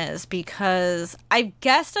number 1 is, because I've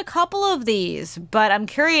guessed a couple of these, but I'm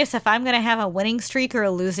curious if I'm going to have a winning streak or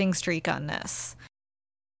a losing streak on this.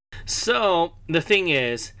 So the thing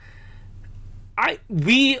is,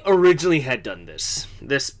 we originally had done this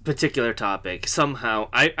particular topic. Somehow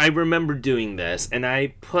I remember doing this, and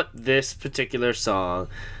I put this particular song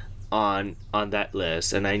on that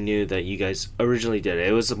list, and I knew that you guys originally did it.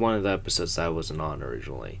 It was one of the episodes that I wasn't on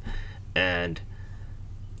originally. And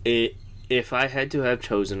if I had to have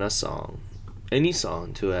chosen a song, any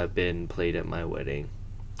song to have been played at my wedding,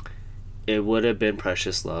 it would have been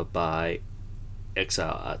Precious Love by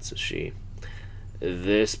Exile Atsushi.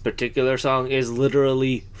 This particular song is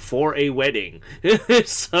literally for a wedding.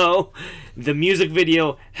 So the music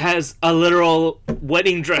video has a literal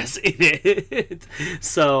wedding dress in it.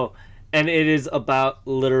 So, and it is about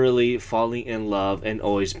literally falling in love and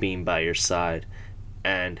always being by your side.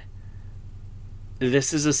 And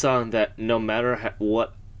this is a song that no matter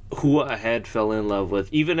who I had fell in love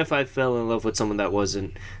with, even if I fell in love with someone that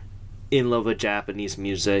wasn't in love with Japanese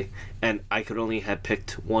music, and I could only have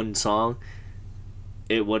picked one song,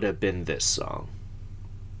 it would have been this song.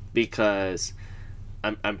 Because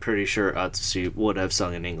I'm pretty sure Atsushi would have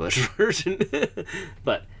sung an English version.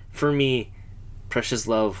 But for me, Precious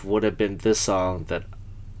Love would have been this song that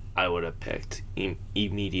I would have picked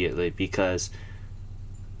immediately, because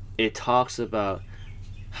it talks about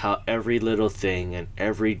how every little thing and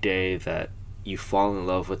every day that you fall in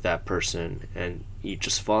love with that person, and you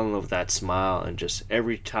just fall in love with that smile, and just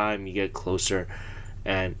every time you get closer,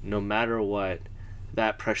 and no matter what,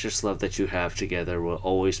 that precious love that you have together will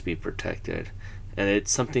always be protected. And it's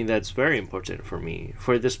something that's very important for me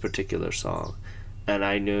for this particular song. And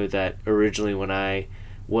I knew that originally when I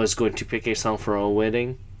was going to pick a song for a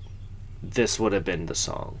wedding, this would have been the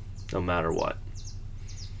song, no matter what.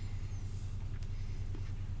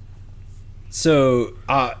 So,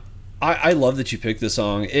 I love that you picked this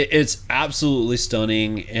song. It's absolutely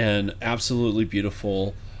stunning and absolutely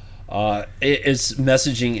beautiful. Its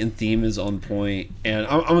messaging and theme is on point. And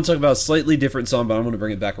I'm going to talk about a slightly different song, but I'm going to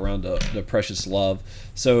bring it back around to Precious Love.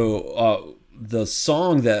 So, the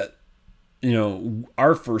song that,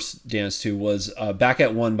 our first dance to was Back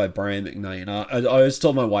at One by Brian McKnight. And I always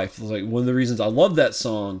told my wife, like, one of the reasons I love that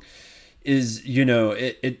song is,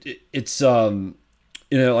 it's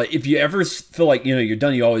like if you ever feel like, you're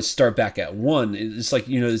done, you always start back at one. It's like,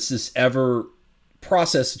 it's this ever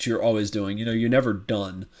process that you're always doing, you're never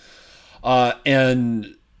done.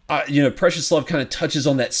 And Precious Love kind of touches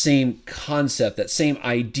on that same concept, that same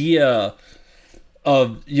idea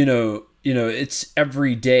of, it's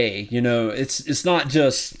every day, it's not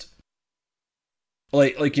just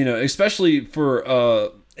like, especially for a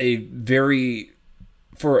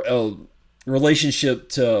relationship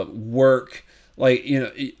to work, like,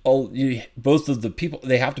 both of the people,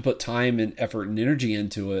 they have to put time and effort and energy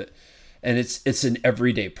into it. And it's an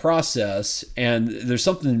everyday process. And there's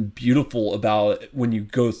something beautiful about it when you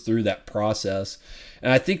go through that process.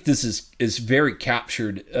 And I think this is very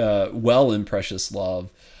captured well in Precious Love.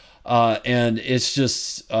 And it's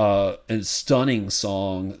just a stunning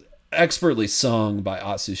song, expertly sung by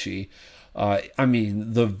Atsushi. I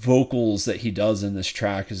mean, the vocals that he does in this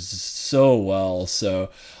track is so well. So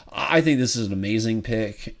I think this is an amazing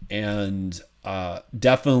pick, and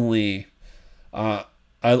definitely I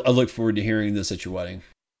look forward to hearing this at your wedding.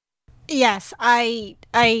 Yes, I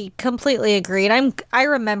completely agree. And I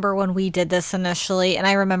remember when we did this initially, and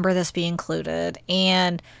I remember this being included.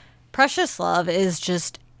 And Precious Love is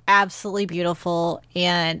just absolutely beautiful,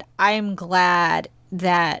 and I'm glad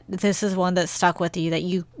that this is one that stuck with you, that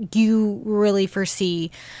you really foresee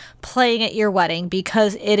playing at your wedding,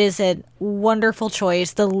 because it is a wonderful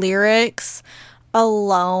choice. The lyrics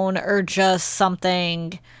alone are just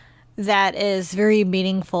something that is very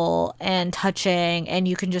meaningful and touching, and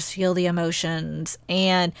you can just feel the emotions.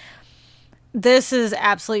 And this is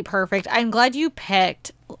absolutely perfect. I'm glad you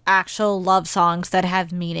picked actual love songs that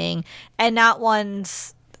have meaning and not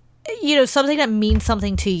ones, something that means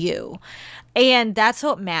something to you. And that's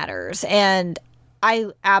what matters. And I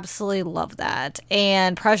absolutely love that.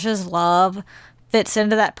 And Precious Love fits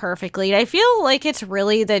into that perfectly. I feel like it's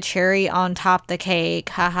really the cherry on top of the cake.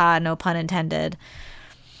 Haha, no pun intended.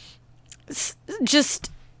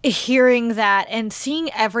 Just hearing that and seeing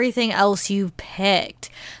everything else you've picked,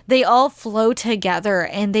 they all flow together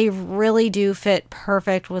and they really do fit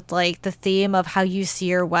perfect with like the theme of how you see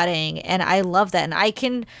your wedding. And I love that. And I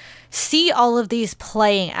can see all of these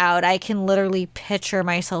playing out. I can literally picture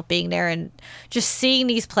myself being there and just seeing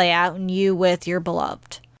these play out and you with your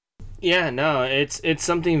beloved. Yeah, no, it's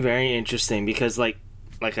something very interesting because like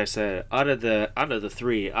I said, out of the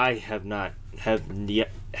three, I have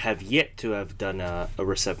yet to have done a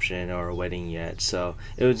reception or a wedding yet. So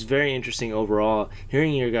it was very interesting overall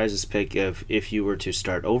hearing your guys' pick of if you were to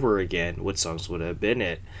start over again, what songs would have been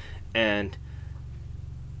it. And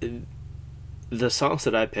the songs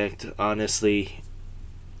that I picked, honestly,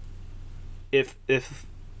 if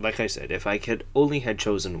like I said, if I could only had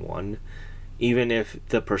chosen one, even if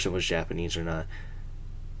the person was Japanese or not,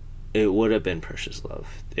 it would have been Precious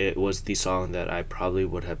Love. It was the song that I probably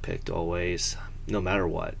would have picked always, no matter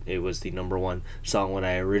what. It was the number one song when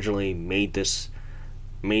I originally made this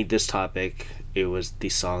topic. It was the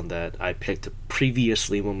song that I picked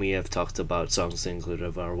previously when we have talked about songs included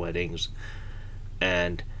of our weddings.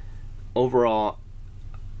 And overall,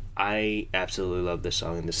 I absolutely love this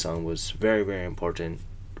song, and this song was very, very important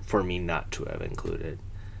for me not to have included.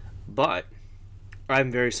 But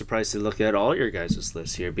I'm very surprised to look at all your guys'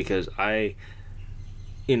 lists here because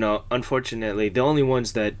unfortunately, the only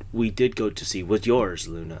ones that we did go to see was yours,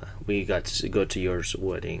 Luna. We got to go to yours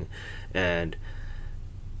wedding, and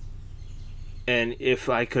if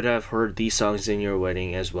I could have heard these songs in your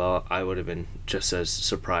wedding as well, I would have been just as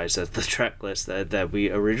surprised at the track list that we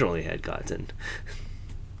originally had gotten.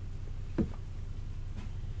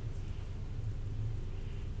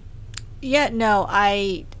 Yeah, no,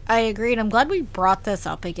 I agree, and I'm glad we brought this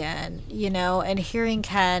up again, and hearing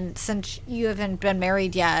Ken, since you haven't been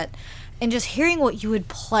married yet, and just hearing what you would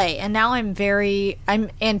play. And now I'm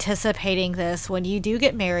anticipating this when you do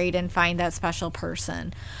get married and find that special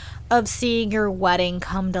person, of seeing your wedding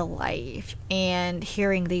come to life and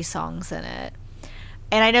hearing these songs in it.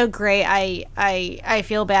 And I know, Gray, I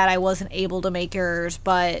feel bad I wasn't able to make yours,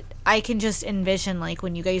 but I can just envision, like,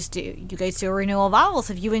 when you guys do a renewal vows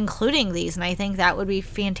of you including these, and I think that would be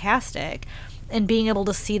fantastic. And being able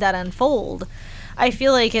to see that unfold, I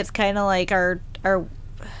feel like it's kind of like our,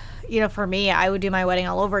 for me, I would do my wedding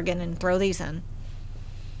all over again and throw these in.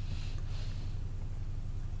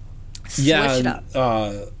 Switch it up.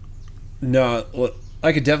 No,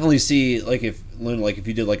 I could definitely see, like, if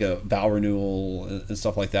you did like a vow renewal and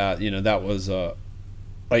stuff like that, that was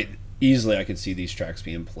like easily I could see these tracks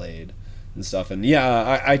being played and stuff. And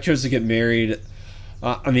yeah, I chose to get married.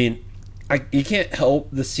 You can't help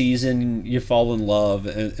the season you fall in love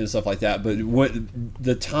and stuff like that. But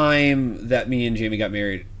the time that me and Jamie got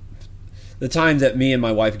married, the time that me and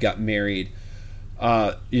my wife got married,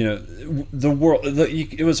 the world,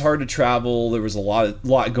 it was hard to travel. There was a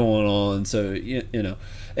lot going on. So,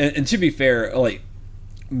 and to be fair, like,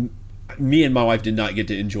 me and my wife did not get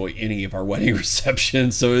to enjoy any of our wedding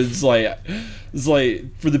receptions. So it's like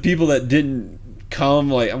for the people that didn't come,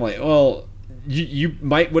 like, I'm like, well, you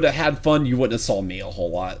would have had fun. You wouldn't have saw me a whole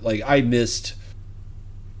lot. Like, I missed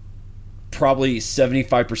probably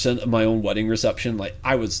 75% of my own wedding reception. Like,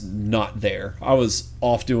 I was not there. I was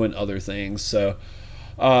off doing other things. So,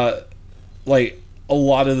 like, a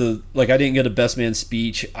lot of I didn't get a best man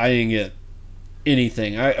speech. I didn't get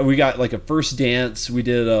anything. We got like a first dance. We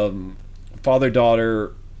did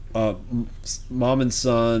father-daughter, mom and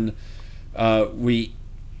son. We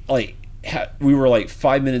were like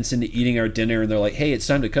 5 minutes into eating our dinner, and they're like, "Hey, it's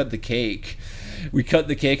time to cut the cake." We cut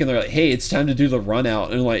the cake, and they're like, "Hey, it's time to do the run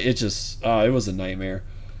out." And like, it just it was a nightmare.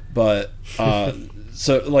 But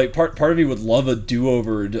so like part of me would love a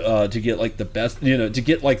do-over to get like the best, to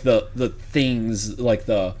get like the things like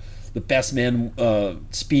the best man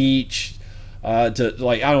speech, to,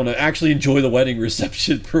 like, I don't know, actually enjoy the wedding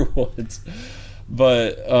reception for once.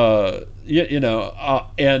 But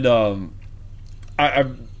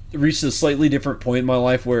I've reached a slightly different point in my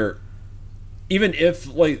life where even if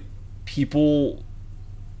like people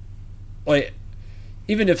like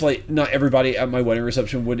even if like not everybody at my wedding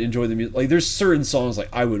reception would enjoy the music, like there's certain songs like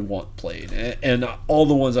I would want played, and all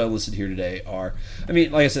the ones I listed here today are, I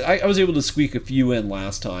mean, like I said, I was able to squeak a few in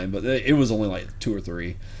last time, but it was only like 2 or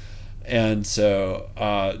 3, and so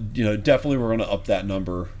definitely we're going to up that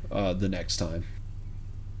number the next time.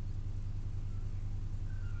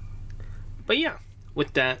 But yeah,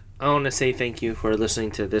 with that, I want to say thank you for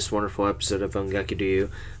listening to this wonderful episode of Ongaku Ryu.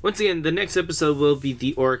 Once again, the next episode will be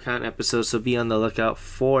the Oricon episode, so be on the lookout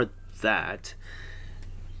for that.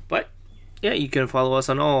 But yeah, you can follow us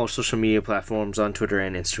on all social media platforms on Twitter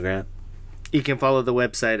and Instagram. You can follow the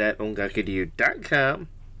website at ongakuryu.com.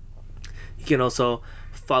 You can also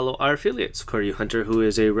follow our affiliates, Koryu Hunter, who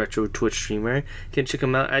is a retro Twitch streamer. You can check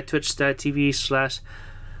him out at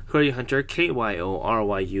twitch.tv/Koryu Hunter,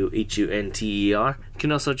 KYORYUHUNTER. You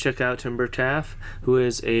can also check out Timber Taff, who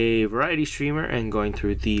is a variety streamer and going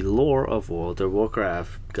through the lore of World of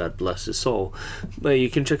Warcraft. God bless his soul. But you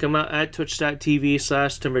can check him out at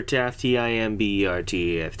twitch.tv/TimberTaft,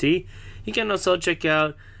 TIMBERTAFT. You can also check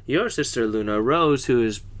out your sister Luna Rose, who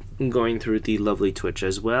is going through the lovely Twitch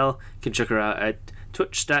as well. You can check her out at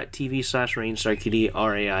twitch.tv/RainstarKitty,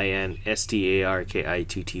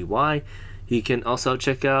 RAINSTARKITTY. You can also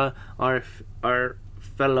check out our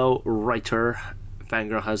fellow writer,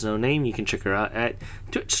 Fangirl Has No Name. You can check her out at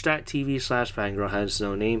twitch.tv/Fangirl Has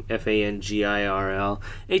No Name,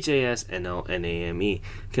 FANGIRLHASNONAME. You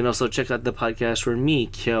can also check out the podcast where me,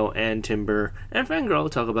 Kyo, and Timber, and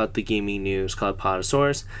Fangirl talk about the gaming news called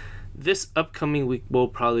Podosaurus. This upcoming week we'll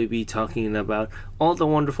probably be talking about all the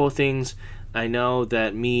wonderful things. I know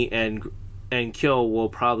that me and Kyo will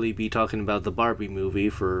probably be talking about the Barbie movie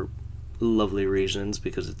for lovely reasons,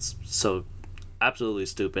 because it's so absolutely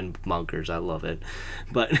stupid and bonkers. I love it.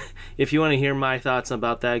 But if you want to hear my thoughts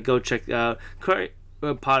about that, go check out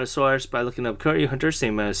Podosaurus by looking up Koryu Hunter,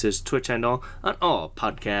 same as his Twitch handle, on all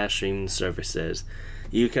podcast streaming services.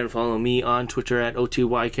 You can follow me on Twitter at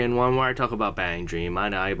OTYKN1, where I talk about Bang Dream,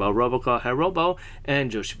 Anai, about Robocall, Harobo,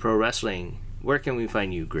 and Joshi Pro Wrestling. Where can we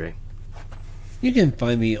find you, Gray? You can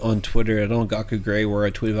find me on Twitter at Ongaku Gray, where I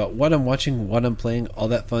tweet about what I'm watching, what I'm playing, all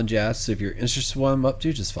that fun jazz. So if you're interested in what I'm up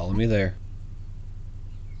to, just follow me there.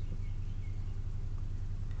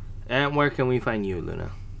 And where can we find you, Luna?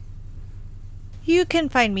 You can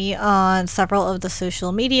find me on several of the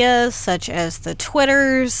social medias, such as the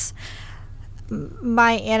Twitters,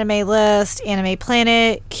 My Anime List, Anime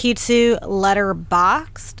Planet, Kitsu,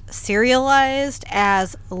 Letterboxd, serialized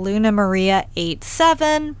as Luna Maria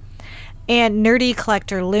 87, and Nerdy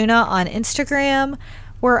Collector Luna on Instagram,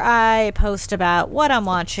 where I post about what I'm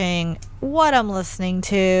watching, what I'm listening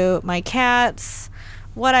to, my cats,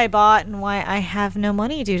 what I bought, and why I have no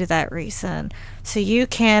money due to that reason. So you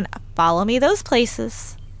can follow me those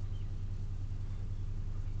places.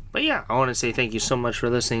 But yeah, I want to say thank you so much for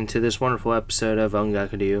listening to this wonderful episode of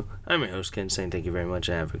Ongaku Ryu. I'm your host, Ken, saying thank you very much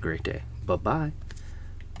and have a great day. Bye-bye.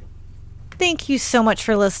 Thank you so much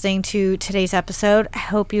for listening to today's episode. I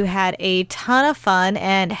hope you had a ton of fun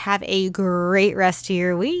and have a great rest of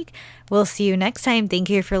your week. We'll see you next time. Thank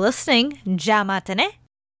you for listening. Ja mata ne.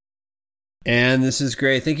 And this is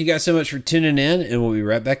great. Thank you guys so much for tuning in, and we'll be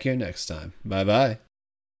right back here next time. Bye-bye.